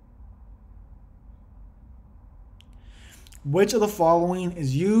 Which of the following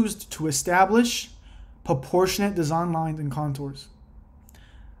is used to establish proportionate design lines and contours?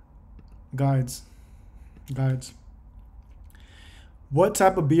 Guides. Guides. What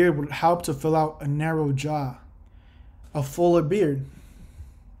type of beard would help to fill out a narrow jaw? A fuller beard.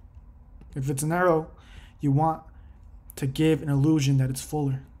 If it's narrow, you want to give an illusion that it's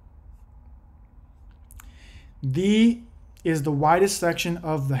fuller. D is the widest section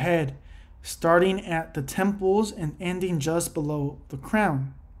of the head, starting at the temples and ending just below the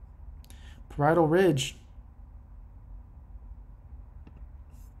crown. Parietal ridge.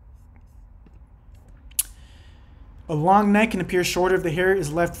 A long neck can appear shorter if the hair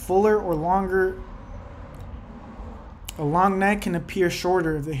is left fuller or longer. A long neck can appear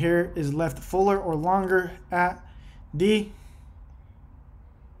shorter if the hair is left fuller or longer at the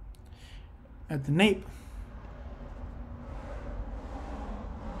nape.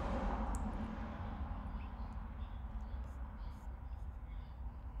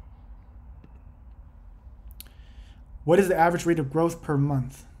 What is the average rate of growth per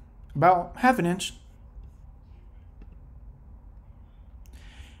month? About ½ an inch.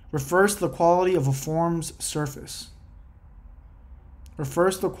 Refers to the quality of a form's surface.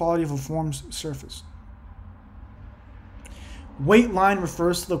 Refers to the quality of a form's surface. Weight line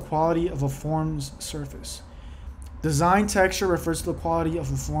refers to the quality of a form's surface. Design texture refers to the quality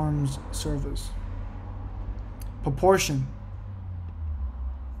of a form's surface. Proportion.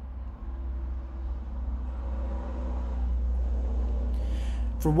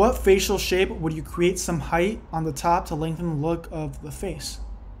 For what facial shape would you create some height on the top to lengthen the look of the face?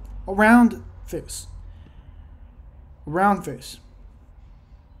 A round face. A round face.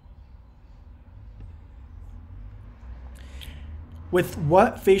 With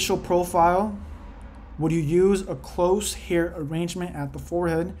what facial profile would you use a close hair arrangement at the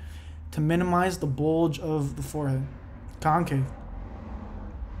forehead to minimize the bulge of the forehead? Concave.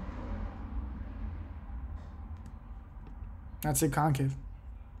 That's it, concave.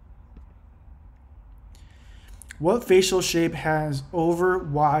 What facial shape has over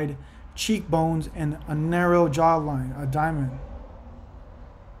wide cheekbones and a narrow jawline? A diamond.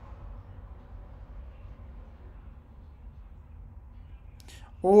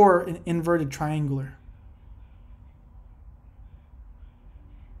 Or an inverted triangular.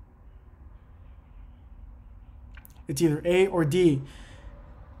 It's either A or D.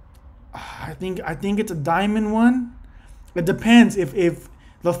 I think it's a diamond one. It depends. If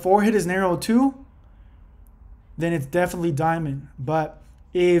the forehead is narrow too, then it's definitely diamond. But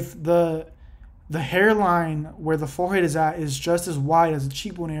if the hairline where the forehead is at is just as wide as the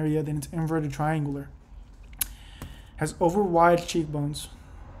cheekbone area, then it's inverted triangular. Has over wide cheekbones.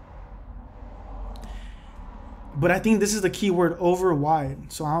 But I think this is the key word, over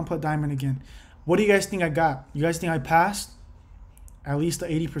wide. So I'm gonna put diamond again. What do you guys think I got? You guys think I passed? At least the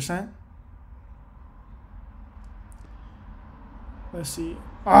 80%? Let's see.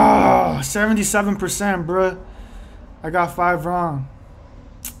 Oh, 77%, bruh. I got 5 wrong.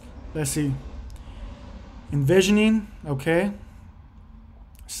 Let's see. Envisioning, okay.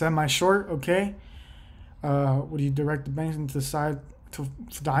 Semi-short, okay. What do you direct the bangs into the side to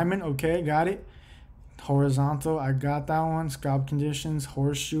diamond? Okay, got it. Horizontal, I got that one. Scalp conditions,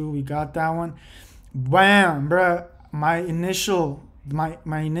 horseshoe, we got that one. Bam, bruh. My initial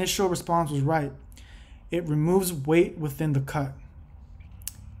response was right. It removes weight within the cut.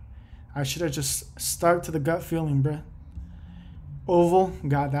 I should have just stuck to the gut feeling, bruh. Oval,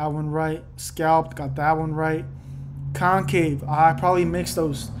 got that one right. Scalped, got that one right. Concave, I probably mixed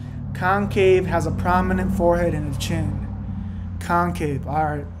those. Concave has a prominent forehead and a chin. Concave, all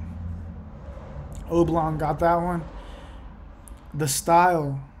right. Oblong, got that one. The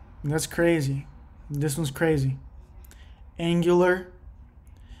style, that's crazy. This one's crazy. Angular.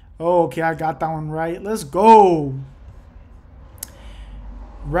 Oh, okay, I got that one right. Let's go.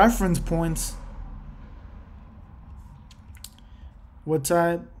 Reference points. What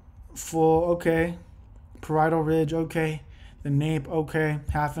type? Full, okay. Parietal ridge, okay. The nape, okay.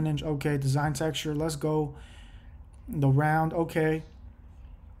 Half an inch, okay. Design texture, let's go. The round, okay.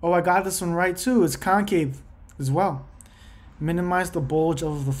 Oh, I got this one right too. It's concave as well. Minimize the bulge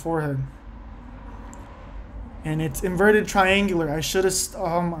of the forehead. And it's inverted triangular. I should have,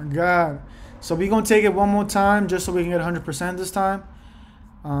 oh my God. So we're going to take it one more time just so we can get 100% this time.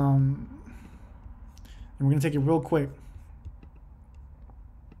 And we're going to take it real quick.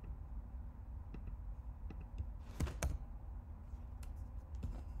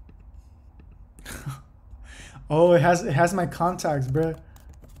 Oh, it has my contacts, bruh.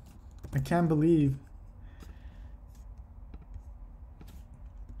 I can't believe.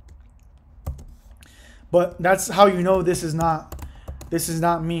 But that's how you know this is not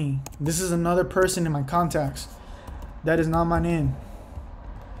me. This is another person in my contacts. That is not my name.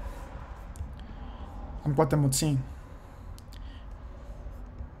 I'm Guatemotzin.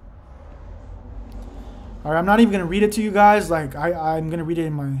 Alright, I'm not even gonna read it to you guys. Like I'm gonna read it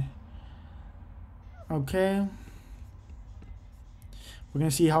in my. Okay. We're going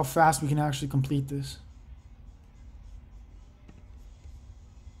to see how fast we can actually complete this.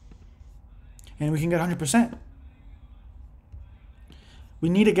 And we can get 100%. We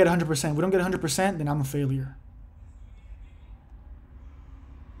need to get 100%. We don't get 100%, then I'm a failure.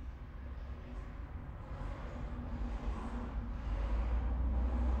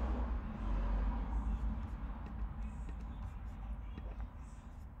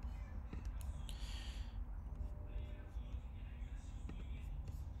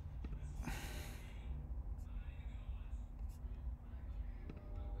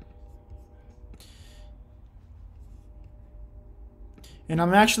 And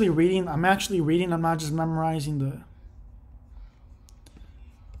I'm actually reading, I'm not just memorizing the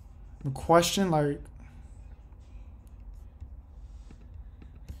question, like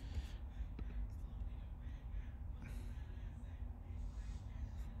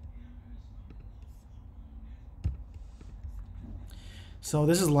so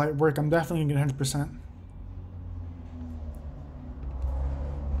this is light work. I'm definitely gonna get 100%.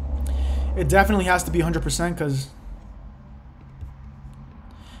 It definitely has to be 100% because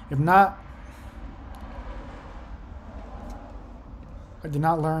if not, I did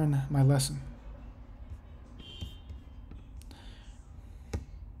not learn my lesson.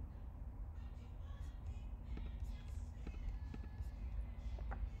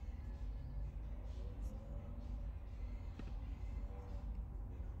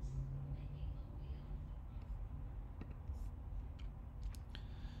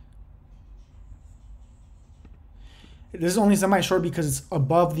 This is only semi-short because it's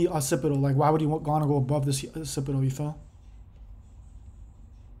above the occipital. Like, why would you want to go above the occipital, you feel?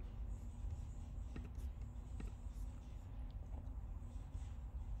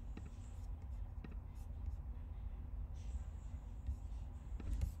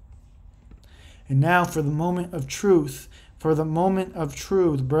 And now for the moment of truth. For the moment of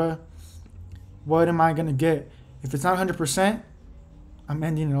truth, bruh. What am I going to get? If it's not 100%, I'm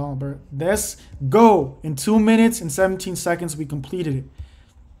ending it all, bro. Let's go. In 2 minutes and 17 seconds, we completed it.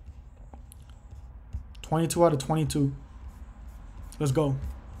 22 out of 22. Let's go.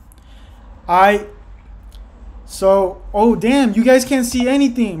 Oh, damn. You guys can't see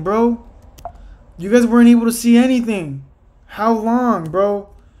anything, bro. You guys weren't able to see anything. How long, bro?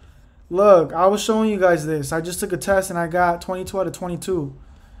 Look, I was showing you guys this. I just took a test and I got 22 out of 22.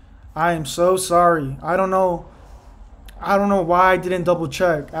 I am so sorry. I don't know why I didn't double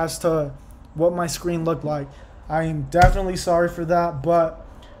check as to what my screen looked like. I am definitely sorry for that, but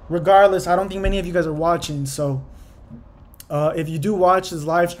regardless, I don't think many of you guys are watching. So if you do watch this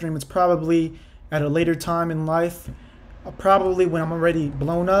live stream, it's probably at a later time in life, probably when I'm already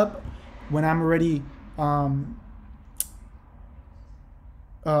blown up, when I'm already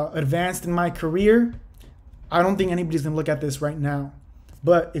advanced in my career. I don't think anybody's gonna look at this right now,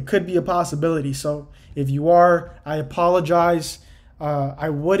 but it could be a possibility. So if you are, I apologize. I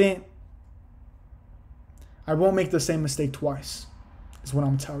won't make the same mistake twice, is what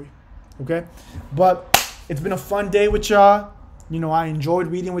I'm telling you. Okay? But it's been a fun day with y'all. You know, I enjoyed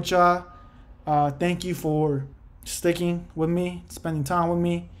reading with y'all. Thank you for sticking with me, spending time with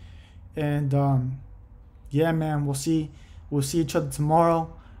me. And yeah, man, we'll see each other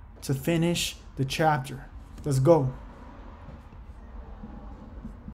tomorrow to finish the chapter. Let's go.